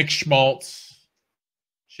 Nick Schmaltz,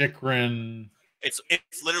 Chikrin. It's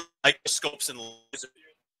literally like scopes and lasers.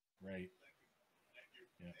 Right.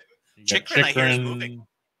 Yeah. Chikrin, I hear, is moving.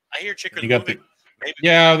 I hear Chikrin moving.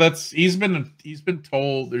 Yeah, he's been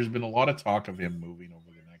told there's been a lot of talk of him moving over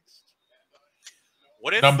the next.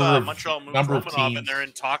 What if Montreal moves Romanov and they're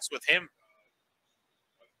in talks with him?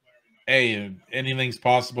 Hey, anything's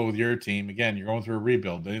possible with your team. Again, you're going through a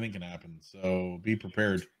rebuild. Anything can happen, so be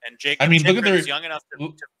prepared. And Chikrin's young enough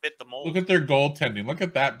to fit the mold. Look at their goaltending. Look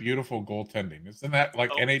at that beautiful goaltending. Isn't that like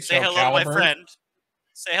NHL say hello caliber? To my friend.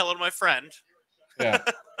 Say hello to my friend. Yeah.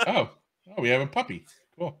 Oh, we have a puppy.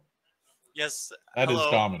 Cool. Yes. That is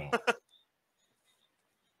Domino.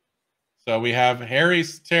 So we have Harry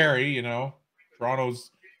Terry,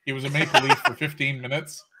 Toronto's. He was a Maple Leaf for 15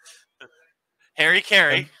 minutes. Harry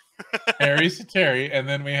Carey. Harry Terry, and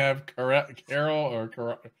then we have Carl. I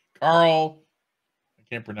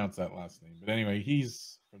can't pronounce that last name, but anyway,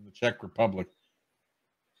 he's from the Czech Republic.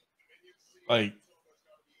 That's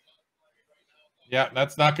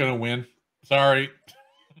not going to win. Sorry,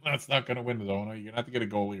 that's not going to win, Zona. You're gonna have to get a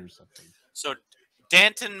goalie or something. So,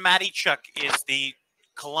 Danton Matichuk is the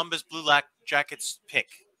Columbus Blue Jackets pick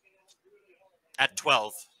at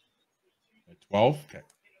 12. At 12, okay.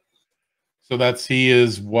 So he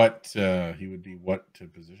would be what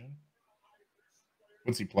position?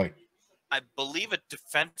 What's he play? I believe a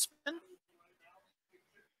defenseman.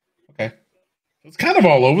 Okay. It's kind of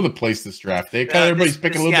all over the place this draft. Everybody's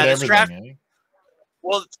picking a little bit of everything.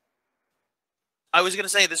 Well, I was going to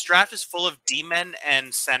say this draft is full of D-men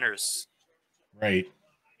and centers. Right.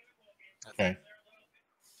 Okay.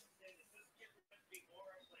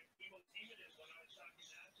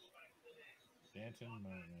 Danton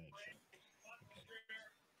Marnichuk.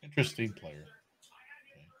 Okay. Interesting player.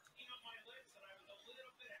 Okay.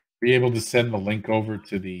 Be able to send the link over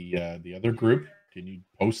to the other group. Can you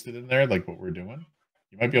post it in there like what we're doing?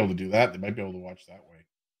 You might be able to do that. They might be able to watch that way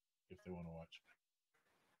if they want to watch.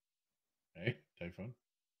 Hey, Typhoon.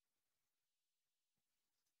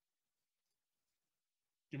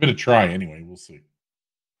 Give it a try anyway. We'll see.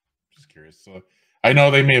 Just curious. So I know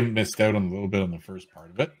they may have missed out on a little bit on the first part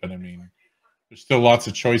of it, but I mean, there's still lots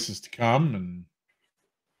of choices to come, and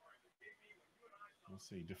we'll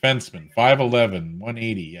see. Defenseman, 5'11",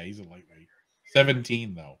 180. Yeah, he's a lightweight.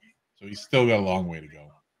 17 though, so he's still got a long way to go.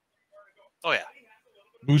 Oh yeah.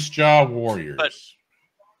 Moose Jaw Warriors. But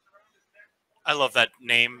I love that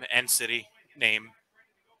name and city name.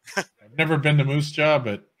 I've never been to Moose Jaw,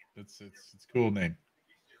 but it's a cool name.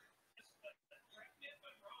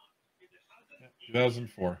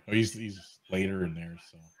 2004. Oh, he's later in there,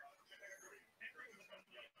 so.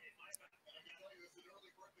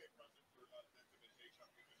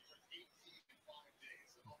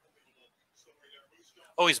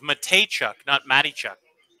 Oh, he's Matejchuk, not Mattychuk.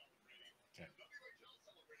 Okay.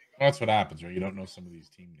 Well, that's what happens, right? You don't know some of these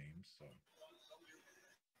team names, so.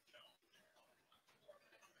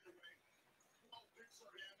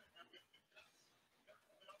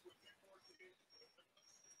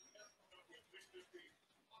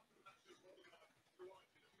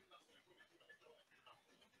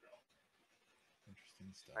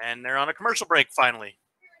 Interesting stuff. And they're on a commercial break finally.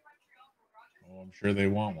 Oh, I'm sure they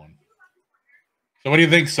want one. So what do you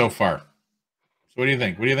think so far? So what do you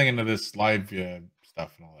think? What are you thinking of this live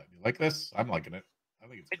stuff and all that? You like this? I'm liking it. I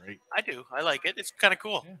think it's great. I do. I like it. It's kind of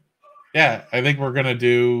cool. Yeah, I think we're going to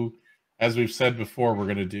do, as we've said before, we're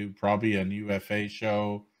going to do probably a UFA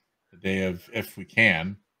show the day of, if we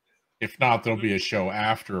can. If not, there'll be a show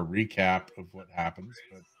after a recap of what happens.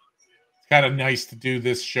 But it's kind of nice to do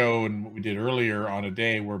this show and what we did earlier on a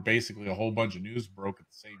day where basically a whole bunch of news broke at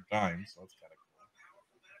the same time. So it's kind of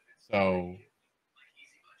cool. So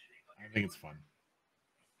I think it's fun.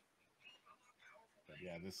 But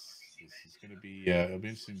yeah, this is going to be, it'll be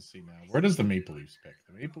interesting to see now. Where does the Maple Leafs pick?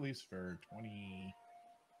 The Maple Leafs for 20.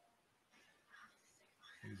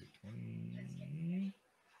 What is it?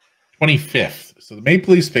 25th. So the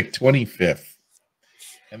Maple Leafs pick 25th.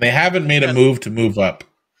 And they haven't made a move to move up.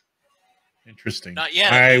 Interesting. Not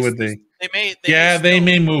yet. Why would they? They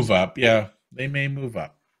may move up. Yeah, they may move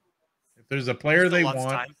up. If there's a player they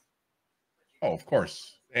want. Oh, of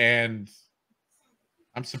course. And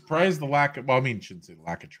I'm surprised the lack of, well, I mean, I shouldn't say the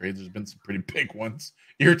lack of trades. There's been some pretty big ones.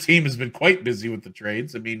 Your team has been quite busy with the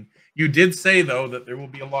trades. I mean, you did say, though, that there will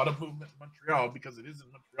be a lot of movement in Montreal because it is in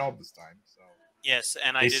Montreal this time. So yes,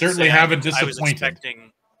 and they certainly haven't disappointed.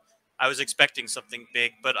 I was expecting something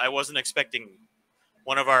big, but I wasn't expecting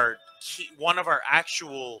one of our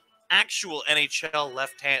actual NHL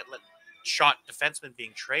left-hand shot defenseman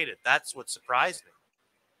being traded. That's what surprised me.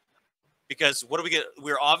 Because what do we get?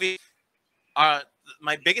 We're obvious.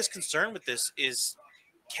 My biggest concern with this is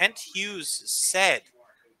Kent Hughes said,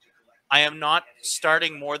 I am not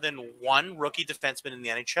starting more than one rookie defenseman in the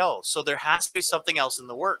NHL. So there has to be something else in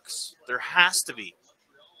the works. There has to be.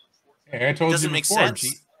 Hey, I told you before, make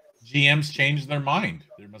sense. GMs change their mind.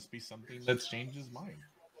 There must be something that's changed his mind.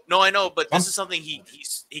 No, I know, but this is something he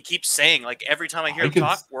keeps saying. Like every time I hear him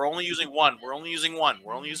talk, we're only using one. We're only using one.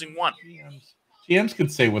 We're only using one. GMs can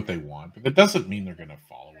say what they want, but that doesn't mean they're going to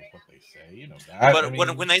follow with what they say. You know that.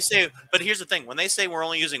 But when they say, but here's the thing: when they say we're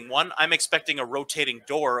only using one, I'm expecting a rotating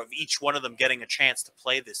door of each one of them getting a chance to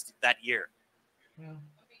play that year. Yeah.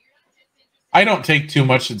 I don't take too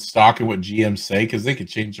much in stock of what GMs say because they could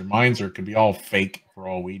change their minds or it could be all fake for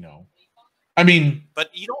all we know. I mean, but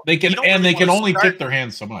you don't. They can, don't and really they can only tip their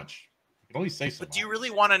hands so much. You can only say so But much. do you really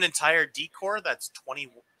want an entire decor that's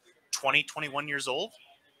 20, 21 years old?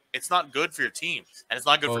 It's not good for your team, and it's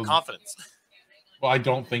not good for confidence. Well, I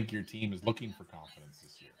don't think your team is looking for confidence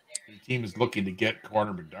this year. Your team is looking to get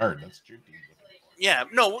Connor Bedard. That's what your team looking for. Yeah,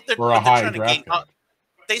 no, they're high trying to gain. draft.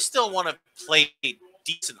 They still want to play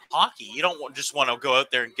decent hockey. You don't just want to go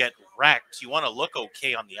out there and get wrecked. You want to look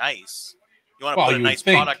okay on the ice. You want to put a nice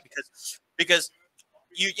product because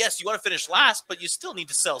you want to finish last, but you still need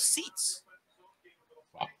to sell seats.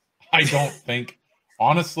 Well, I don't think.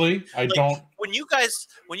 Honestly, I don't. When you guys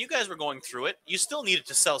were going through it, you still needed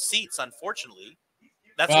to sell seats. Unfortunately,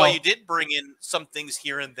 that's why you did bring in some things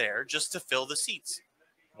here and there just to fill the seats.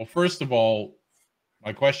 Well, first of all,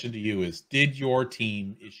 my question to you is: did your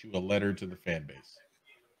team issue a letter to the fan base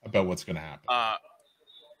about what's going to happen?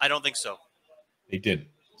 I don't think so. They didn't.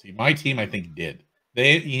 See, my team, I think, did.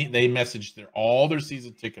 They messaged all their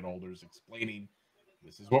season ticket holders explaining,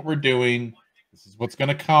 this is what we're doing. This is what's going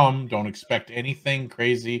to come. Don't expect anything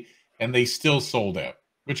crazy. And they still sold out,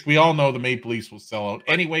 which we all know the Maple Leafs will sell out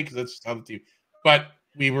anyway because that's just how the team. But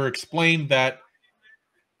we were explained that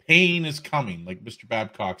pain is coming, like Mr.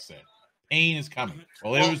 Babcock said. Pain is coming.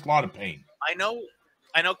 Well, there was a lot of pain. I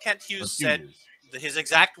know Kent Hughes said his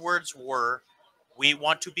exact words were, we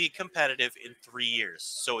want to be competitive in 3 years.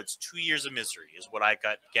 So it's 2 years of misery is what I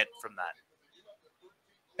get from that.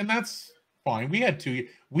 And that's fine. We had 2 years.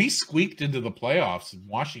 We squeaked into the playoffs in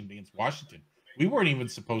Washington against Washington. We weren't even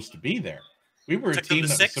supposed to be there. We were a team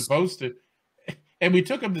that was supposed to, and we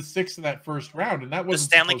took them to 6 in that first round, and that was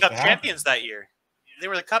the Stanley Cup champions that year. They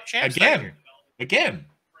were the Cup champs again.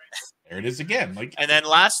 There it is again. Like, and then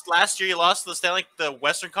last year you lost to the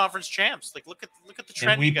Western Conference champs. Like, look at the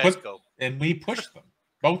trend you guys go. And we pushed them,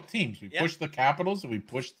 both teams. We pushed the Capitals and we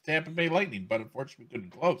pushed the Tampa Bay Lightning, but unfortunately we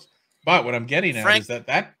couldn't close. But what I'm getting at is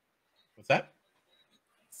that what's that?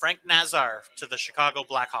 Frank Nazar to the Chicago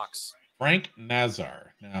Blackhawks. Frank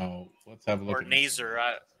Nazar. Now let's have a look. Or Nazar.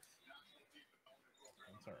 That's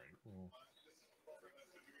all right. Well,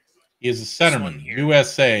 he is a centerman,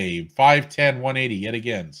 USA, 5'10", 180, yet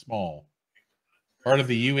again, small. Part of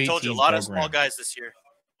the U18 told you, a lot of small guys this year.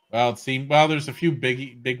 Well, there's a few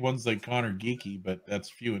big ones like Connor Geeky, but that's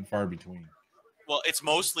few and far between. Well, it's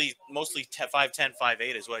mostly 5'10",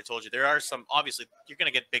 5'8" is what I told you. There are some, obviously, you're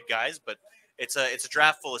going to get big guys, but it's a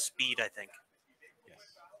draft full of speed, I think. Yes,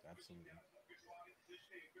 absolutely.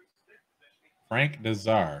 Frank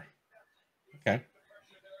Nazar. Okay.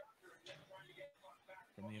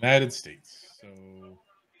 From the United States. So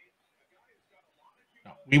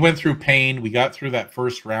no, we went through pain. We got through that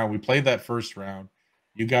first round. We played that first round.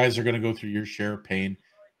 You guys are going to go through your share of pain.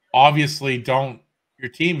 Obviously, your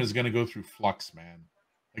team is going to go through flux, man.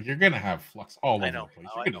 Like, you're going to have flux all over the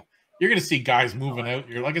place. You're going to see guys moving out.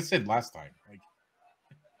 You're, like I said last time, like,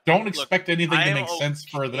 don't expect anything to make sense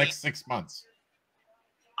for the next 6 months.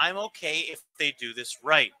 I'm okay if they do this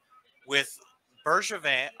right. With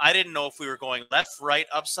Bergevin, I didn't know if we were going left, right,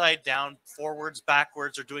 upside down, forwards,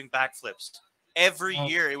 backwards, or doing backflips. Every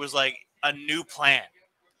year, it was like a new plan.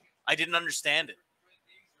 I didn't understand it.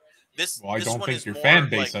 I don't think your fan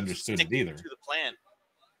base understood it either. To the plan.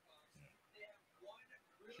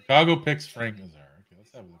 Chicago picks Frank Nazar. Okay,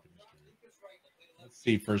 let's have a look at this. Let's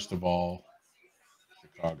see, first of all,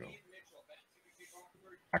 Chicago.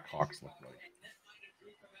 Blackhawks look like.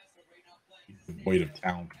 He's devoid of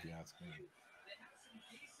talent, if you ask me.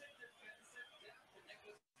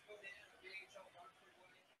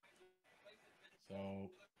 So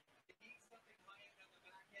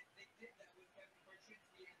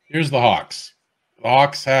here's the Hawks. The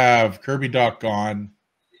Hawks have Kirby Dach gone.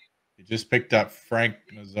 They just picked up Frank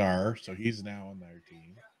Nazar, so he's now on their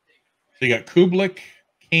team. So you got Kublik,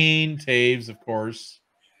 Kane, Taves, of course,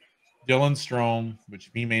 Dylan Strome,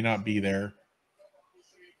 which he may not be there,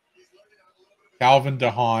 Calvin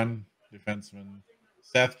DeHaan, defenseman,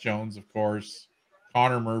 Seth Jones, of course,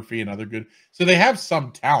 Connor Murphy, another good. So they have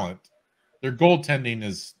some talent. Their goaltending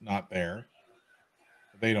is not there.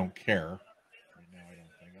 They don't care. Right now, I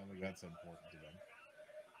don't think that's important to them.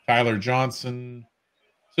 Tyler Johnson.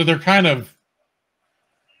 So they're kind of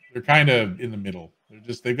in the middle.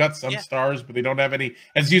 They've got some stars, but they don't have any,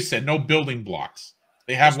 as you said, no building blocks.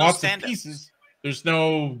 They have lots of pieces. There's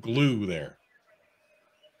no glue there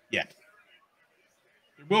yet.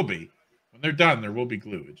 There will be. When they're done, there will be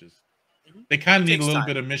glue. It just they kind of need a little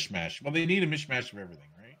bit of mishmash. Well, they need a mishmash of everything,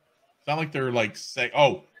 right? It's not like they're like say,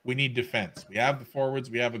 "Oh, we need defense. We have the forwards.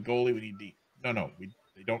 We have a goalie. We need deep." No.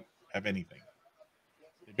 They don't have anything.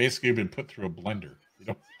 They basically have been put through a blender. They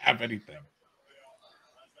don't have anything.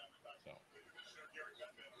 So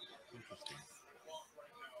interesting.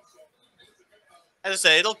 As I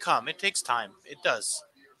say, it'll come. It takes time. It does.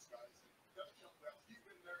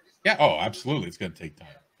 Yeah. Oh, absolutely. It's going to take time.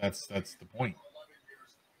 That's the point.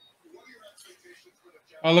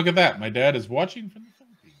 Oh, look at that. My dad is watching from the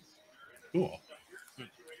Philippines. Cool.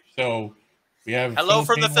 So we have hello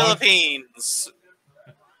from the Philippines.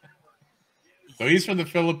 So he's from the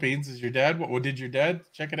Philippines. Is your dad? What did your dad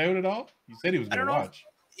check it out at all? You said he was going to watch.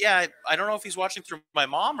 Yeah, I don't know if he's watching through my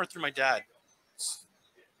mom or through my dad.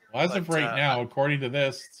 Well, as of right now, according to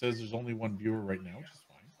this, it says there's only one viewer right now, which is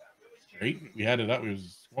fine. Great. We had it up. It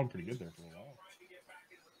was going pretty good there for a while.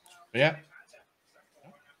 But yeah,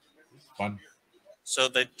 it's fun. So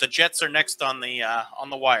the Jets are next on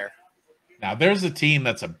the wire. Now there's a team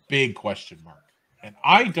that's a big question mark, and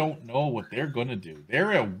I don't know what they're going to do.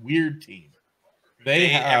 They're a weird team.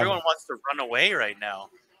 Everyone wants to run away right now.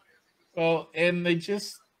 Well, and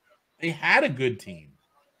they had a good team.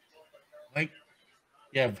 Like,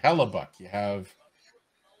 you have Hellebuck,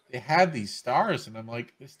 they had these stars, and I'm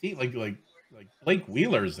like, this team, like Blake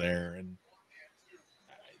Wheeler's there, and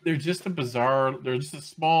they're just they're just a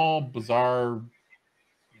small, bizarre,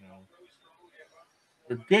 you know,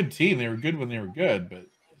 they're a good team. They were good when they were good, but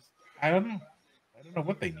I don't know. I don't know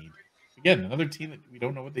what they need. Again, another team that we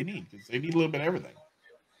don't know what they need because they need a little bit of everything.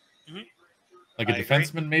 Mhm. Like a I agree.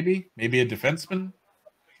 defenseman, maybe a defenseman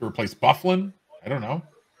to replace Bufflin. I don't know.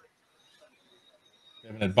 They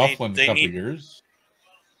haven't had Bufflin in a They couple need, of years.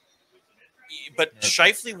 but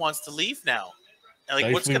Scheifele wants to leave now. And,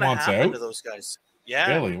 like, what's Scheifele going to wants happen out? to those guys?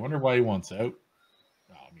 Yeah. Really? I wonder why he wants out.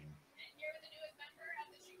 No, I mean,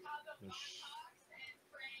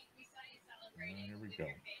 here we go.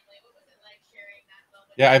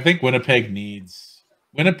 Yeah, I think Winnipeg's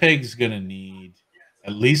going to need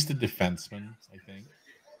at least a defenseman, I think.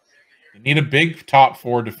 They need a big top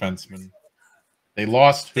 4 defenseman. They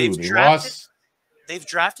lost who? They've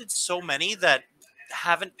drafted so many that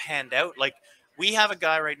haven't panned out. Like, we have a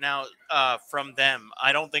guy right now from them.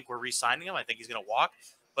 I don't think we're re-signing him. I think he's going to walk.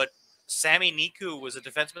 But Sammy Niku was a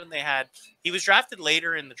defenseman they had. He was drafted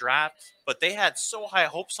later in the draft, but they had so high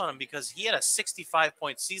hopes on him because he had a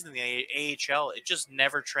 65-point season in the AHL. It just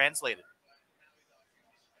never translated.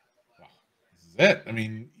 Well, this is it. I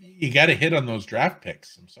mean, you got to hit on those draft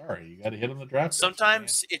picks. I'm sorry, you got to hit on the draft.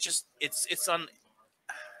 Sometimes it just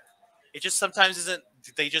sometimes isn't.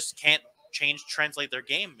 They just can't translate their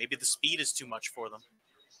game. Maybe the speed is too much for them.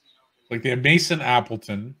 Like, they have Mason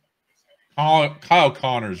Appleton. Kyle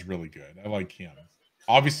Connor's really good. I like him.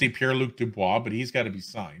 Obviously, Pierre-Luc Dubois, but he's got to be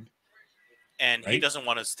signed. And right? He doesn't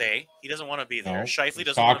want to stay. He doesn't want to be there. No. Scheifele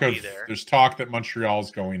doesn't want to be there. There's talk that Montreal's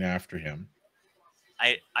going after him.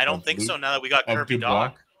 I don't think so now that we got Kirby Dubois.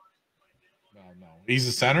 Dach. No. He's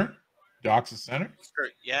a center? Doc's a center?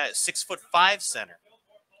 Yeah, 6'5" center.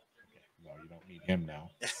 Okay. Well, you don't need him now.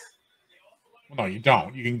 Well, no, you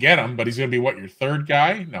don't. You can get him, but he's going to be what, your third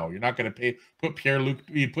guy? No, you're not going to put Pierre-Luc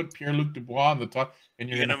Dubois on the top, and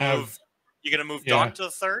you're going to have. You're going to move Dach to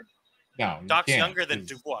the third? No, Doc's younger than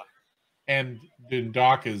Dubois. And then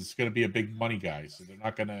Dach is going to be a big money guy, so they're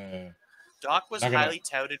not going to. Dach was highly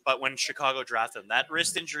touted, but when Chicago drafted him, that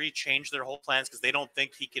wrist injury changed their whole plans because they don't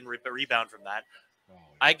think he can rebound from that. Well,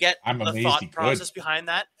 I get the thought process could. behind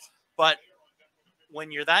that, but when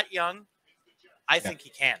you're that young, I think he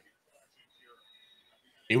can.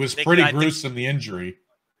 It was pretty gruesome, the injury.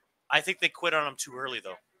 I think they quit on him too early,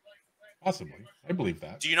 though. Possibly. I believe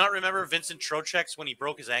that. Do you not remember Vincent Trocheck's when he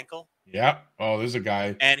broke his ankle? Yeah. Oh, there's a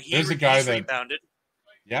guy. And he's rebounded.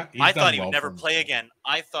 Yeah. I thought he would never play again.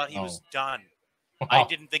 I thought he was done. Wow. I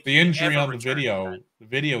didn't think the injury on the video. The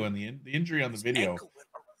video and the injury on the video.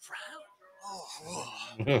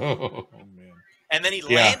 Oh, man. And then he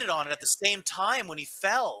landed on it at the same time when he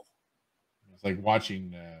fell. It's like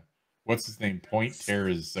watching what's his name? Point tear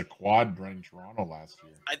his quad running Toronto last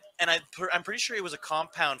year. I'm pretty sure he was a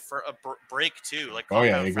compound for a break too. Like, oh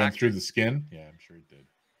yeah, he went through the skin. Yeah, I'm sure he did.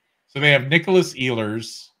 So they have Nicholas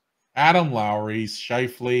Ehlers, Adam Lowry,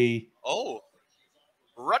 Scheifele. Oh,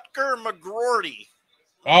 Rutger McGroarty.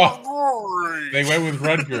 Oh, they went with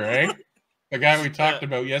Rutger, eh? The guy we talked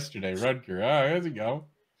about yesterday, Rutger. Oh, there you go.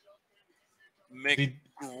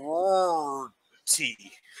 McGroarty.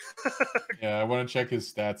 Yeah, I want to check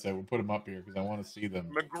his stats out. We'll put him up here because I want to see them.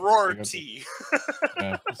 McGroarty.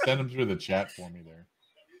 Yeah, send him through the chat for me there.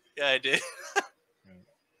 Yeah, I did. Yeah.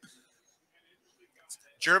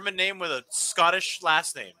 German name with a Scottish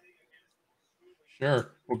last name.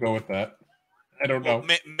 Sure, we'll go with that. I don't know.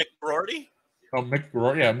 McGroarty? Oh,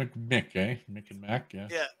 McGroarty. Yeah, Mick, eh? Mick and Mac, yeah.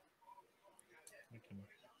 Yeah.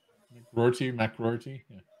 McGroarty,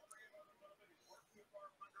 yeah.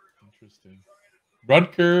 Interesting.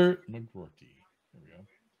 Rutger McGroarty. There we go.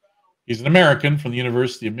 He's an American from the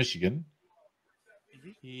University of Michigan.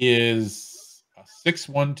 Mm-hmm. He is a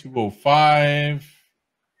 6'1", 205.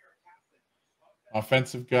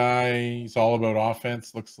 Offensive guy. He's all about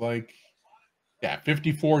offense, looks like. Yeah,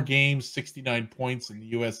 54 games, 69 points in the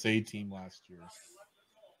USA team last year.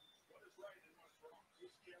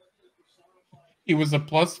 He was a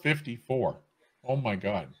plus 54. Oh, my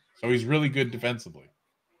God. So he's really good defensively.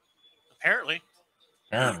 Apparently.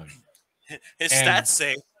 His stats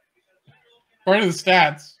say. According to the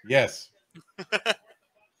stats, yes.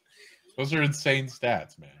 Those are insane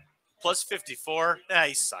stats, man. Plus 54. Nah,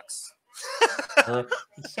 he sucks.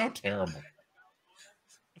 It's so terrible.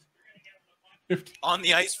 On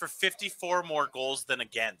the ice for 54 more goals than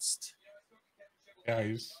against. Yeah,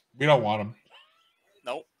 we don't want him.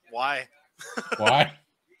 Nope. Why? Why?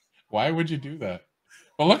 Why would you do that?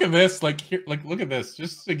 But look at this. Like here, like look at this.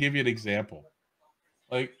 Just to give you an example,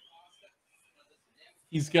 like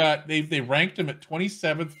he's got they ranked him at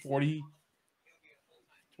 27th, 40,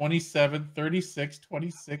 27, 36,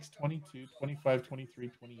 26, 22, 25, 23,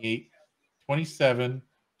 28, 27,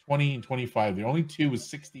 20, and 25. The only two was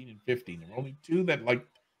 16 and 15. There were only two that like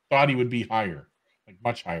thought he would be higher, like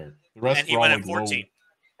much higher. The rest And he were all went like at 14. low.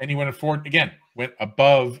 And he went at 4 again, went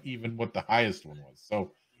above even what the highest one was.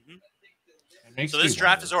 So it makes So this me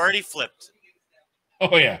draft wonder. is already flipped.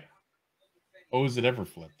 Oh yeah. Oh, is it ever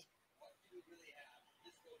flipped?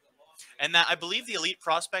 And that I believe the elite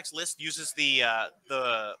prospects list uses the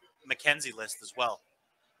McKenzie list as well.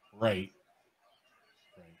 Right.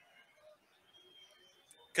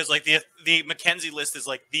 Because like the McKenzie list is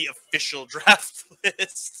like the official draft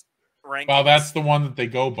list rankings. Well, that's the one that they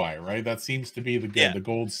go by, right? That seems to be the Yeah. the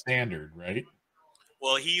gold standard, right?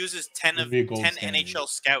 Well, he uses 10 Would be a gold 10 standard. NHL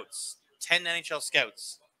scouts. 10 NHL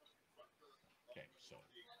scouts. Okay, so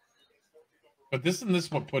but isn't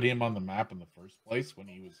this what put him on the map in the first place when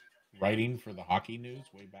he was writing for the Hockey News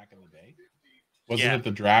way back in the day? Wasn't it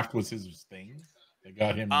the draft was his thing that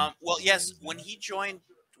got him? Well, yes. When he joined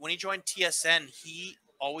TSN, he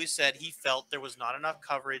always said he felt there was not enough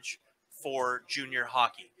coverage for junior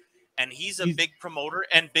hockey, and he's a big promoter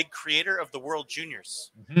and big creator of the World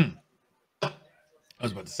Juniors. Mm-hmm. I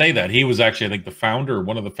was about to say that he was actually, I think, the founder,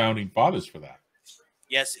 one of the founding fathers for that.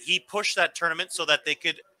 Yes, he pushed that tournament so that they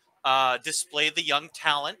could display the young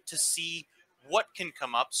talent to see what can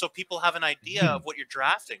come up, so people have an idea of what you're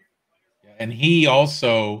drafting. Yeah, and he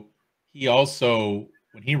also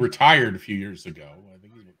when he retired a few years ago, I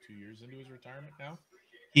think he's 2 years into his retirement now,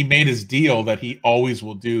 he made his deal that he always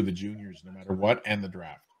will do the juniors no matter what and the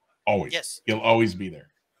draft. Always. Yes. He'll always be there.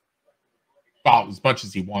 Well, as much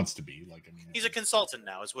as he wants to be. Like, I mean, he's a consultant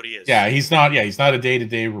now, is what he is. Yeah, he's not a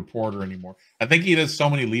day-to-day reporter anymore. I think he does so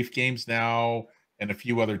many Leaf games now and a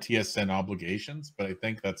few other TSN obligations, but I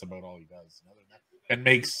think that's about all he does. And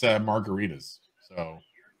makes margaritas. So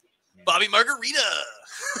Bobby Margarita.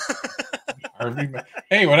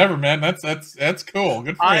 Hey, whatever, man. That's cool.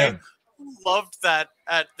 Good for him. Loved that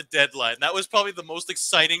at the deadline. That was probably the most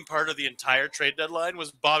exciting part of the entire trade deadline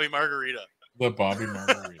was Bobby Margarita. The Bobby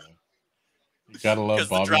Margarita. You gotta love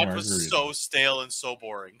Bobby Margarita. Because the draft was so stale and so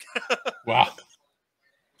boring. Wow.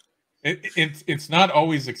 It's not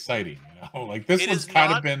always exciting, you know. Like this one's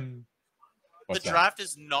kind of been. The draft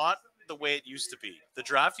is not the way it used to be. The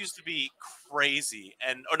draft used to be crazy,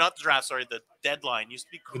 or not the draft. Sorry, the deadline used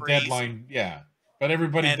to be crazy. The deadline, yeah. But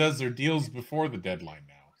everybody does their deals before the deadline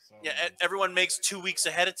now. So. Yeah, everyone makes 2 weeks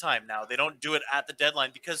ahead of time now. They don't do it at the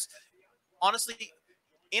deadline because, honestly,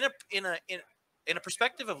 in a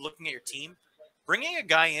perspective of looking at your team, bringing a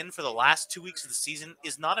guy in for the last 2 weeks of the season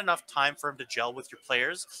is not enough time for him to gel with your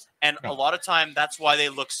players, and a lot of time that's why they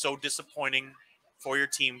look so disappointing for your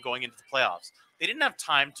team going into the playoffs. They didn't have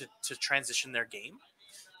time to transition their game,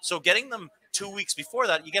 so getting them 2 weeks before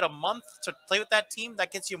that, you get a month to play with that team.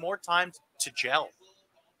 That gets you more time to gel.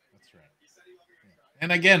 That's right.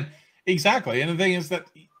 And again, exactly. And the thing is that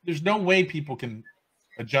there's no way people can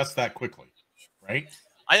adjust that quickly, right?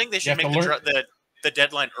 I think they should make the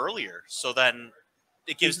deadline earlier, so then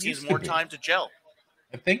it gives teams more time to gel.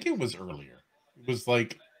 I think it was earlier. It was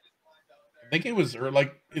like, I think it was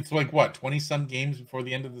like it's like what 20-some games before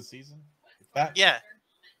the end of the season. If that. Yeah,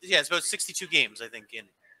 it's about 62 games, I think, in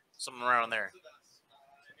something around there.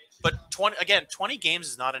 But 20 games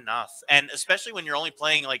is not enough, and especially when you're only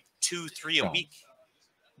playing like 2-3 a week.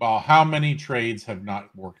 Well, how many trades have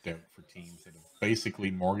not worked out for teams that have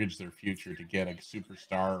basically mortgaged their future to get a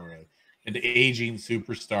superstar or an aging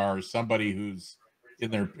superstar, or somebody who's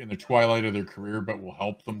in their twilight of their career but will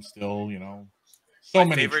help them still, you know? So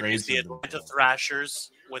many trades. The Atlanta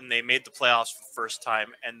Thrashers when they made the playoffs for the first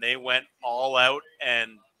time, and they went all out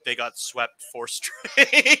and they got swept 4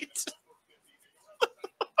 straight.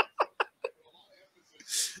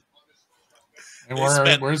 And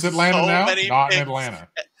where's Atlanta now? Not in Atlanta.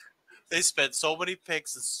 They spent so many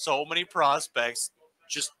picks and so many prospects.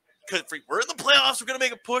 Just couldn't freak. We're in the playoffs. We're going to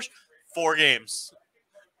make a push. 4 games.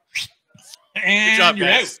 And good job, you're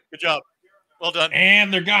guys. out. Good job. Well done.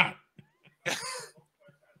 And they're gone.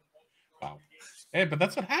 Wow. Hey, but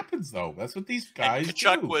that's what happens, though. That's what these guys do.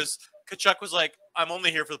 Kachuk was like, I'm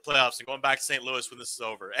only here for the playoffs and going back to St. Louis when this is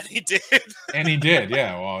over. And he did. And he did,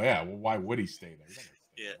 yeah. Well, yeah. Well, why would he stay there?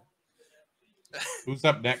 Yeah. Who's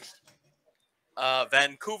up next?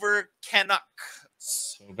 Vancouver Canucks.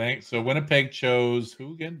 So Winnipeg chose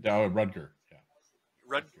who again? Rutger.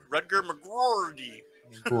 Yeah. Rutger McGroarty.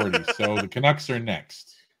 So the Canucks are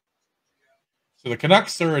next. So the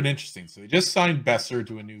Canucks are an interesting. So they just signed Besser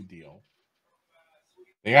to a new deal.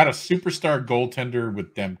 They got a superstar goaltender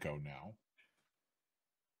with Demko now.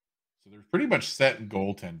 So they're pretty much set in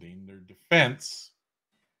goaltending. Their defense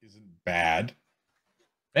isn't bad.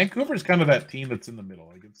 Vancouver's kind of that team that's in the middle.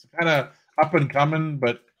 Like it's kind of up and coming,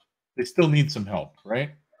 but they still need some help,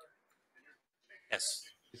 right? Yes.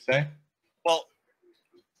 You say? Well,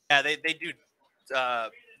 yeah, they do.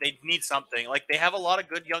 They need something. Like they have a lot of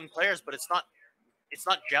good young players, but it's not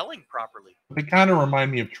gelling properly. They kind of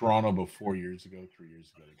remind me of Toronto about 4 years ago, 3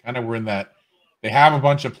 years ago. They kind of were in that. They have a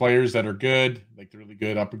bunch of players that are good, like they're really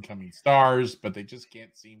good up and coming stars, but they just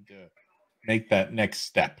can't seem to make that next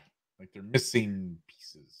step. Like they're missing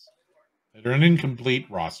pieces. They're an incomplete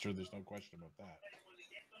roster. There's no question about that.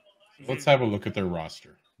 So let's have a look at their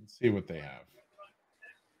roster. Let's see what they have.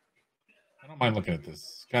 I don't mind looking at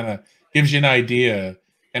this. Kind of gives you an idea.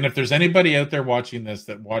 And if there's anybody out there watching this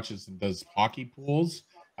that watches and does hockey pools,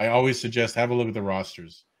 I always suggest have a look at the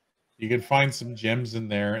rosters. You can find some gems in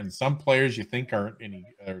there, and some players you think aren't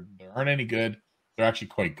any good. They're actually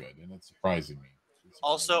quite good, and it's surprising me.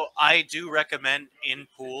 Also, I do recommend in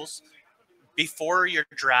pools before your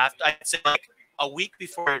draft. I'd say like a week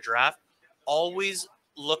before your draft, always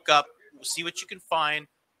look up, see what you can find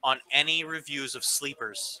on any reviews of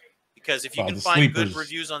sleepers. Because if you can find good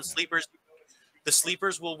reviews on sleepers, the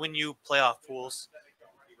sleepers will win you playoff pools.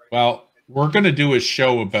 Well, we're going to do a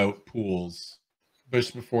show about pools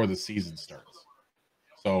just before the season starts.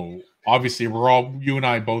 So obviously you and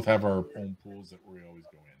I both have our own pools that we always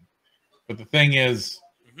go in. But the thing is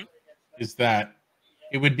that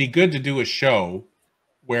it would be good to do a show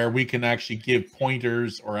where we can actually give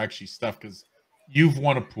pointers or actually stuff, because you've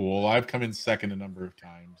won a pool. I've come in second a number of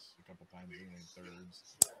times, a couple times in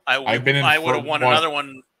thirds. I would have won another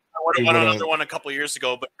one. I would have won another one a couple of years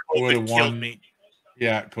ago, but COVID killed me.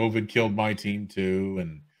 Yeah, COVID killed my team too,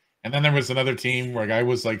 and then there was another team where I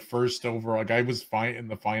was like first over. Like I was fine in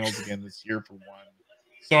the finals again this year for one.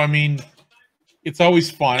 So I mean, it's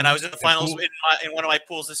always fun. And I was in the finals in one of my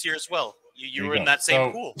pools this year as well. You were in that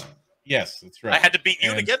same pool. Yes, that's right. I had to beat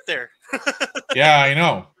you to get there. Yeah, I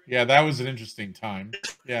know. Yeah, that was an interesting time.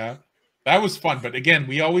 Yeah, that was fun. But again,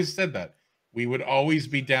 we always said that we would always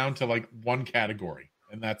be down to like one category,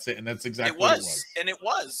 and that's it. And that's exactly what it was. And it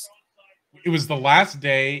was. It was the last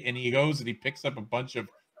day, and he goes and he picks up a bunch of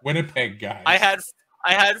Winnipeg guys. I had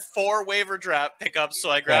 4 waiver draft pickups, so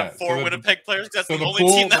I grabbed 4 Winnipeg players. That's the only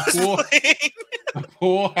team that was playing. The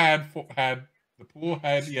pool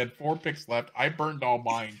he had 4 picks left. I burned all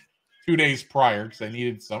mine 2 days prior because I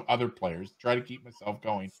needed some other players to try to keep myself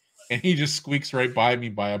going, and he just squeaks right by me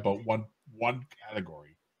by about one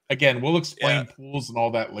category. Again, we'll explain pools and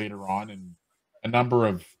all that later on in a number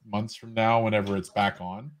of months from now, whenever it's back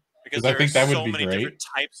on. Because I think that would be many great. Different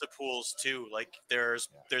types of pools too. Like there's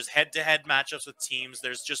head-to-head matchups with teams.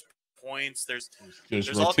 There's just points. There's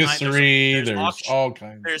rotisserie. There's all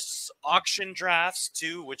kinds. There's auction drafts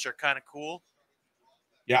too, which are kind of cool.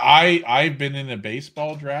 Yeah, I've been in a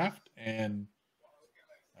baseball draft, and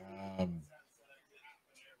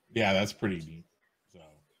yeah, that's pretty neat.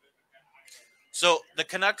 So the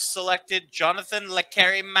Canucks selected Jonathan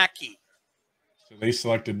Lekkerimäki. So they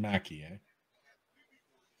selected Mackey, eh?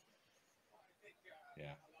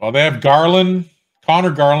 Yeah. Well, they have Garland. Connor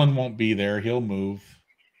Garland won't be there. He'll move.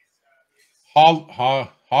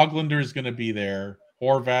 Hoglander is going to be there.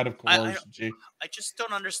 Horvat, of course. I just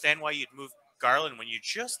don't understand why you'd move Garland when you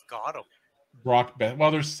just got him. Well,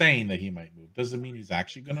 they're saying that he might move. Doesn't mean he's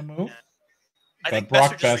actually going to move. Yeah. I think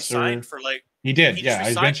Brock Besser for like. He did. Yeah,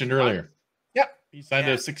 I mentioned earlier. Yeah, he signed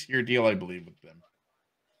a 6-year deal, I believe, with them.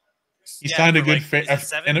 He signed a good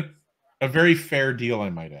a very fair deal, I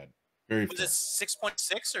might add. Very fair. Was it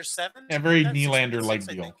 6.6 or 7? Yeah, very Nylander-like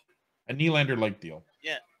deal. A Nylander-like deal.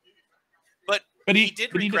 Yeah. But he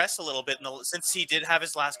did regress a little bit since he did have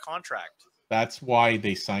his last contract. That's why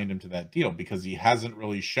they signed him to that deal, because he hasn't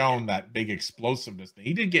really shown that big explosiveness.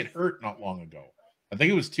 He did get hurt not long ago. I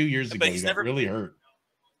think it was 2 years ago. He got really hurt.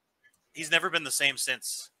 He's never been the same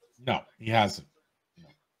since. No, he hasn't. No.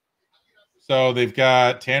 So they've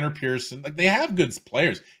got Tanner Pearson. Like, they have good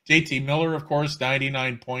players. JT Miller, of course,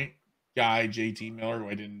 99-point guy. JT Miller, who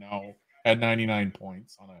I didn't know had 99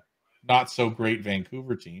 points on a not so great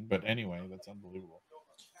Vancouver team. But anyway, that's unbelievable.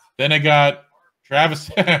 Then I got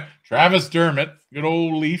Travis Dermott, good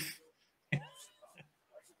old Leaf.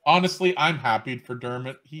 Honestly, I'm happy for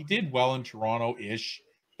Dermott. He did well in Toronto-ish,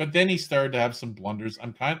 but then he started to have some blunders.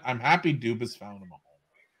 I'm happy Dubas found him a home.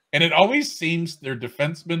 And it always seems their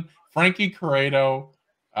defensemen, Frankie Corrado,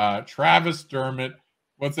 Travis Dermott,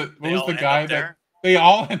 what was the guy that they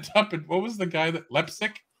all end up in? What was the guy that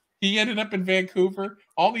Lepsic? He ended up in Vancouver.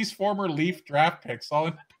 All these former Leaf draft picks all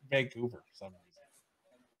in Vancouver for some reason.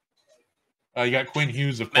 You got Quinn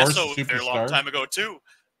Hughes, of course, Meso was there a long superstar. time ago too.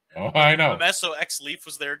 Oh, I know. Meso ex-Leaf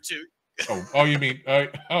was there too. You mean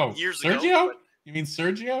Years Sergio? ago. You mean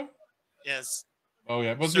Sergio? Yes. Oh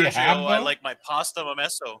yeah, was he a Sergio, Hab though? I like my pasta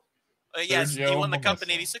Meso. Yes, he Sergio won the cup in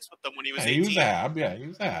Momesso. '86 with them when he was Yeah, 18. he was a Hab. Yeah, he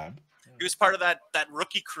was a Hab. He was part of that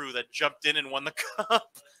rookie crew that jumped in and won the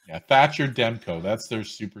cup. Yeah, Thatcher Demko. That's their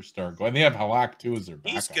superstar goal. And they have Halak too as their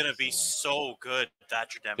backup. He's gonna be so good,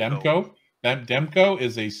 Thatcher Demko. Demko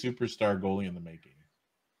is a superstar goalie in the making,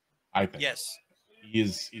 I think. Yes.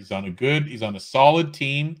 He's on a solid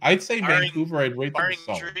team. I'd say Vancouver, I'd rate them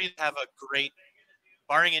solid.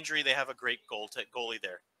 Barring injury, they have a great goalie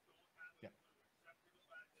there. Yeah.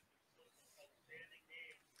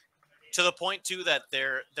 To the point too that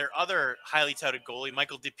their other highly touted goalie,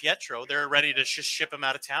 Michael DiPietro, they're ready to just ship him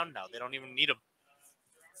out of town now. They don't even need him.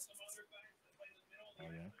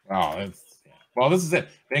 Oh, yeah. Well, this is it.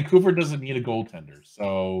 Vancouver doesn't need a goaltender,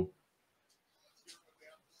 so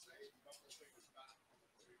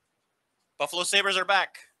Buffalo Sabres are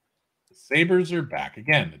back. the Sabres are back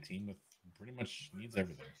again. The team that pretty much needs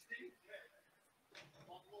everything.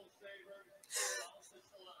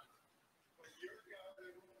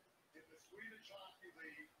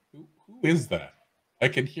 Who is that? I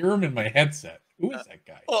can hear him in my headset. Who is that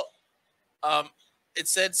guy? Well, it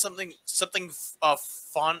said something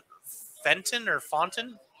Fenton or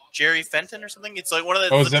Fonten, Jerry Fenton or something. It's like one of the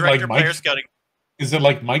director player scouting. Is it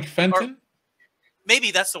like Mike Fenton?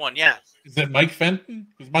 Maybe that's the one. Yeah. Is it Mike Fenton?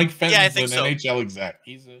 Because Mike Fenton's an NHL exec.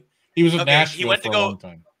 He was at Nashville for a long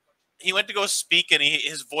time. He went to go speak, and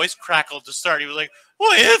his voice crackled to start. He was like,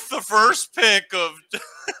 "Well, it's the first pick of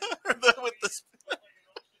with this."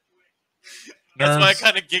 That's why I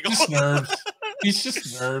kind of giggled. Just nerves. He's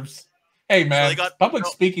just nerves. Hey, man, public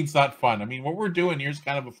speaking's not fun. I mean, what we're doing here is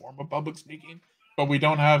kind of a form of public speaking, but we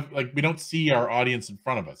don't see our audience in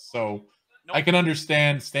front of us. So I can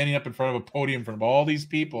understand standing up in front of a podium in front of all these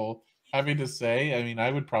people having to say. I mean, I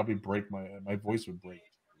would probably break my voice would break.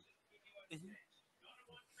 Mm-hmm.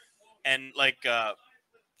 And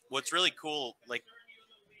what's really cool, what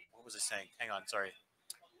was I saying? Hang on, sorry.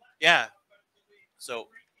 Yeah. So,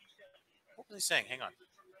 what was I saying? Hang on.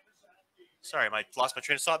 Sorry, I lost my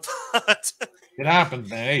train of thought. It happens,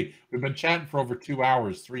 man. Hey, we've been chatting for over 2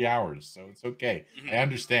 hours, 3 hours, so it's okay. Mm-hmm. I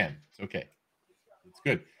understand. It's okay. It's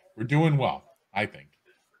good. We're doing well, I think.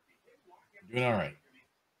 We're doing all right.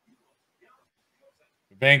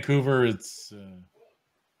 Vancouver,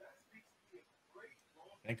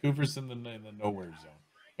 Vancouver's in the nowhere zone.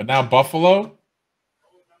 But now Buffalo,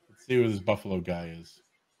 let's see who this Buffalo guy is.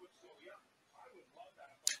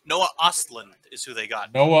 Noah Ostlund is who they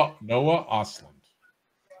got. Noah Ostlund.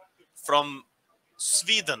 From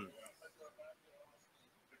Sweden.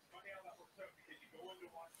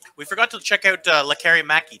 We forgot to check out Lakari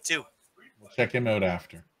Mackey, too. We'll check him out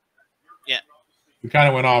after. Yeah. We kind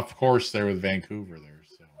of went off course there with Vancouver there.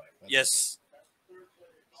 So yes.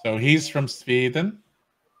 So he's from Sweden.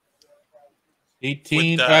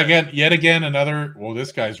 18. Yet again, another. Well,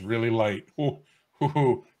 this guy's really light.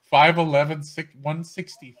 5'11",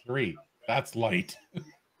 163. That's light. Eat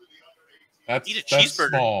a cheeseburger,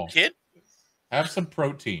 small. Kid. Have some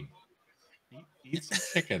protein. Eat some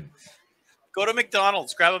chicken. Go to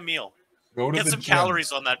McDonald's. Grab a meal. Get some gym.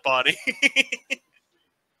 Calories on that body.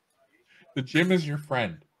 The gym is your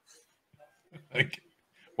friend.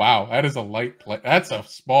 Wow, that is a light play. That's a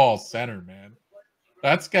small center, man.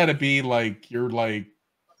 That's got to be your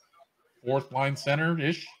fourth line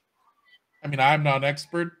center-ish. I mean, I'm not an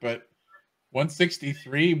expert, but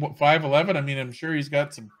 163, 5'11". I mean, I'm sure he's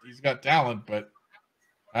got talent, but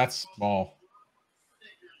that's small.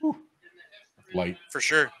 Whew. Light for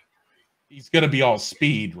sure. He's gonna be all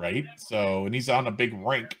speed, right? So, and he's on a big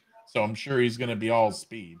rink, so I'm sure he's gonna be all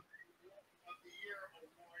speed.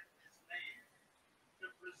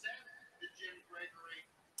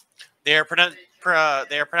 They are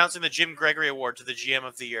pronouncing the Jim Gregory Award to the GM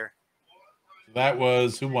of the year. That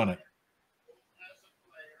was who won it?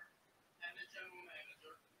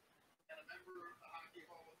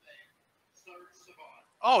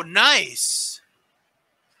 Oh, nice!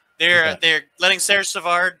 They're letting Serge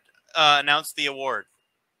Savard announce the award.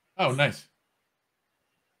 Oh, nice.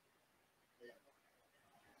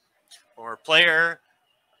 Or player,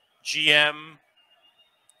 GM,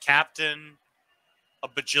 captain, a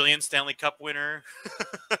bajillion Stanley Cup winner.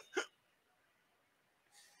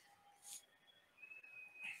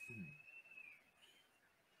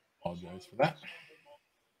 Apologize for that.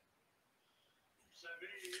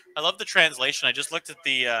 I love the translation. I just looked at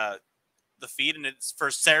the feed, and it's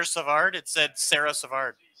for Sarah Savard. It said Sarah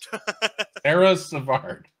Savard. Sarah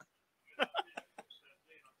Savard.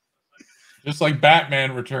 Just like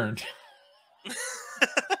Batman Returned.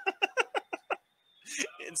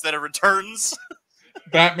 Instead of Returns.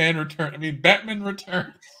 Batman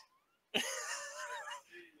Returns.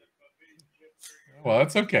 Well,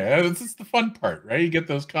 that's okay. This is the fun part, right? You get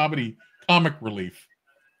those comic relief.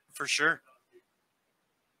 For sure.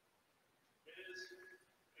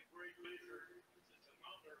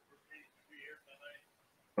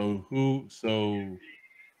 So who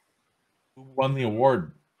won the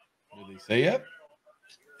award? Did they say yet?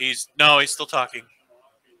 He's still talking.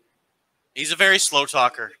 He's a very slow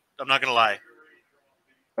talker. I'm not gonna lie.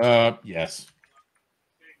 Yes.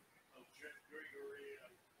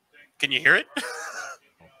 Can you hear it?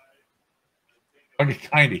 I can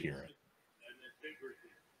kind of hear it.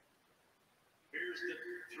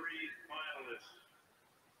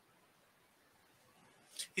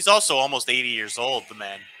 He's also almost 80 years old, the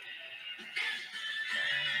man.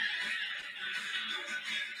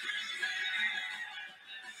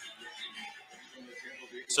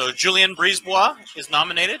 So Julien Brisebois is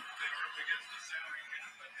nominated.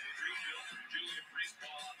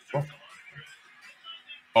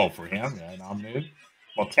 Oh, for him? Yeah, nominated?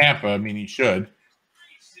 Well, Tampa, I mean, he should.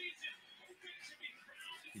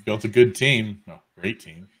 He built a good team. Oh, great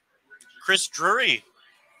team. Chris Drury.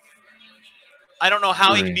 I don't know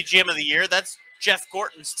how he can be GM of the year. That's Jeff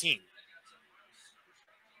Gorton's team.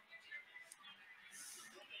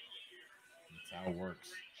 That's how it works.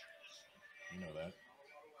 You know that.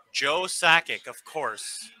 Joe Sakic, of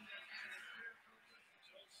course.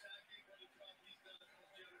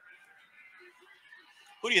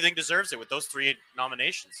 Who do you think deserves it with those 3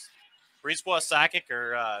 nominations? Brisebois, Sakic,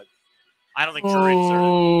 or I don't think Drury deserves it.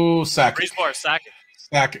 Oh, Sakic. Brisebois or Sakic?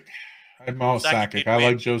 Sakic. I'm all Sakic. I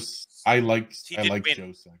like Joe. I like Joe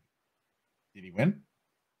Sakic. Did he win?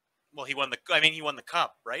 Well, he won the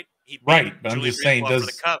cup, right? Right, but I'm just saying, for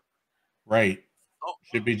the cup. Right. Oh.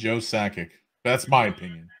 Should be Joe Sakic. That's my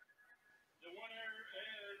opinion.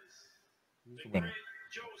 Who's the winner?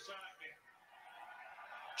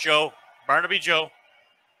 Joe. Barnaby Joe.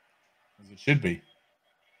 As it should be.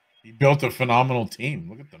 He built a phenomenal team.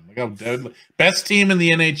 Look at them. Look how deadly. Best team in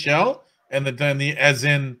the NHL and as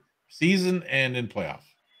in season and in playoff.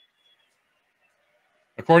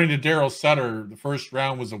 According to Daryl Sutter, the first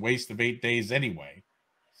round was a waste of 8 days anyway.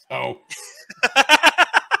 So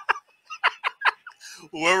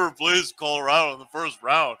whoever plays Colorado in the first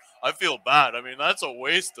round, I feel bad. I mean, that's a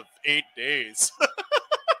waste of 8 days.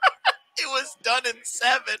 It was done in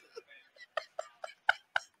 7.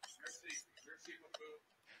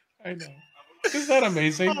 I know. Isn't that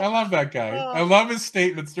amazing? I love that guy. I love his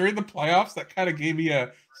statements during the playoffs. That kind of gave me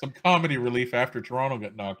some comedy relief after Toronto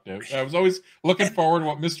got knocked out. I was always looking forward to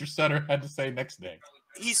what Mr. Sutter had to say next day.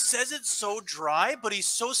 He says it so dry, but he's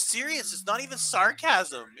so serious. It's not even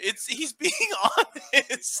sarcasm. He's being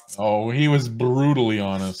honest. Oh, he was brutally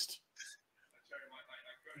honest.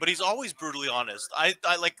 But he's always brutally honest. I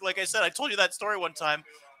like I said, I told you that story one time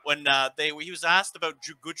when he was asked about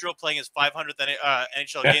Goudreau playing his 500th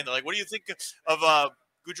NHL game. They're like, "What do you think of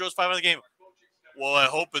Goudreau's 500th game?" Well, I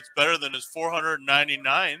hope it's better than his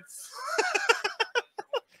 499th.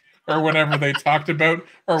 Or whenever they talked to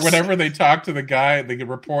the guy, the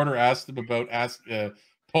reporter asked him about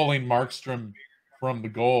pulling Markstrom from the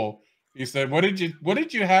goal. He said, "What did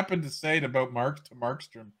you happen to say about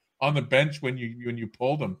Markstrom on the bench when you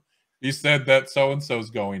pulled him?" He said that so and so's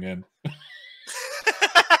going in.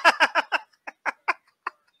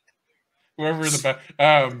 Whoever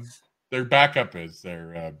their backup is,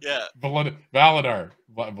 their Vladar.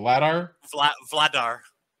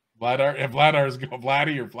 If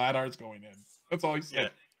Vladar's going in. That's all he said. Yeah.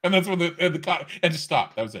 And that's when and just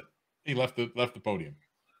stopped. That was it. He left the podium.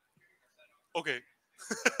 Okay.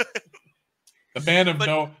 The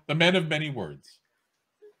man of many words.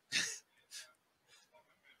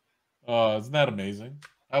 Oh, isn't that amazing?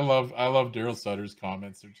 I love Daryl Sutter's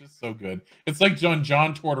comments. They're just so good. It's like John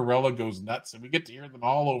Tortorella goes nuts, and we get to hear them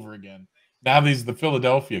all over again. Now he's the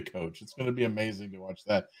Philadelphia coach. It's going to be amazing to watch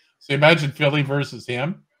that. So imagine Philly versus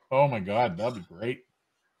him. Oh my God, that'd be great.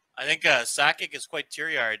 I think Sakic is quite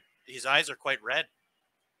teary-eyed. His eyes are quite red.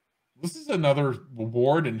 This is another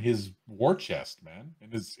award in his war chest, man. In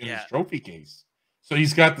his trophy case. So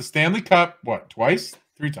he's got the Stanley Cup. What? Twice?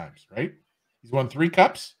 3 times, right? He's won 3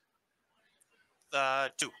 cups.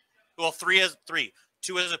 2. Well, 3 as 3.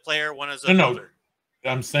 2 as a player, 1 as a builder.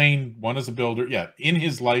 I'm saying 1 as a builder. Yeah, in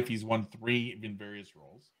his life, he's won 3 in various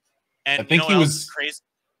roles. And I think he was crazy.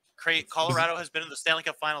 Colorado has been in the Stanley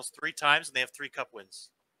Cup Finals 3 times, and they have 3 cup wins.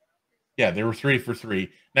 Yeah, they were 3 for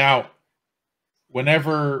 3. Now,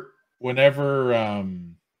 whenever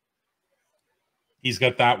he's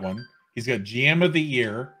got that one, He's got GM of the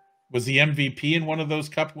year. Was he MVP in one of those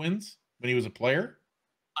cup wins when he was a player?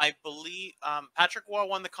 I believe Patrick Waugh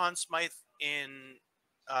won the Conn Smythe in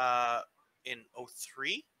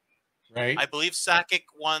 03. Right. I believe Sakic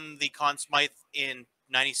won the Conn Smythe in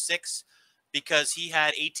 96 because he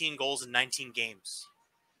had 18 goals in 19 games.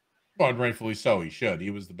 Well, and rightfully so. He should. He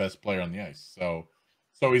was the best player on the ice. So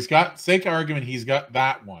he's got, sake of argument, he's got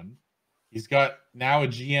that one. He's got now a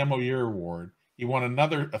GM of the Year award. He won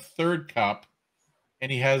a third cup,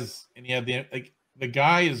 and he had the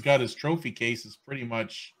guy has got his trophy cases pretty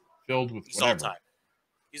much filled with whatever. All time.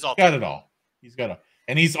 He's all got it all. He's got it,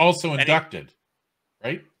 and he's also inducted,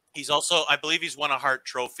 right? He's also, I believe, he's won a Hart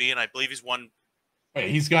Trophy, and I believe he's won. Wait,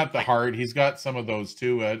 he's got the Hart. He's got some of those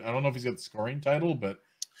too. I don't know if he's got the scoring title, but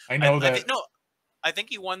I know that. I think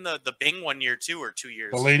he won the Bing 1 year too, or 2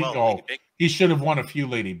 years. The lady, as well, Lady he should have won a few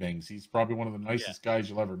Lady Bings. He's probably one of the nicest guys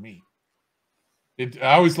you'll ever meet.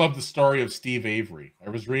 I always loved the story of Steve Avery. I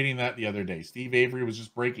was reading that the other day. Steve Avery was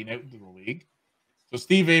just breaking out into the league. So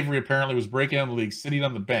Steve Avery apparently was breaking out of the league, sitting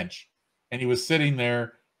on the bench, and he was sitting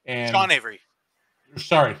there. And Sean Avery.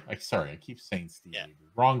 Sorry, I keep saying Steve Avery.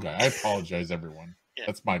 Wrong guy. I apologize, everyone.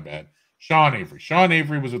 That's my bad. Sean Avery. Sean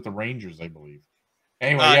Avery was with the Rangers, I believe.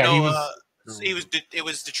 Anyway, it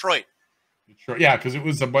was Detroit. Yeah, because it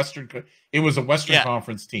was a Western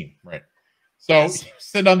Conference team, right? So he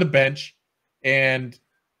sit on the bench, and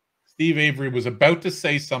Steve Avery was about to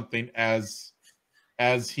say something as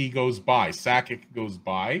he goes by. Sakic goes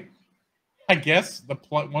by. I guess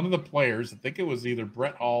one of the players, I think it was either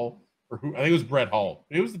Brett Hull or who. I think it was Brett Hull.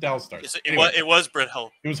 It was the Dallas Stars. It was Brett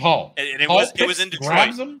Hull. It was Hull. And it Hull was in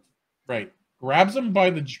Detroit. Grabs him by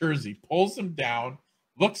the jersey, pulls him down,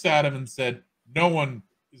 looks at him, and said, "No one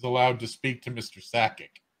is allowed to speak to Mr.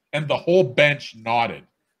 Sakic." And the whole bench nodded,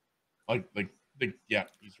 like, yeah,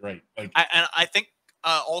 he's right. I think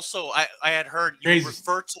also I had heard you will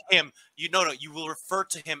refer to him. You will refer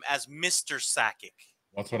to him as Mr. Sakic.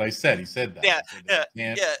 That's what I said. He said that.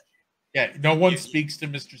 Yeah. No one speaks to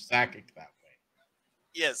Mr. Sakic that way.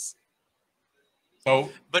 Yes.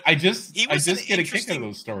 So, but I just get a kick out of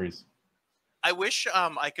those stories. I wish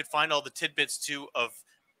I could find all the tidbits too of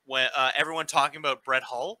when everyone talking about Brett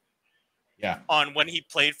Hull. Yeah. On when he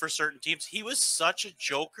played for certain teams, he was such a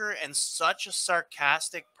joker and such a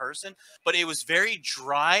sarcastic person, but it was very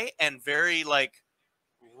dry and very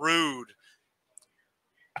rude.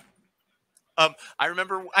 I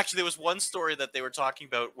remember actually there was one story that they were talking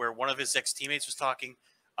about where one of his ex-teammates was talking.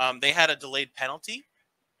 They had a delayed penalty,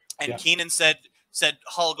 and Keenan said,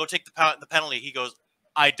 "Hull, go take the penalty." He goes,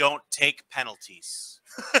 "I don't take penalties."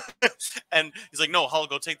 And he's like, "No, Hull,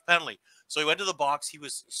 go take the penalty." So he went to the box. He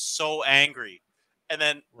was so angry, and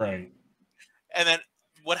then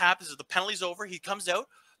what happens is the penalty's over. He comes out.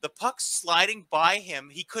 The puck's sliding by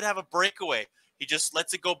him. He could have a breakaway. He just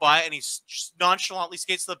lets it go by, and he nonchalantly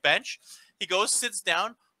skates to the bench. He goes, sits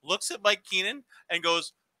down, looks at Mike Keenan, and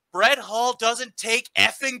goes, "Brett Hull doesn't take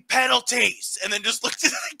effing penalties," and then just looked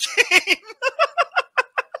at the game.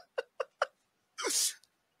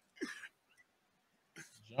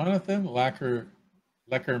 Jonathan Lacarry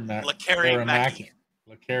Mackey.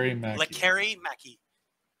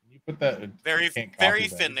 You put that very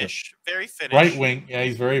Finnish. Very Finnish. Right wing. Yeah,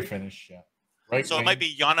 he's very Finnish. Yeah. Right. So wing. It might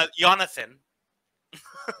be Jonathan.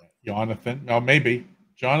 Jonathan. No, maybe.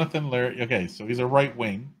 Jonathan Larry. Okay, so he's a right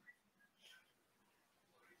wing.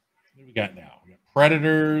 What do we got now? We got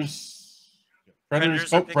Predators.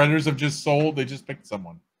 Predators have just sold. They just picked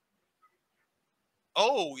someone.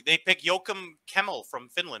 Oh, they picked Joakim Kemell from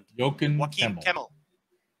Finland. Joakim Kemell.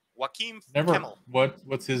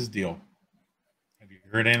 What's his deal? Have you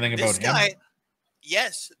heard anything about him?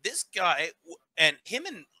 Yes, this guy and him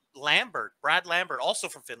and Brad Lambert, also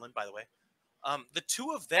from Finland, by the way. The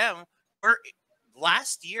two of them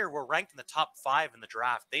last year were ranked in the top 5 in the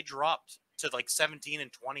draft. They dropped to 17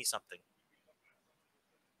 and 20 something.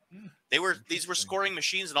 These were scoring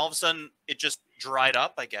machines, and all of a sudden it just dried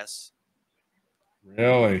up, I guess.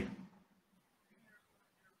 Really?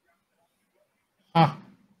 Huh.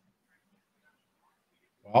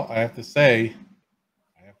 Well, I have to say,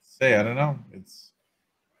 I don't know.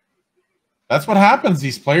 That's what happens.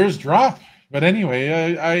 These players drop. But anyway,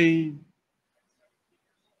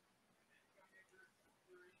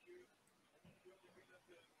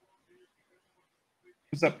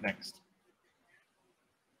 who's up next?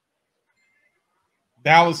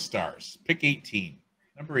 Dallas Stars. Pick 18.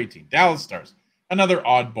 Number 18. Dallas Stars. Another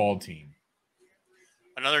oddball team.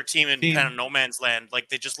 Another team in kind of no man's land.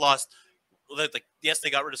 They just lost. Yes, they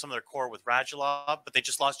got rid of some of their core with Radulov, but they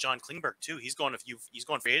just lost John Klingberg too. He's going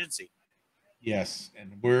free agency. Yes,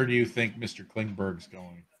 and where do you think Mr. Klingberg's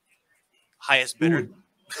going? Highest bidder.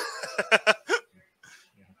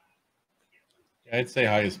 Yeah, I'd say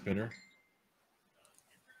highest bidder.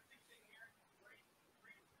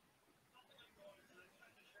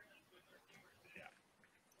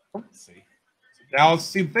 Let's see. So Dallas.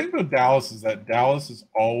 See, the thing about Dallas is that Dallas is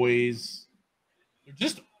always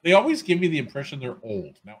they always give me the impression they're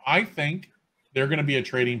old. Now I think they're going to be a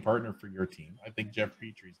trading partner for your team. I think Jeff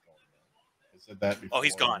Petrie's going there. I said that before. Oh,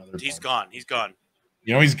 he's gone. He's gone. He's gone.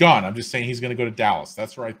 You know, he's gone. I'm just saying he's going to go to Dallas.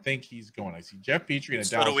 That's where I think he's going. I see Jeff Petrie in a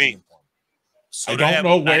Dallas uniform. So I don't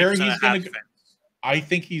know where he's going to go. I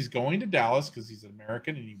think he's going to Dallas because he's an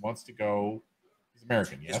American and he wants to go. He's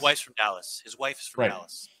American, yes? His wife's from Dallas. His wife is from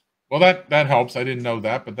Dallas. Well, that helps. I didn't know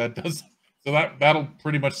that, but that does. So that'll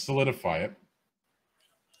pretty much solidify it.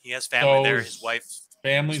 He has family there. His wife,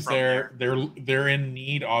 family's there. They're in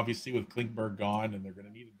need, obviously, with Klingberg gone, and they're going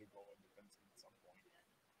to need a big goal defenseman at some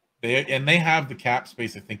point. They have the cap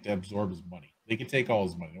space, I think, to absorb his money. They can take all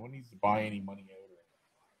his money. No one needs to buy any money out.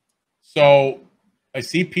 So I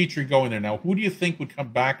see Petrie going there now. Who do you think would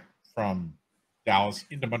come back from Dallas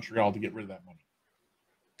into Montreal to get rid of that money?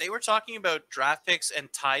 They were talking about draft picks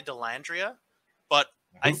and Ty Dellandrea, but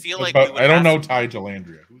I feel like I don't know Ty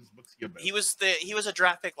Dellandrea. What's he about? He was a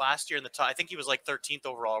draft pick last year in the top. I think he was like 13th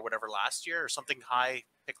overall or whatever last year, or something high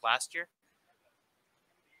pick last year.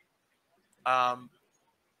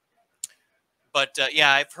 But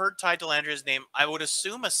yeah, I've heard Ty Dellandrea's name. I would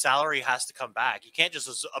assume a salary has to come back. You can't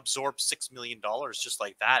just absorb $6 million just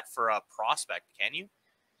like that for a prospect, can you?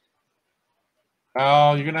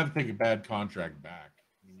 Oh, you're gonna have to take a bad contract back.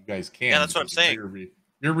 I mean, you guys can. Yeah, that's what I'm saying.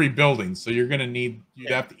 You're rebuilding, so you're gonna need.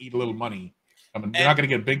 You'd have to eat a little money. I mean, you're not gonna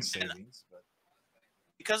get big savings, but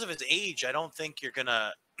because of his age, I don't think you're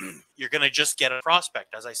gonna just get a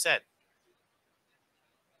prospect, as I said.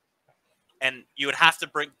 And you would have to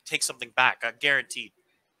take something back, guaranteed.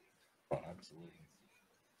 Oh, absolutely.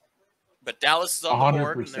 But Dallas is on the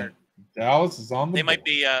board. 100%. Dallas is on the board.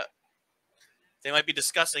 They might be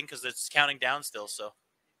discussing because it's counting down still. So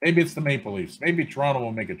maybe it's the Maple Leafs. Maybe Toronto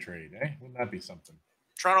will make a trade. Wouldn't that be something?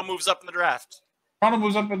 Toronto moves up in the draft.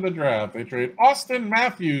 They trade Austin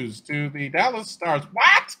Matthews to the Dallas Stars.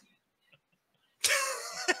 What?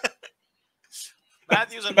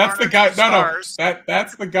 Matthews and that's Marner the guy. Stars.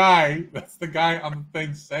 That's the guy. That's the guy on the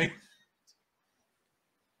thing saying.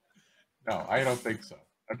 No, I don't think so.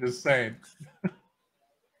 I'm just saying.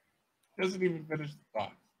 Doesn't even finish the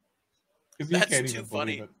thought. That's too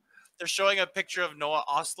funny. They're showing a picture of Noah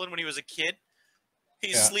Ostlund when he was a kid.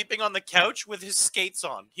 He's sleeping on the couch with his skates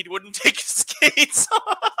on. He wouldn't take his skates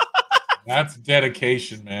off. That's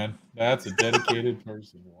dedication, man. That's a dedicated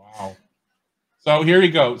person. Wow. So here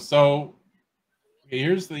you go. So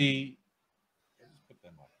here's the. I'll just put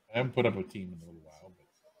them up. I haven't put up a team in a little while, but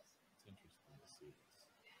it's interesting to see this.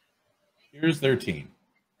 Here's their team.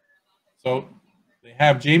 So they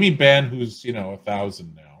have Jamie Benn, who's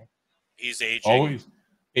 1,000 now. He's aging. Always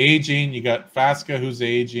aging. You got Faska, who's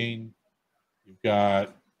aging. You've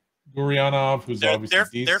got Gurionov, who's obviously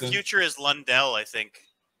decent. Their future is Lundell, I think.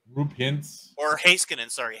 Rup Hintz. Or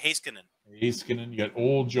Heiskanen, sorry. Heiskanen. You got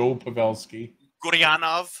old Joe Pavelski.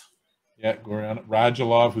 Gurionov. Yeah, Gurionov.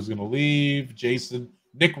 Radulov, who's going to leave.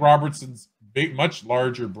 Nick Robertson's much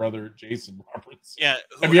larger brother, Jason Robertson. Yeah.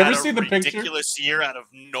 Have you ever seen the picture? Ridiculous year out of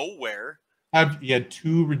nowhere. He had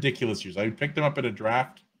 2 ridiculous years. I picked him up in a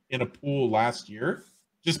draft in a pool last year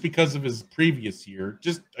just because of his previous year.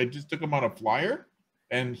 I just took him on a flyer,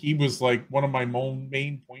 and he was like one of my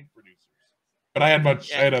main point producers. But I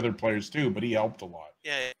had other players too, but he helped a lot.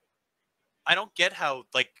 Yeah. I don't get how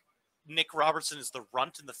Nick Robertson is the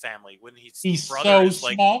runt in the family when he's so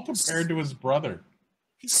small compared to his brother.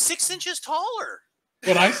 He's 6 inches taller.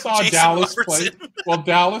 When I saw Dallas play,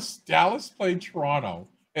 Dallas played Toronto,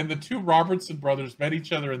 and the 2 Robertson brothers met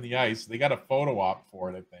each other in the ice. They got a photo op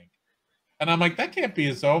for it, I think. And I'm like, that can't be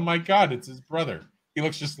his. Oh my God, it's his brother. He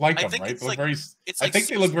looks just like him, right? I think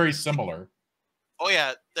they look very similar. Oh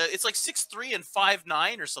yeah, it's like 6'3" and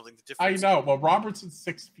 5'9" or something. The difference. I know. Well, Robertson's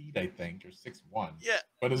 6 feet, I think, or 6'1". Yeah.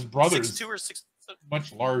 But his brother's 6'2" or 6.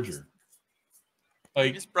 Much larger.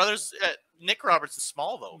 His brother's Nick Robertson's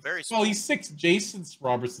small though, very small. Well, he's 6. Jason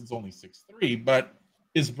Robertson's only 6'3", but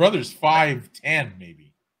his brother's 5'10",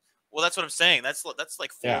 maybe. Well, that's what I'm saying. That's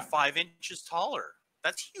like 4 or 5 inches taller.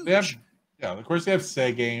 That's huge. Of course they have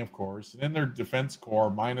Seguin, of course, and in their defense core,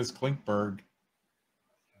 minus Klingberg,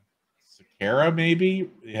 Sekera, maybe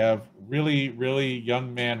they have really, really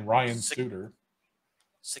young man Ryan Suter.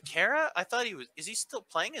 Sekera, I thought he was. Is he still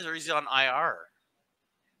playing, or is he on IR?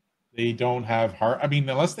 They don't have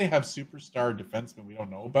unless they have superstar defensemen we don't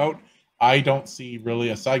know about. I don't see really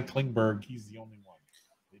aside Klingberg. He's the only one.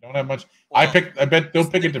 They They don't have much. Well, I bet they'll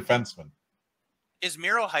pick a defenseman. Is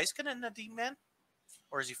Miro Heiskanen a D-man?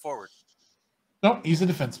 Or is he forward? No, he's a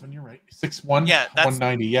defenseman. You're right. 6'1", Yeah,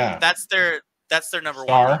 190. Yeah, that's their number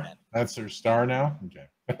star. one D-man. That's their star now. Okay,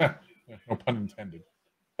 no pun intended.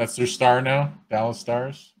 That's their star now. Dallas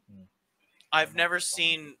Stars. I've never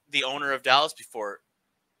seen the owner of Dallas before.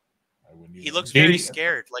 I wouldn't He either. looks very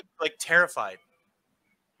scared, like terrified.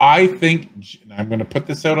 I think, and I'm going to put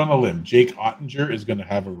this out on a limb, Jake Ottinger is going to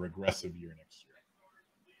have a regressive year next year.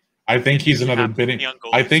 I think he's another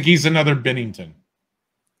I think he's another Binnington.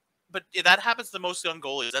 But that happens to most young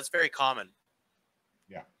goalies. That's very common.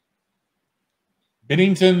 Yeah.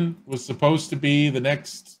 Binnington was supposed to be the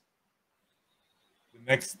next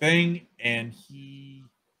thing, and he's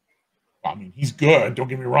good, don't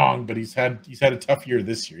get me wrong, but he's had a tough year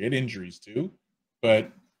this year. He had injuries too. But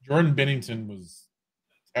Jordan Binnington was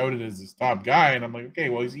touted as his top guy, and I'm like, okay,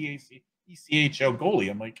 well, he's ECHL goalie.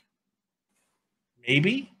 I'm like,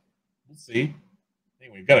 maybe. We'll see.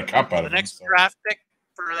 Anyway, we got a cup out of him. The next draft pick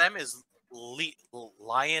for them is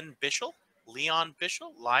Leon Bischel.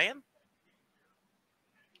 Lion?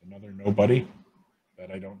 Another nobody that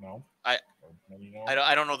I don't know. I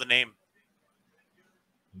don't know the name.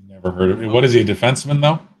 Never heard of it. What is he, a defenseman,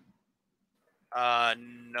 though?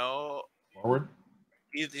 No. Forward?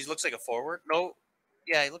 He looks like a forward. No.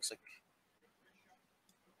 Yeah, he looks like...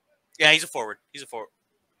 Yeah, he's a forward.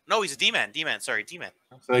 No, he's a D-man. Sorry, D-man.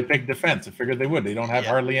 So they picked defense. I figured they would. They don't have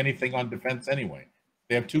hardly anything on defense anyway.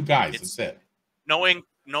 They have two guys. That's it. Knowing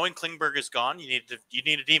Klingberg is gone, you need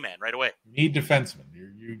a D-man right away. You need defensemen.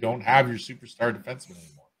 You don't have your superstar defenseman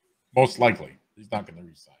anymore. Most likely. He's not going to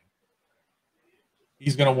resign.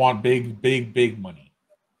 He's going to want big money.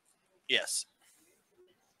 Yes.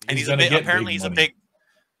 And apparently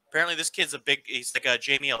this kid's he's like a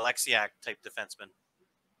Jamie Alexiak type defenseman.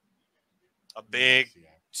 A big,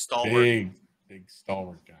 stalwart. Big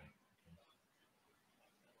stalwart guy.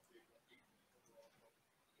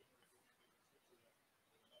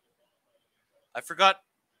 I forgot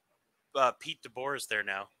Pete DeBoer is there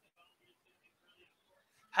now.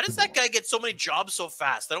 How does that guy get so many jobs so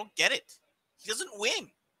fast? I don't get it. He doesn't win.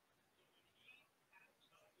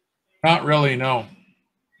 Not really, no.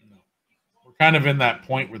 We're kind of in that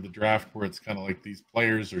point where the draft where it's kind of like these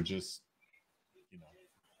players are just,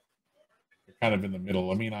 they're kind of in the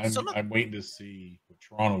middle. I mean, I'm waiting to see what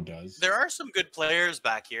Toronto does. There are some good players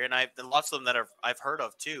back here, and lots of them that I've heard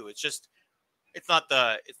of too. It's just it's not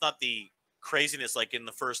the craziness like in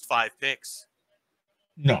the first 5 picks.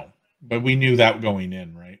 No, but we knew that going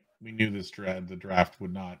in, right? We knew the draft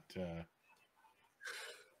would not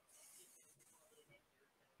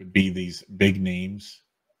would be these big names.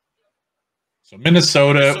 So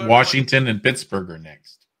Minnesota, Washington, and Pittsburgh are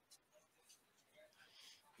next.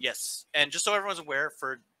 Yes, and just so everyone's aware,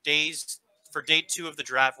 for day 2 of the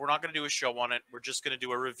draft, we're not going to do a show on it. We're just going to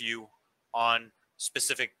do a review on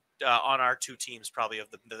specific on our 2 teams, probably of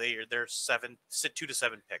their 2 to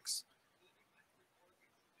 7 picks.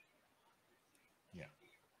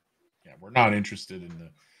 Yeah, we're not interested in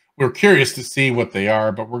we're curious to see what they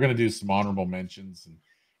are, but we're going to do some honorable mentions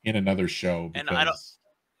in another show. And I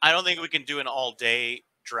don't think we can do an all-day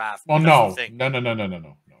draft. Well, no. We're not going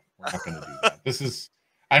to do that. This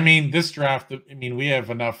draft, we have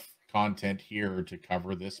enough content here to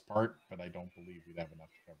cover this part, but I don't believe we'd have enough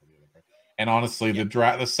to cover the other part. And honestly,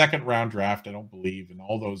 the second round draft, I don't believe, and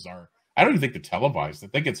all those are. I don't even think they're televised. I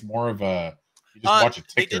think it's more of a you just watch a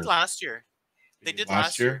ticker. They did last year. They did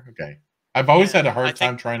last year. Okay, I've always had a hard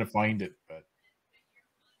time trying to find it, but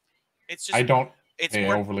it's just I don't. It's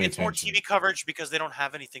more TV coverage because they don't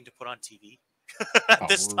have anything to put on TV at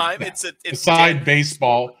this time. Yeah. It's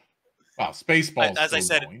baseball. Well, baseball. As I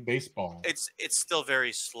said, baseball. It's still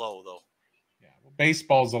very slow though. Yeah, well,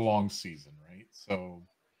 baseball's a long season, right? So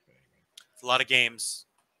it's a lot of games.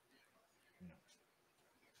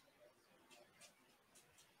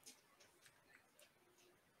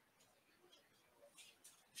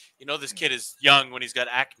 This kid is young when he's got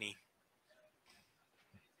acne.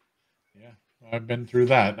 Yeah, I've been through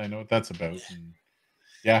that. I know what that's about. And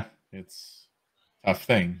yeah, it's a tough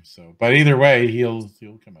thing. So, but either way, he'll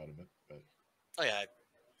come out of it. But oh yeah.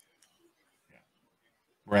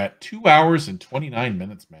 We're at 2 hours and 29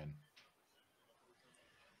 minutes, man.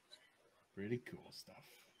 Pretty cool stuff.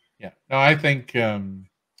 Yeah. No, I think.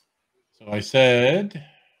 So I said,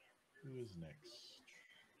 who is next?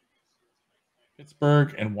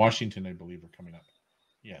 Pittsburgh and Washington, I believe, are coming up.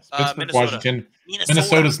 Yes, Pittsburgh, Washington,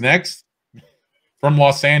 Minnesota's next from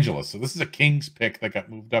Los Angeles. So this is a Kings pick that got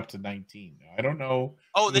moved up to 19. I don't know.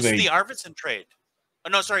 Oh, this is the Arvidsson trade. Oh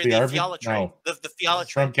no, sorry, the Fiala trade. No. The Fiala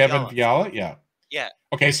trade from Kevin Fiala. Yeah. Yeah.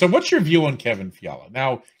 Okay, so what's your view on Kevin Fiala?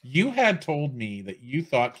 Now, you had told me that you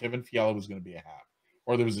thought Kevin Fiala was going to be a Hab,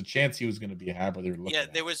 or there was a chance he was going to be a Hab, or they were looking Yeah,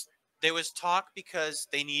 at there was talk because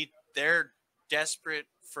they're desperate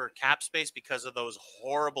for cap space because of those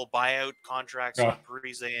horrible buyout contracts Oh. on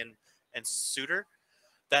Parise and Suter,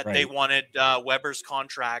 that they Right. wanted Weber's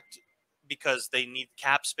contract because they need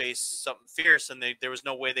cap space, something fierce, and there was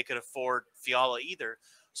no way they could afford Fiala either.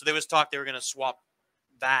 So there was talk they were going to swap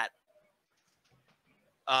that.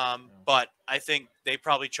 But I think they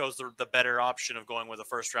probably chose the better option of going with a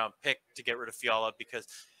first-round pick to get rid of Fiala because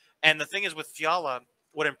 – and the thing is with Fiala,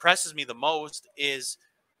 what impresses me the most is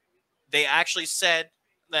they actually said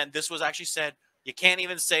 – and this was actually said – you can't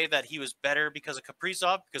even say that he was better because of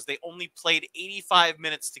Kaprizov because they only played 85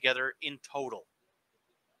 minutes together in total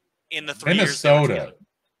in the 3 years they were together. Minnesota.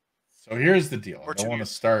 So here's the deal. I Or don't 2 want to years.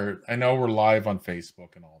 start. I know we're live on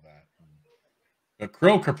Facebook and all that. But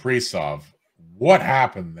Kirill Kaprizov, what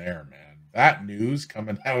happened there, man? That news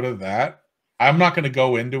coming out of that. I'm not going to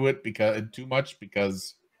go into it because too much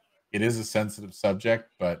because it is a sensitive subject,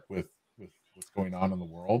 but with what's going on in the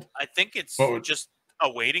world. I think it's But- just a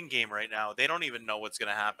waiting game right now. They don't even know what's going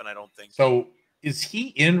to happen, I don't think. So is he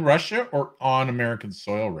in Russia or on American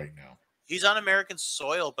soil right now? He's on American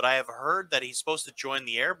soil, but I have heard that he's supposed to join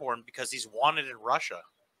the Airborne because he's wanted in Russia.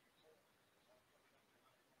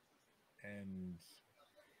 And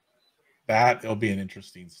that'll be an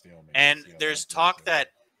interesting stalemate. And See how there's that talk plays out. that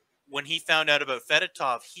when he found out about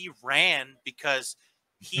Fedotov, he ran because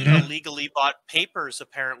he Mhm. illegally bought papers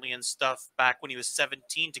apparently and stuff back when he was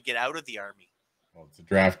 17 to get out of the army. Well, it's a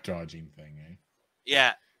draft dodging thing, eh?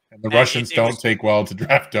 Yeah. And the And Russians it don't was- take well to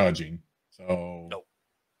draft dodging. So Nope.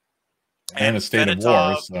 they're in And a state of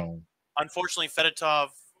war. Fedotov- So Unfortunately,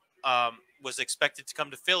 Fedotov was expected to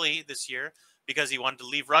come to Philly this year because he wanted to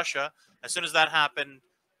leave Russia. As soon as that happened,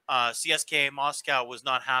 CSKA Moscow was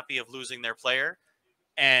not happy of losing their player,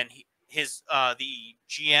 and the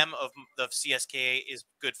GM of the CSKA is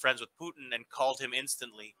good friends with Putin and called him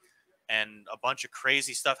instantly, and a bunch of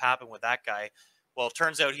crazy stuff happened with that guy. Well, it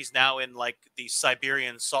turns out he's now in like the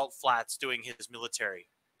Siberian salt flats doing his military.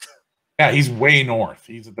 yeah, he's way north.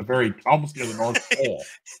 He's at the very almost near the North Pole.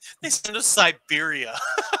 They sent him to Siberia.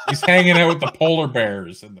 He's hanging out with the polar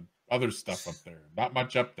bears and the other stuff up there. Not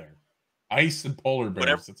much up there. Ice and polar bears.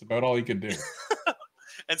 Whatever. That's about all he can do.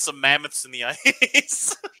 And some mammoths in the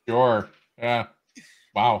ice. Sure. Yeah.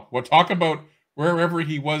 Wow. Well, talk about wherever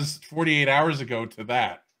he was 48 hours ago to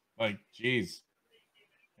that. Like, geez.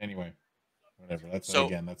 Anyway, whatever. That's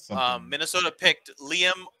that's something. Minnesota picked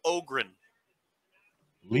Liam Ogren.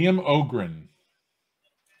 Liam Ogren.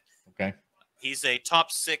 Okay. He's a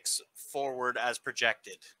top 6 forward as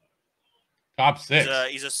projected. Top 6.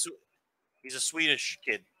 He's a Swedish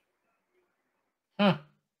kid. Huh.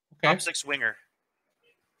 Okay. Top 6 winger.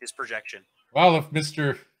 His projection. Well, if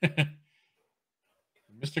Mr.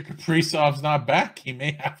 Kaprizov's not back, he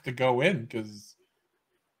may have to go in because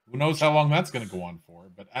who knows how long that's going to go on for.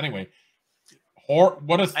 But anyway,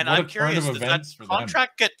 what a turn curious, of does events that for them.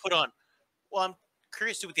 contract get put on? Well, I'm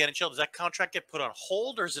curious too with the NHL. Does that contract get put on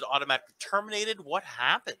hold or is it automatically terminated? What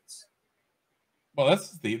happens? Well,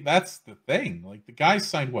 that's the thing. Like the guy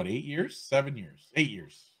signed what, 8 years, 7 years, 8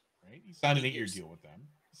 years, right? He signed an 8-year deal with them.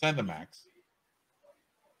 He signed the max.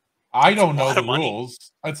 I don't know the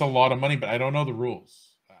rules. It's a lot of money, but I don't know the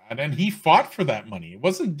rules. And then he fought for that money. It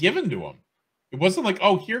wasn't given to him. It wasn't like,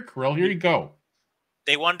 oh, here, Kirill, here you go.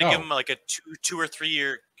 They wanted to give him like a 2 or 3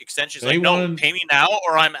 year extension. He's like, no, pay me now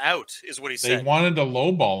or I'm out, is what he said. They wanted to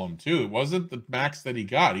lowball him too. It wasn't the max that he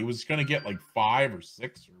got. He was going to get like 5 or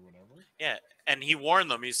 6 or whatever. Yeah, and he warned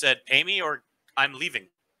them. He said, pay me or I'm leaving.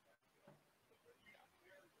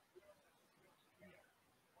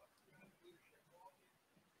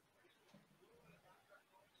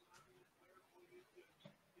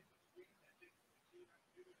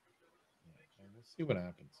 We'll see what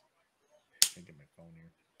happens. Can't get my phone here.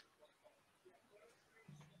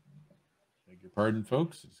 Beg your pardon,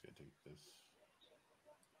 folks. Just gotta take this.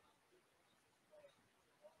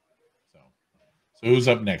 So who's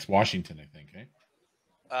up next? Washington, I think, eh?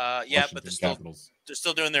 Yeah, Washington but they're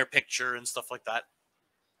still doing their picture and stuff like that.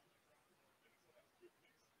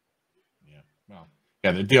 Yeah. Well,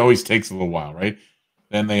 yeah, it always takes a little while, right?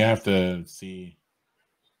 Then they have to see.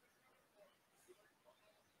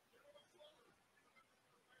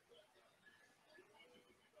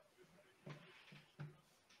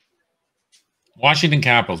 Washington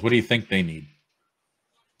Capitals, what do you think they need?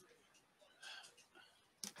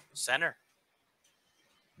 Center.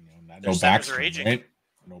 No Backstrom, right?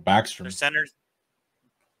 No Backstrom. Their centers.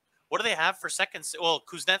 What do they have for seconds? Well,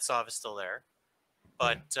 Kuznetsov is still there,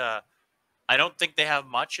 but I don't think they have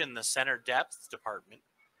much in the center depth department.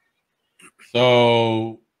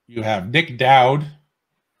 So you have Nick Dowd,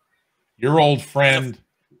 your old friend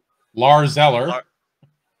Lars Eller.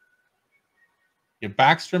 You have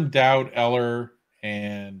Backstrom, Dowd, Eller,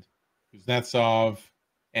 and Kuznetsov,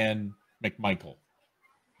 and McMichael.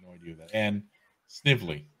 No idea that. And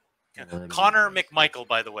Snively. Connor McMichael,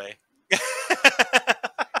 by the way.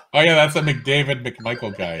 Oh yeah, that's a McDavid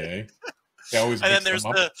McMichael guy, eh? They always. And then there's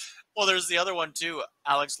there's the other one too,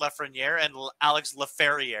 Alex Lafreniere and Alex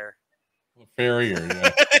Laferriere. Laferriere, yeah.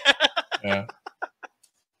 Yeah.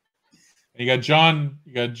 And you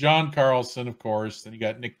got John Carlson, of course. Then you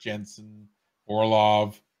got Nick Jensen,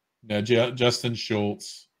 Orlov, Justin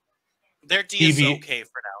Schultz. Their D is okay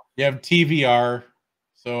for now. You have TVR,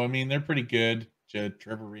 so I mean they're pretty good.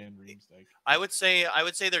 Trevor Van Riemsdyk. I would say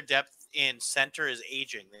their depth in center is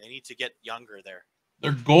aging. They need to get younger there.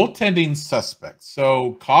 They're goaltending suspects.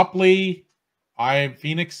 So Copley,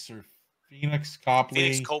 Phoenix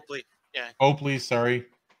Copley. Yeah. Copley, sorry.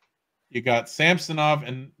 You got Samsonov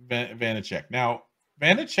and Vanacek. Now,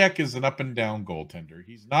 Vanacek is an up and down goaltender.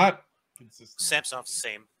 He's not consistent. Samsonov's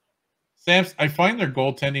the same. I find their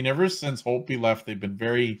goaltending ever since Holtby left, they've been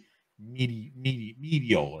very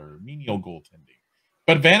menial goaltending.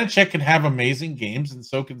 But Vanacek can have amazing games, and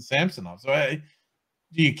so can Samsonov. So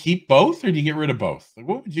do you keep both, or do you get rid of both? Like,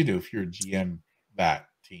 what would you do if you're a GM that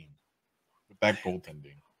team with that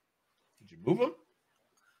goaltending? Would you move them?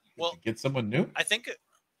 Would you get someone new? I think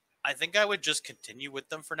I would just continue with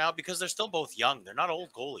them for now because they're still both young. They're not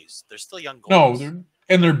old goalies. They're still young goalies.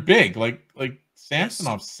 No, they're big. Like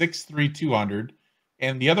Samsonov's 6'3", 200,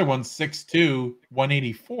 and the other one's 6'2",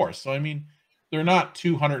 184. So I mean, they're not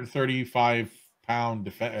 235-pound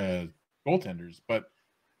goaltenders, but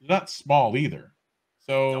they're not small either.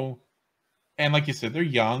 So, and like you said, they're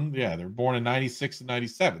young. Yeah, they're born in 96 and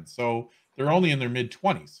 97. So they're only in their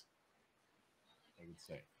mid-20s, I would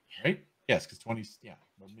say. Right? Yes, because 20s, yeah,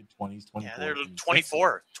 mid-20s, 24. Yeah, they're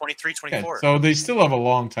 24, 23, 24. Yeah, so they still have a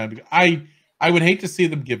long time to go. I would hate to see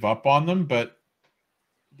them give up on them, but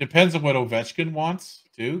it depends on what Ovechkin wants,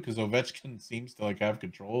 too, because Ovechkin seems to have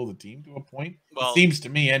control of the team to a point. Well, it seems to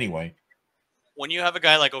me anyway. When you have a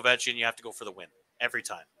guy like Ovechkin, you have to go for the win. Every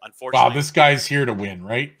time, unfortunately. Wow, this guy's here to win,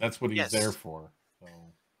 right? That's what he's there for.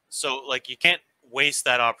 So, you can't waste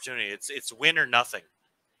that opportunity. It's win or nothing.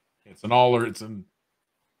 It's an all or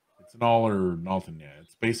nothing. Yeah,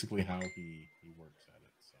 it's basically how he works at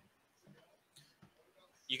it. So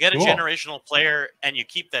you get a generational player, and you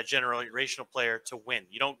keep that generational player to win.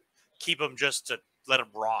 You don't keep him just to let him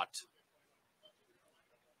rot.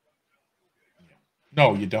 Yeah.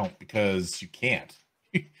 No, you don't, because you can't.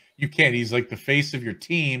 You can't. He's like the face of your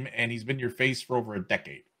team, and he's been your face for over a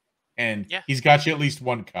decade. And he's got you at least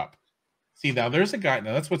one cup. See, now there's a guy.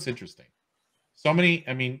 Now, that's what's interesting.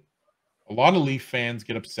 A lot of Leaf fans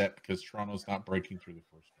get upset because Toronto's not breaking through the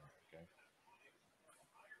first round. Okay.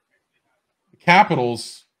 The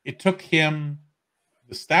Capitals, it took him,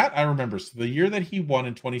 the stat I remember, so the year that he won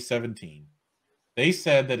in 2017, they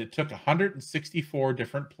said that it took 164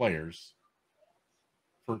 different players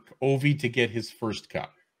for Ovi to get his first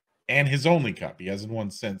cup. And his only cup. He hasn't won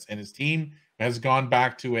since. And his team has gone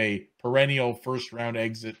back to a perennial first-round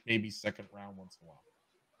exit, maybe second round once in a while.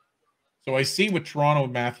 So I see with Toronto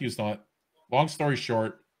and Matthews not. Long story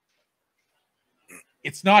short,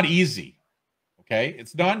 it's not easy. Okay?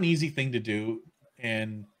 It's not an easy thing to do.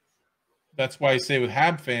 And that's why I say with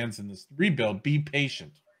Hab fans in this rebuild, be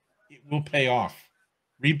patient. It will pay off.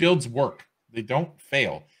 Rebuilds work. They don't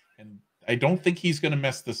fail. And I don't think he's going to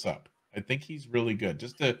mess this up. I think he's really good.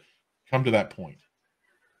 Just to come to that point.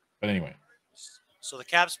 But anyway. So the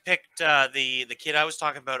Caps picked the kid I was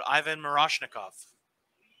talking about, Ivan Miroshnikov.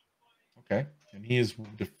 Okay. And he is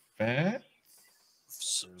defense?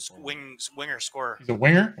 Winger scorer. He's a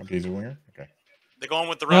winger? Okay, he's a winger. Okay. They're going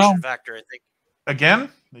with the Russian factor, I think.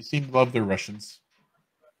 Again, they seem to love their Russians.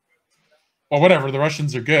 Well, whatever. The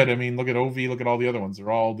Russians are good. I mean, look at Ovi. Look at all the other ones.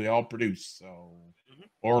 They all produce. So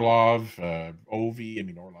Orlov, Ovi. I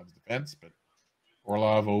mean, Orlov's defense, but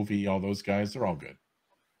Orlov, Ovi, all those guys, they're all good.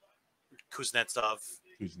 Kuznetsov.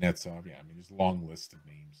 Yeah. I mean, there's a long list of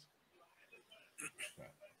names.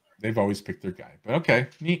 But they've always picked their guy. But okay,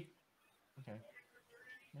 neat. Okay.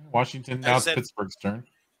 Washington, now it's Pittsburgh's turn.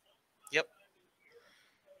 Yep.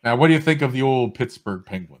 Now, what do you think of the old Pittsburgh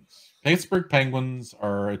Penguins? Pittsburgh Penguins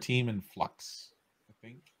are a team in flux, I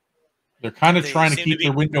think. They're kind of trying to keep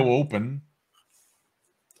their window open.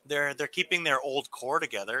 They're keeping their old core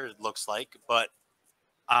together, it looks like, but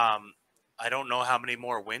I don't know how many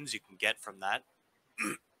more wins you can get from that.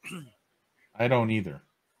 I don't either.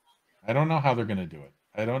 I don't know how they're going to do it.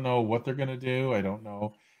 I don't know what they're going to do. I don't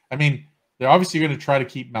know. I mean, they're obviously going to try to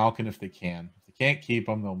keep Malkin if they can. If they can't keep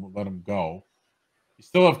him, they'll let him go. You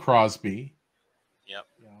still have Crosby. Yep.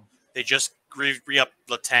 You know. They just re-up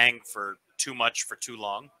Letang for too much for too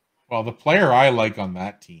long. Well, the player I like on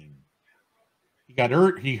that team, he got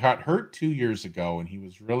hurt 2 years ago, and he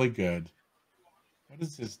was really good. What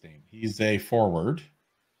is his name? He's a forward.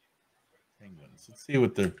 Penguins. Let's see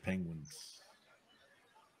what the Penguins.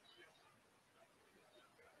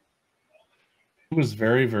 He was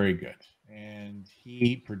very, very good, and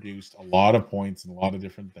he produced a lot of points and a lot of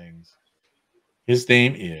different things. His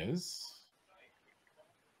name is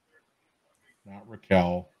not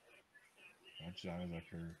Raquel, not Jonathan.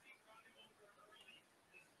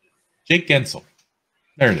 Jake Gensel.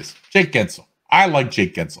 There it is. Jake Gensel. I like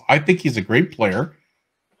Jake Gensel. I think he's a great player.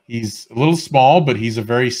 He's a little small, but he's a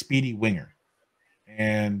very speedy winger,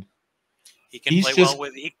 and he can play well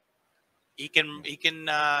with he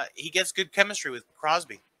gets good chemistry with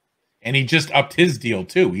Crosby, and he just upped his deal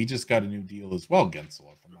too. He just got a new deal as well,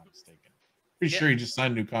 Gensel, if I'm not mistaken. Pretty sure he just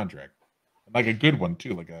signed a new contract, like a good one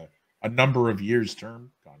too, like a number of years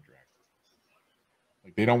term contract.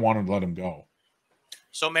 Like they don't want to let him go.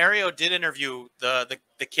 So Mario did interview the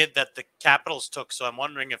kid that the Capitals took, so I'm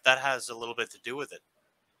wondering if that has a little bit to do with it.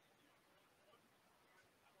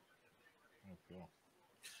 Oh, cool.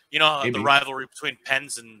 You know, Maybe. The rivalry between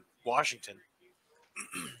Pens and Washington.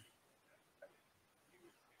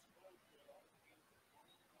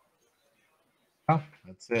 Oh,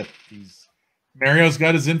 that's it. Mario's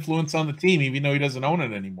got his influence on the team, even though he doesn't own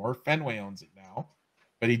it anymore. Fenway owns it now,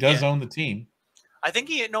 but he does own the team. I think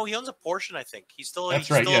he owns a portion. I think he's still.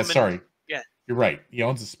 That's right. Yeah, sorry. Yeah, you're right. He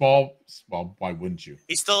owns a small. Well, why wouldn't you?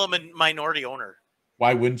 He's still a minority owner.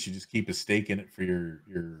 Why wouldn't you just keep a stake in it for your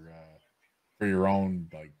own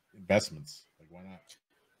like investments? Like why not?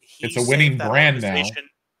 It's a winning brand now.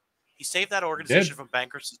 He saved that organization from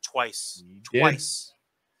bankruptcy twice. Twice.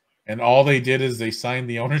 And all they did is they signed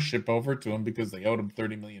the ownership over to him because they owed him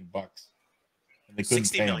 $30 million. And they couldn't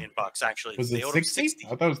 $60 million actually. Was it 60? I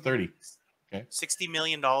thought it was 30. Okay. $60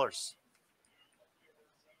 million.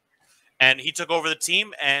 And he took over the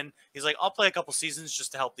team and he's like, I'll play a couple seasons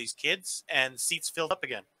just to help these kids, and seats filled up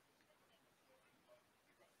again.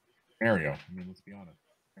 Mario. I mean, let's be honest.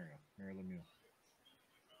 Mario Lemieux.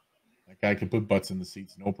 That guy could put butts in the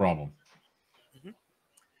seats, no problem. Mm-hmm.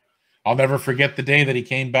 I'll never forget the day that he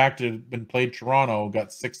came back and played Toronto, got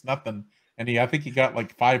 6-0, and I think he got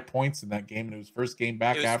like 5 points in that game, and it was his first game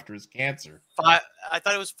back after his cancer. I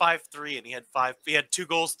thought it was 5-3, and he had 2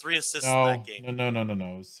 goals, 3 assists in that game. No.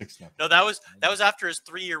 It was 6-0. No, that was after his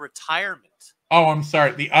 3-year retirement. Oh, I'm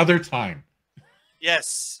sorry. The other time.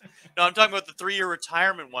 Yes. No, I'm talking about the 3-year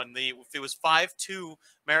retirement one. It was 5-2.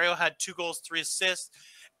 Mario had 2 goals, 3 assists.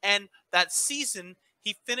 And that season,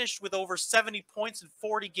 he finished with over 70 points in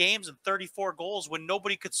 40 games and 34 goals when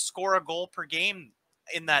nobody could score a goal per game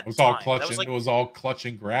in that time. It was all clutch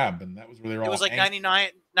and grab, and that was where they were all. It was like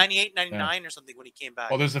 98, 99 or something when he came back.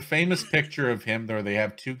 Well, there's a famous picture of him there. They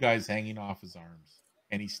have 2 guys hanging off his arms,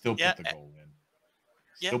 and he still put the goal in.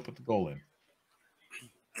 Still put the goal in.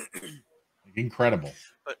 Like, incredible.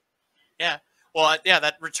 But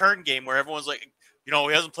that return game where everyone's like, he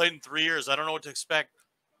hasn't played in 3 years. I don't know what to expect.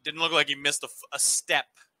 Didn't look like he missed a step.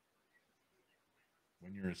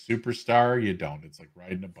 When you're a superstar, you don't. It's like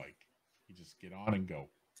riding a bike. You just get on and go.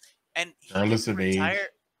 And regardless of age.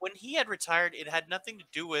 When he had retired, it had nothing to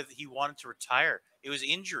do with he wanted to retire. It was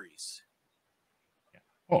injuries. Yeah.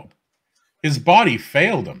 Oh, his body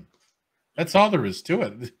failed him. That's all there is to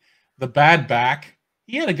it. The bad back.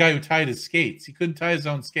 He had a guy who tied his skates. He couldn't tie his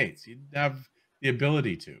own skates. He didn't have the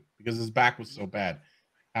ability to because his back was so bad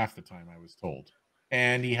half the time, I was told.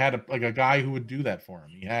 And he had a guy who would do that for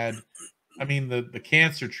him. He had, the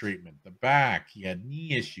cancer treatment, the back. He had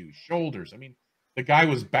knee issues, shoulders. The guy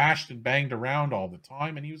was bashed and banged around all the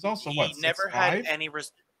time, and he was also He never had any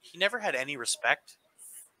respect.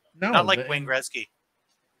 No, not like Wayne Gretzky.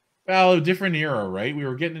 Well, a different era, right? We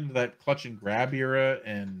were getting into that clutch and grab era,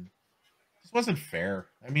 and this wasn't fair.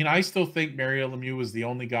 I still think Mario Lemieux was the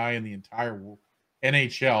only guy in the entire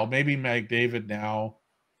NHL. Maybe McDavid now.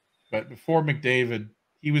 But before McDavid,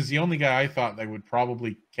 he was the only guy I thought that would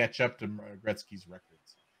probably catch up to Gretzky's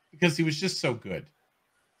records because he was just so good.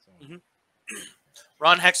 So. Mm-hmm.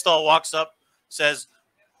 Ron Hextall walks up, says,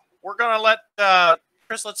 "We're going to let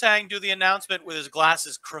Chris Letang do the announcement with his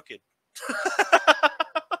glasses crooked."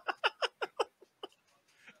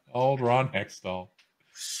 Old Ron Hextall.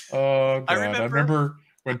 Oh, God. I remember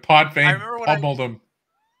when Potvin pummeled him.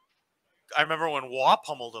 I remember when Waugh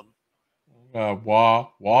pummeled him.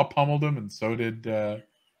 Waugh pummeled him, and so did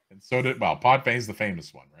And so did Podfane's the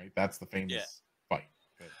famous one, right? That's the famous fight.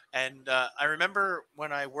 But, And I remember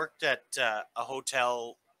when I worked at a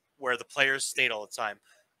hotel where the players stayed all the time.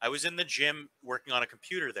 I was in the gym working on a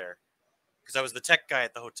computer there because I was the tech guy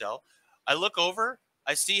at the hotel. I look over,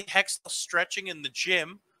 I see Hextall stretching in the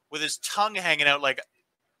gym with his tongue hanging out, like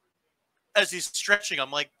as he's stretching.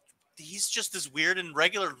 I'm like, he's just as weird in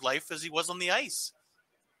regular life as he was on the ice.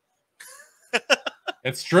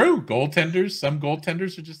 it's true. Goaltenders, some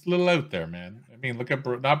goaltenders are just a little out there, man. I mean, look at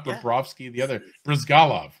not Bobrovsky, the other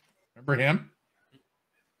Brizgalov. Remember him?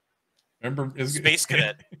 Remember his Space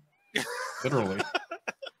cadet, literally,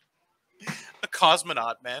 a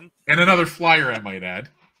cosmonaut, man. and another flyer, I might add.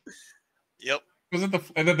 Yep. Wasn't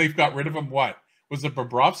and then they've got rid of him? What was it,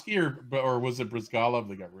 Bobrovsky or was it Brizgalov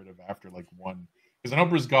they got rid of after like one? Because I know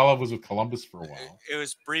Brizgalov was with Columbus for a while. It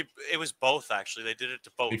was both, actually. They did it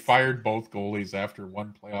to both. They fired both goalies after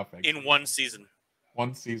one playoff exit. In one season.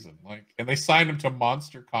 One season, and they signed him to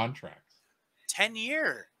monster contracts.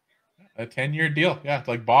 10-year. A 10-year deal, yeah,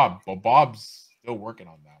 like Bob. Well, Bob's still working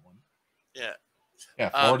on that one. Yeah. Yeah,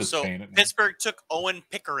 Florida's paying it now. Pittsburgh took Owen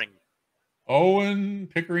Pickering. Owen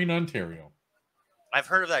Pickering, Ontario. I've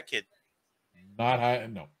heard of that kid. Not high,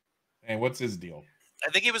 no. And what's his deal?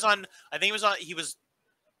 He was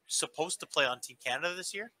supposed to play on Team Canada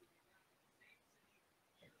this year.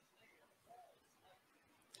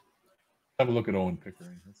 Have a look at Owen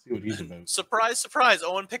Pickering. Let's see what he's about. Surprise, surprise.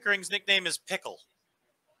 Owen Pickering's nickname is Pickle.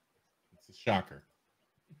 It's a shocker.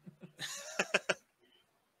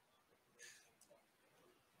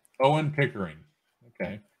 Owen Pickering.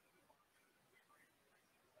 Okay.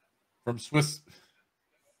 From Swiss.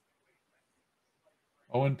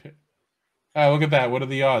 Owen Pick. Oh, look at that. What are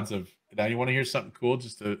the odds of... Now, you want to hear something cool?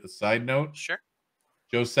 Just a side note? Sure.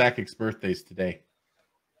 Joe Sakic's birthday's today.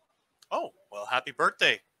 Oh, well, happy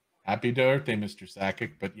birthday. Happy birthday, Mr.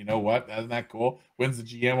 Sakic. But you know what? Isn't that cool? Wins the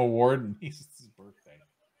GM award, and it's his birthday.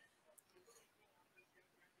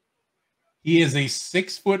 He is a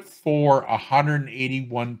 6'4",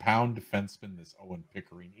 181-pound defenseman, this Owen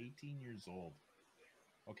Pickering, 18 years old.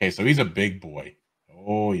 Okay, so he's a big boy.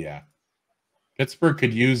 Oh, yeah. Pittsburgh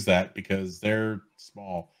could use that because they're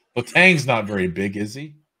small. Letang's not very big, is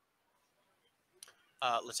he?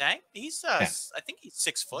 Letang? He's I think he's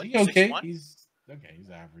 6 foot. Is he okay? 6'1". He's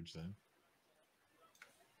average then.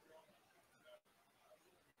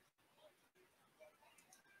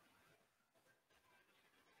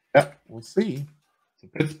 Yep, we'll see. So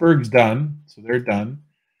Pittsburgh's done. So they're done.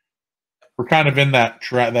 We're kind of in that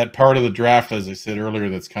that part of the draft, as I said earlier,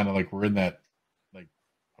 that's kind of like we're in that, like,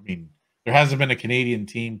 I mean, there hasn't been a Canadian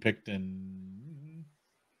team picked in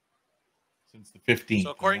since the 15th.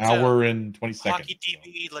 So according now to we're in 22nd. Hockey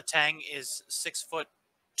DB, Letang is 6 foot,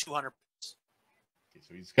 200 pounds. Okay,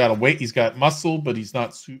 so he's got a weight, he's got muscle, but he's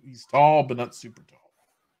not he's tall, but not super tall.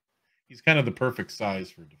 He's kind of the perfect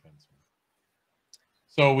size for a defenseman.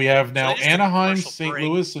 So we have now Anaheim, St.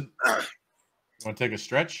 Louis, and you want to take a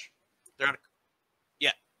stretch?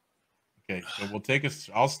 Yeah. Okay, so we'll take a.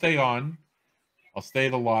 I'll stay on. I'll stay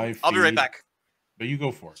the live. I'll be right back. But you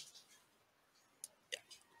go for it.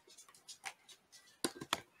 Yeah.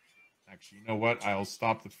 Actually, you know what? I'll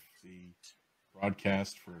stop the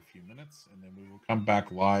broadcast for a few minutes, and then we will come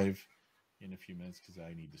back live in a few minutes because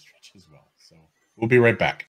I need to stretch as well. So we'll be right back.